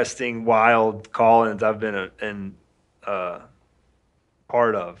more interesting wild call-ins I've been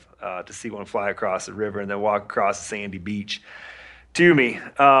part of to see one fly across the river and then walk across the sandy beach to me.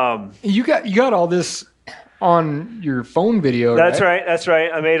 You got all this on your phone video, That's right.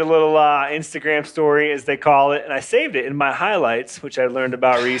 I made a little Instagram story, as they call it, and I saved it in my highlights, which I learned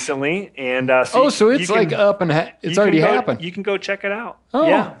about recently. And so it's like up and it's already happened. You can go check it out. Oh,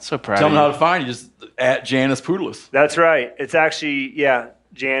 yeah. So proud. Tell of them you. how to find you. Just at Janice Pudelis. That's right. It's actually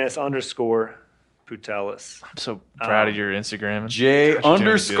Janice _Putelis. I'm so proud of your Instagram. Janis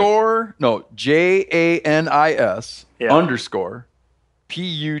 _Putelis.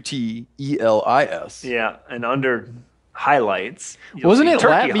 Yeah, and under highlights. Wasn't it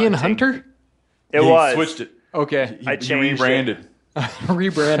Turkey Latvian hunting. Hunter? It He was. switched it. Okay. I changed rebranded.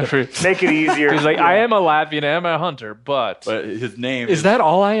 Rebranded. Make it easier. He's like, I am a Latvian, I am a hunter, but His name Is that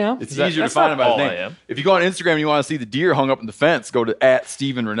all I am? It's easier to that's find him not by his all name. I am. If you go on Instagram and you want to see the deer hung up in the fence, go to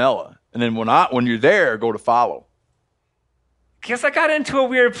 @Steven Ranella. And then when you're there, go to follow. Because I got into a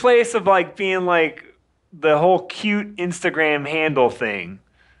weird place of like being like the whole cute Instagram handle thing.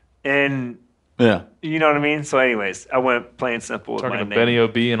 And Yeah. you know what I mean? So anyways, I went plain simple with talking my to name. Benny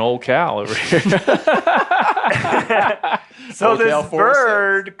O.B. and Old Cal over here. So this Hotel 406.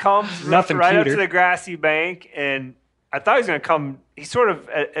 bird comes Nothing right up cuter. to the grassy bank, and I thought he was going to come. He sort of,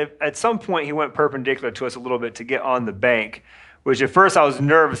 at some point, he went perpendicular to us a little bit to get on the bank, which at first I was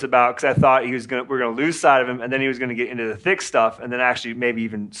nervous about because I thought we were going to lose sight of him, and then he was going to get into the thick stuff, and then actually maybe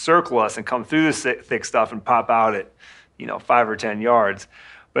even circle us and come through the thick stuff and pop out at 5 or 10 yards.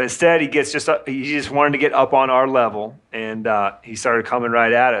 But instead, he just wanted to get up on our level, and he started coming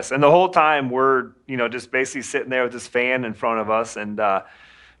right at us. And the whole time, we're just basically sitting there with this fan in front of us and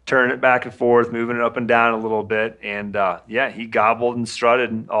turning it back and forth, moving it up and down a little bit. And he gobbled and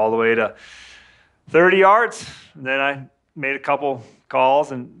strutted all the way to 30 yards. And then I made a couple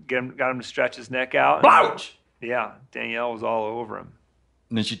calls and got him to stretch his neck out. Ouch! Yeah, Danielle was all over him.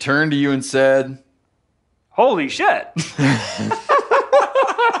 And then she turned to you and said, Holy shit!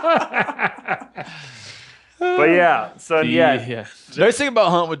 But Yeah. The nice thing about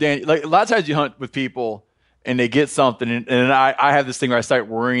hunting with Danny, like a lot of times you hunt with people and they get something, and I have this thing where I start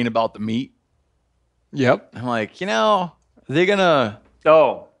worrying about the meat. Yep. I'm like, are they gonna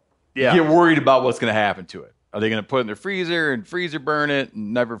yeah. get worried about what's gonna happen to it? Are they gonna put it in their freezer and freezer burn it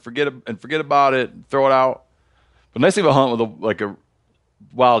and never forget about it and throw it out? But the nice thing about hunting with a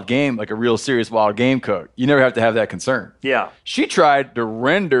wild game, like a real serious wild game cook, you never have to have that concern. Yeah. She tried to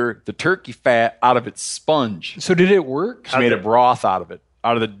render the turkey fat out of its sponge. So did it work? She made a broth out of it,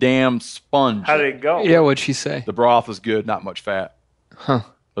 out of the damn sponge. How did it go? Yeah, what'd she say? The broth was good, not much fat. Huh.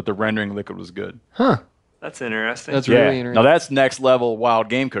 But the rendering liquid was good. Huh. That's interesting. That's really interesting. Now that's next level wild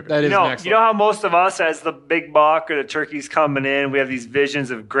game cooking. That is next you know how most of us, as the big buck or the turkey's coming in, we have these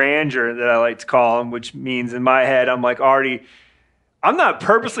visions of grandeur that I like to call them, which means in my head, I'm like already, I'm not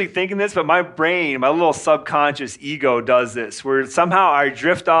purposely thinking this, but my brain, my little subconscious ego does this, where somehow I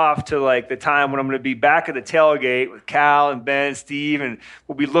drift off to like the time when I'm going to be back at the tailgate with Cal and Ben and Steve, and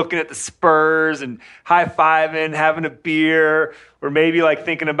we'll be looking at the Spurs and high-fiving, having a beer, or maybe like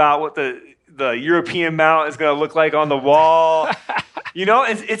thinking about what the European mount is going to look like on the wall.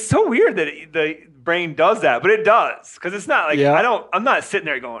 It's so weird that the brain does that, but it does, because it's not like I'm not sitting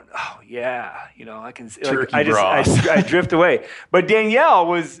there going, oh yeah, I can. Turkey I drift away. But Danielle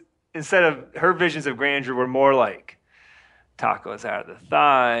was, instead of her visions of grandeur, were more like, tacos out of the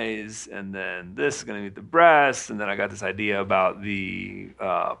thighs, and then this is going to be the breast, and then I got this idea about the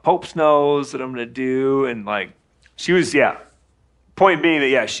Pope's nose that I'm going to do, and like she was, Point being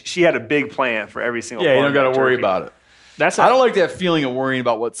that she had a big plan for every single. Yeah, you don't got to worry about it. That's I don't like that feeling of worrying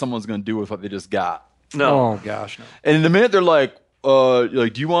about what someone's going to do with what they just got. No. Oh gosh, no. And the minute they're like,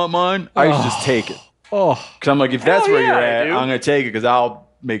 do you want mine? I used to just take it. Oh, Because I'm like, if that's Hell where you're yeah, at, dude. I'm going to take it because I'll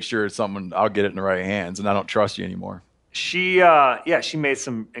make sure I'll get it in the right hands, and I don't trust you anymore. She made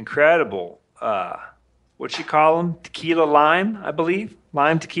some incredible what'd she call them? Tequila lime, I believe.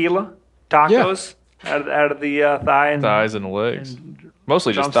 Lime tequila tacos out of the thigh and thighs and legs.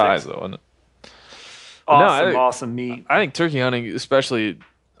 Mostly just drumsticks. thighs, though, isn't it? Awesome meat. I think turkey hunting, especially,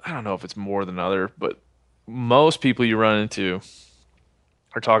 I don't know if it's more than other, but most people you run into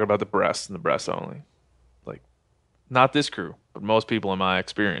are talking about the breast and the breast only. Like, not this crew, but most people in my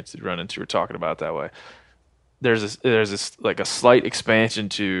experience you run into are talking about it that way. There's this like a slight expansion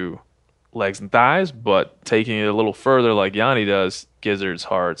to legs and thighs, but taking it a little further, like Yanni does, gizzards,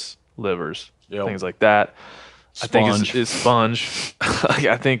 hearts, livers, things like that. Sponge. I think is sponge. Like,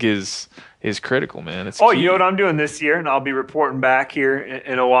 I think is critical, man. It's Oh, key. you know what I'm doing this year, and I'll be reporting back here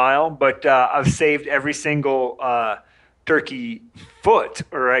in a while. But I've saved every single turkey foot,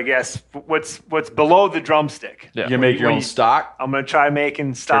 or I guess what's below the drumstick. Yeah. You can make your own stock, I'm going to try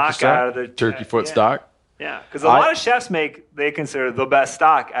making stock stock? out of the turkey foot yeah. stock. Yeah, because a lot of chefs they consider the best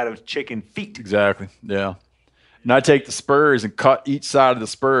stock out of chicken feet. Exactly. Yeah. And I take the spurs and cut each side of the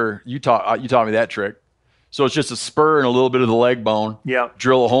spur. You taught me that trick. So it's just a spur and a little bit of the leg bone. Yeah.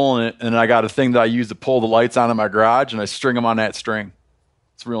 Drill a hole in it, and then I got a thing that I use to pull the lights on in my garage, and I string them on that string.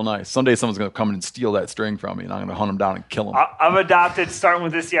 It's real nice. Someday someone's going to come in and steal that string from me, and I'm going to hunt them down and kill them. I've adopted, starting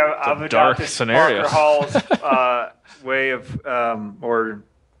with this year, I've dark adopted scenario. Parker Hall's way of,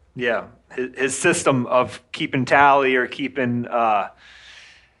 his system of keeping tally or keeping,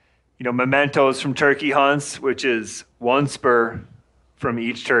 mementos from turkey hunts, which is one spur from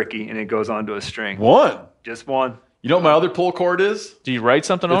each turkey, and it goes onto a string. One. Just one. You know what my other pull cord is? Do you write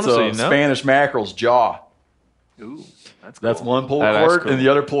something on It's it so a you know? Spanish mackerel's jaw. Ooh, that's cool. That's one pull That is cord, cool. and the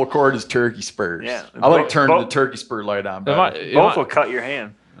other pull cord is turkey spurs. Yeah. I like Both- turning the both- turkey spur light on. Am I, better. am Both I- will cut your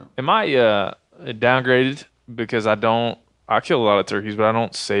hand. Am I downgraded because I kill a lot of turkeys, but I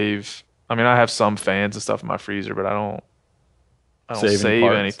don't save. I mean, I have some fans and stuff in my freezer, but I don't Saving save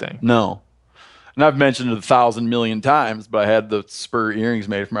parts. anything. No. And I've mentioned it 1,000 million times, but I had the spur earrings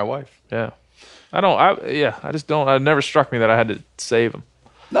made for my wife. Yeah. I just don't. It never struck me that I had to save them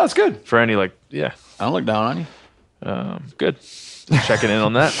No, it's good. for any, I don't look down on you. good. Just checking in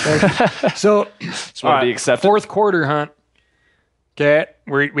on that. so Just want to be accepted. fourth quarter hunt. Okay,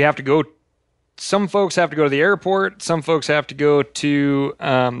 we have to go. Some folks have to go to the airport. Some folks have to go to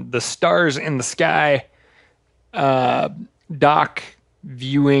the Stars in the Sky dock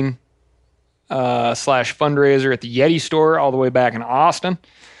viewing / fundraiser at the Yeti store all the way back in Austin.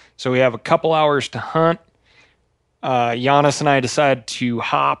 So we have a couple hours to hunt. Giannis and I decided to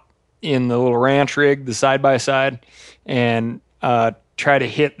hop in the little ranch rig, the side-by-side, and try to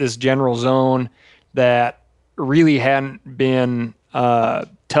hit this general zone that really hadn't been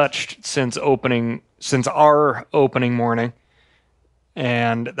touched since our opening morning.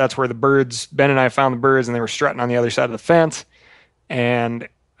 And that's where the birds, Ben and I found the birds, and they were strutting on the other side of the fence. And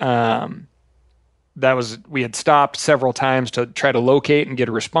we had stopped several times to try to locate and get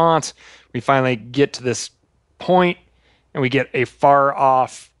a response. We finally get to this point, and we get a far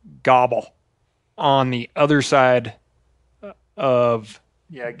off gobble on the other side of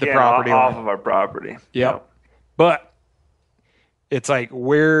Yeah, the property off line. of our property. Yep. But it's like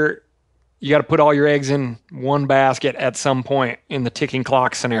where you got to put all your eggs in one basket at some point in the ticking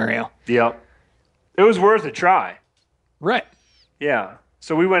clock scenario. Yep. It was worth a try. Right. Yeah.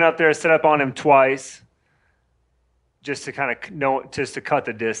 So we went up there, set up on him twice, just to kind of just to cut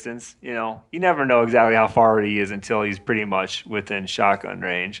the distance. You never know exactly how far he is until he's pretty much within shotgun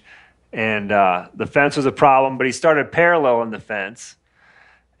range. And the fence was a problem, but he started paralleling the fence.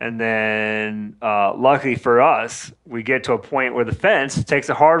 And then, luckily for us, we get to a point where the fence takes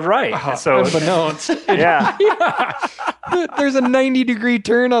a hard right. And so, Unbeknownst. yeah, There's a 90-degree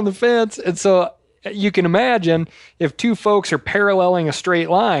turn on the fence. And so you can imagine if two folks are paralleling a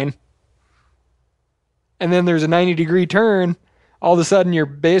straight line and then there's a 90-degree turn, all of a sudden you're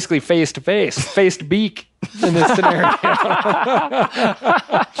basically face to beak in this scenario.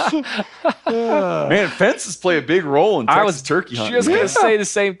 Man, fences play a big role in Texas turkey hunting. just going to say the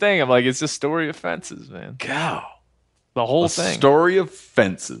same thing. I'm like, it's a story of fences, man. Cow. The whole A thing. story of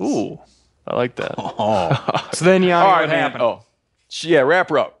fences. Ooh, I like that. So then, All right, what man. happened? Oh, yeah, wrap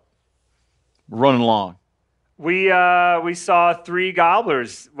her up. We're running long. We saw 3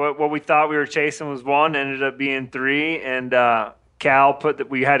 gobblers. What we thought we were chasing was 1, ended up being 3, and Cal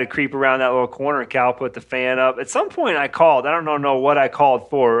we had to creep around that little corner. Cal put the fan up. At some point I called. I don't know what I called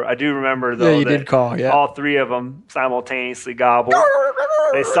for. I do remember, though, you did call, yeah. all 3 of them simultaneously gobbled.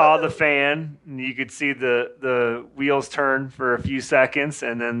 They saw the fan, and you could see the wheels turn for a few seconds,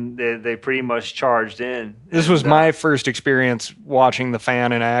 and then they pretty much charged in. This was my first experience watching the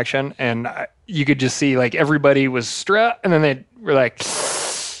fan in action, and you could just see, like, everybody was strut, and then they were like,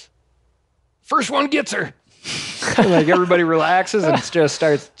 first one gets her. Like, everybody relaxes and just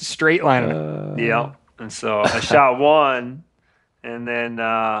starts straight lining it. Yeah. And so I shot 1, and then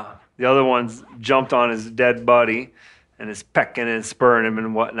the other one's jumped on his dead buddy and is pecking and spurring him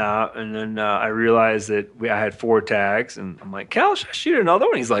and whatnot. And then I realized that I had 4 tags, and I'm like, Cal, should I shoot another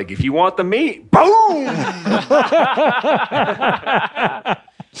one? He's like, if you want the meat, boom!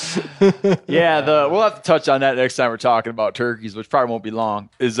 Yeah, we'll have to touch on that next time we're talking about turkeys, which probably won't be long.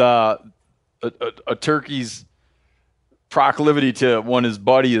 Is a turkey's proclivity to when his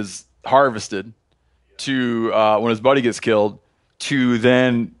buddy is harvested, to when his buddy gets killed, to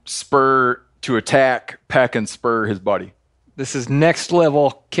then attack, peck, and spur his buddy. This is next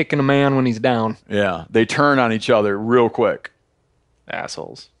level kicking a man when he's down. Yeah, they turn on each other real quick.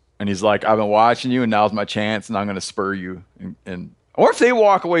 Assholes. And he's like, I've been watching you, and now's my chance, and I'm going to spur you. And or if they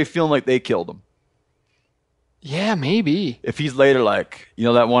walk away feeling like they killed him. Yeah, maybe. If he's later like,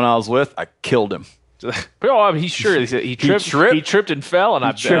 that one I was with, I killed him. Oh, he's sure. He tripped and fell, and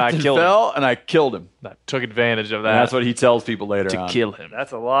I killed him. I took advantage of that. And that's what he tells people later to on. kill him.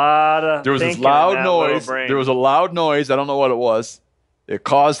 That's a lot of There was this loud noise. There was a loud noise. I don't know what it was. It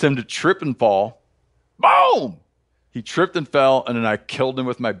caused him to trip and fall. Boom! He tripped and fell, and then I killed him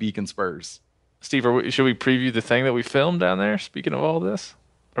with my beacon spurs. Steve, should we preview the thing that we filmed down there, speaking of all this?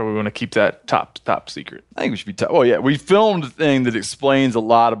 Or we want to keep that top secret? I think we should be we filmed a thing that explains a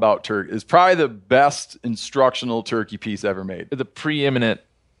lot about turkey. It's probably the best instructional turkey piece ever made. The preeminent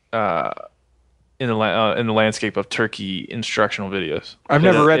in the landscape of turkey instructional videos. I've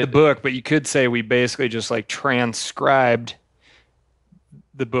never read the book, but you could say we basically just like transcribed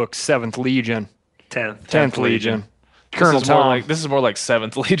the book 7th Legion. 10th Legion. Colonel Tom. This is more like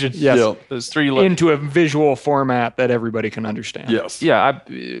 7th Legion. Yes. Yeah. There's 3 into a visual format that everybody can understand. Yes. Yeah,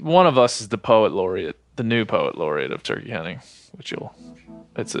 one of us is the poet laureate, the new poet laureate of turkey hunting, which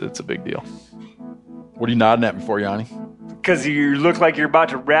it's a big deal. What are you nodding at me for, Yanni? Because you look like you're about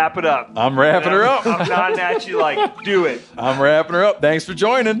to wrap it up. I'm wrapping her up. I'm nodding at you like, do it. I'm wrapping her up. Thanks for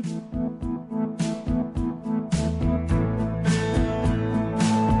joining.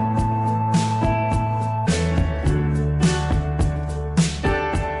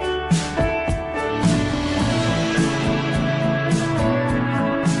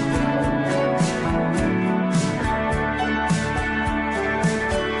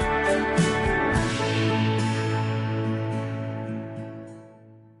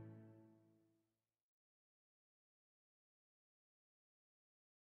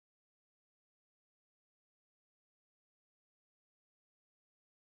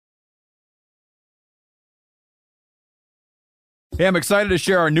 Hey, I'm excited to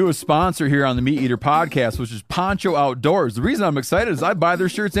share our newest sponsor here on the Meat Eater podcast, which is Poncho Outdoors. The reason I'm excited is I buy their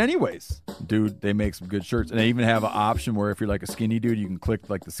shirts anyways. Dude, they make some good shirts. And they even have an option where if you're like a skinny dude, you can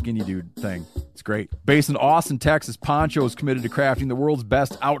click like the skinny dude thing. It's great. Based in Austin, Texas, Poncho is committed to crafting the world's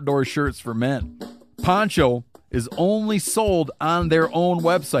best outdoor shirts for men. Poncho is only sold on their own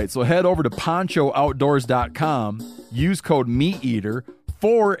website. So head over to ponchooutdoors.com, use code MeatEater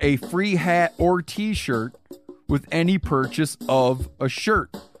for a free hat or t-shirt with any purchase of a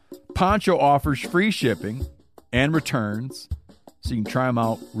shirt. Poncho offers free shipping and returns, so you can try them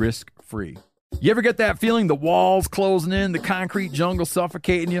out risk-free. You ever get that feeling the walls closing in, the concrete jungle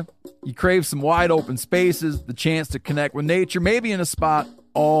suffocating you? You crave some wide open spaces, the chance to connect with nature, maybe in a spot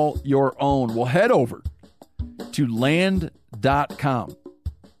all your own. Well, head over to land.com.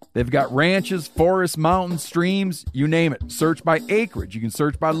 They've got ranches, forests, mountains, streams, you name it. Search by acreage. You can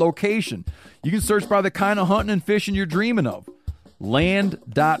search by location. You can search by the kind of hunting and fishing you're dreaming of.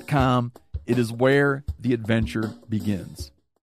 Land.com. It is where the adventure begins.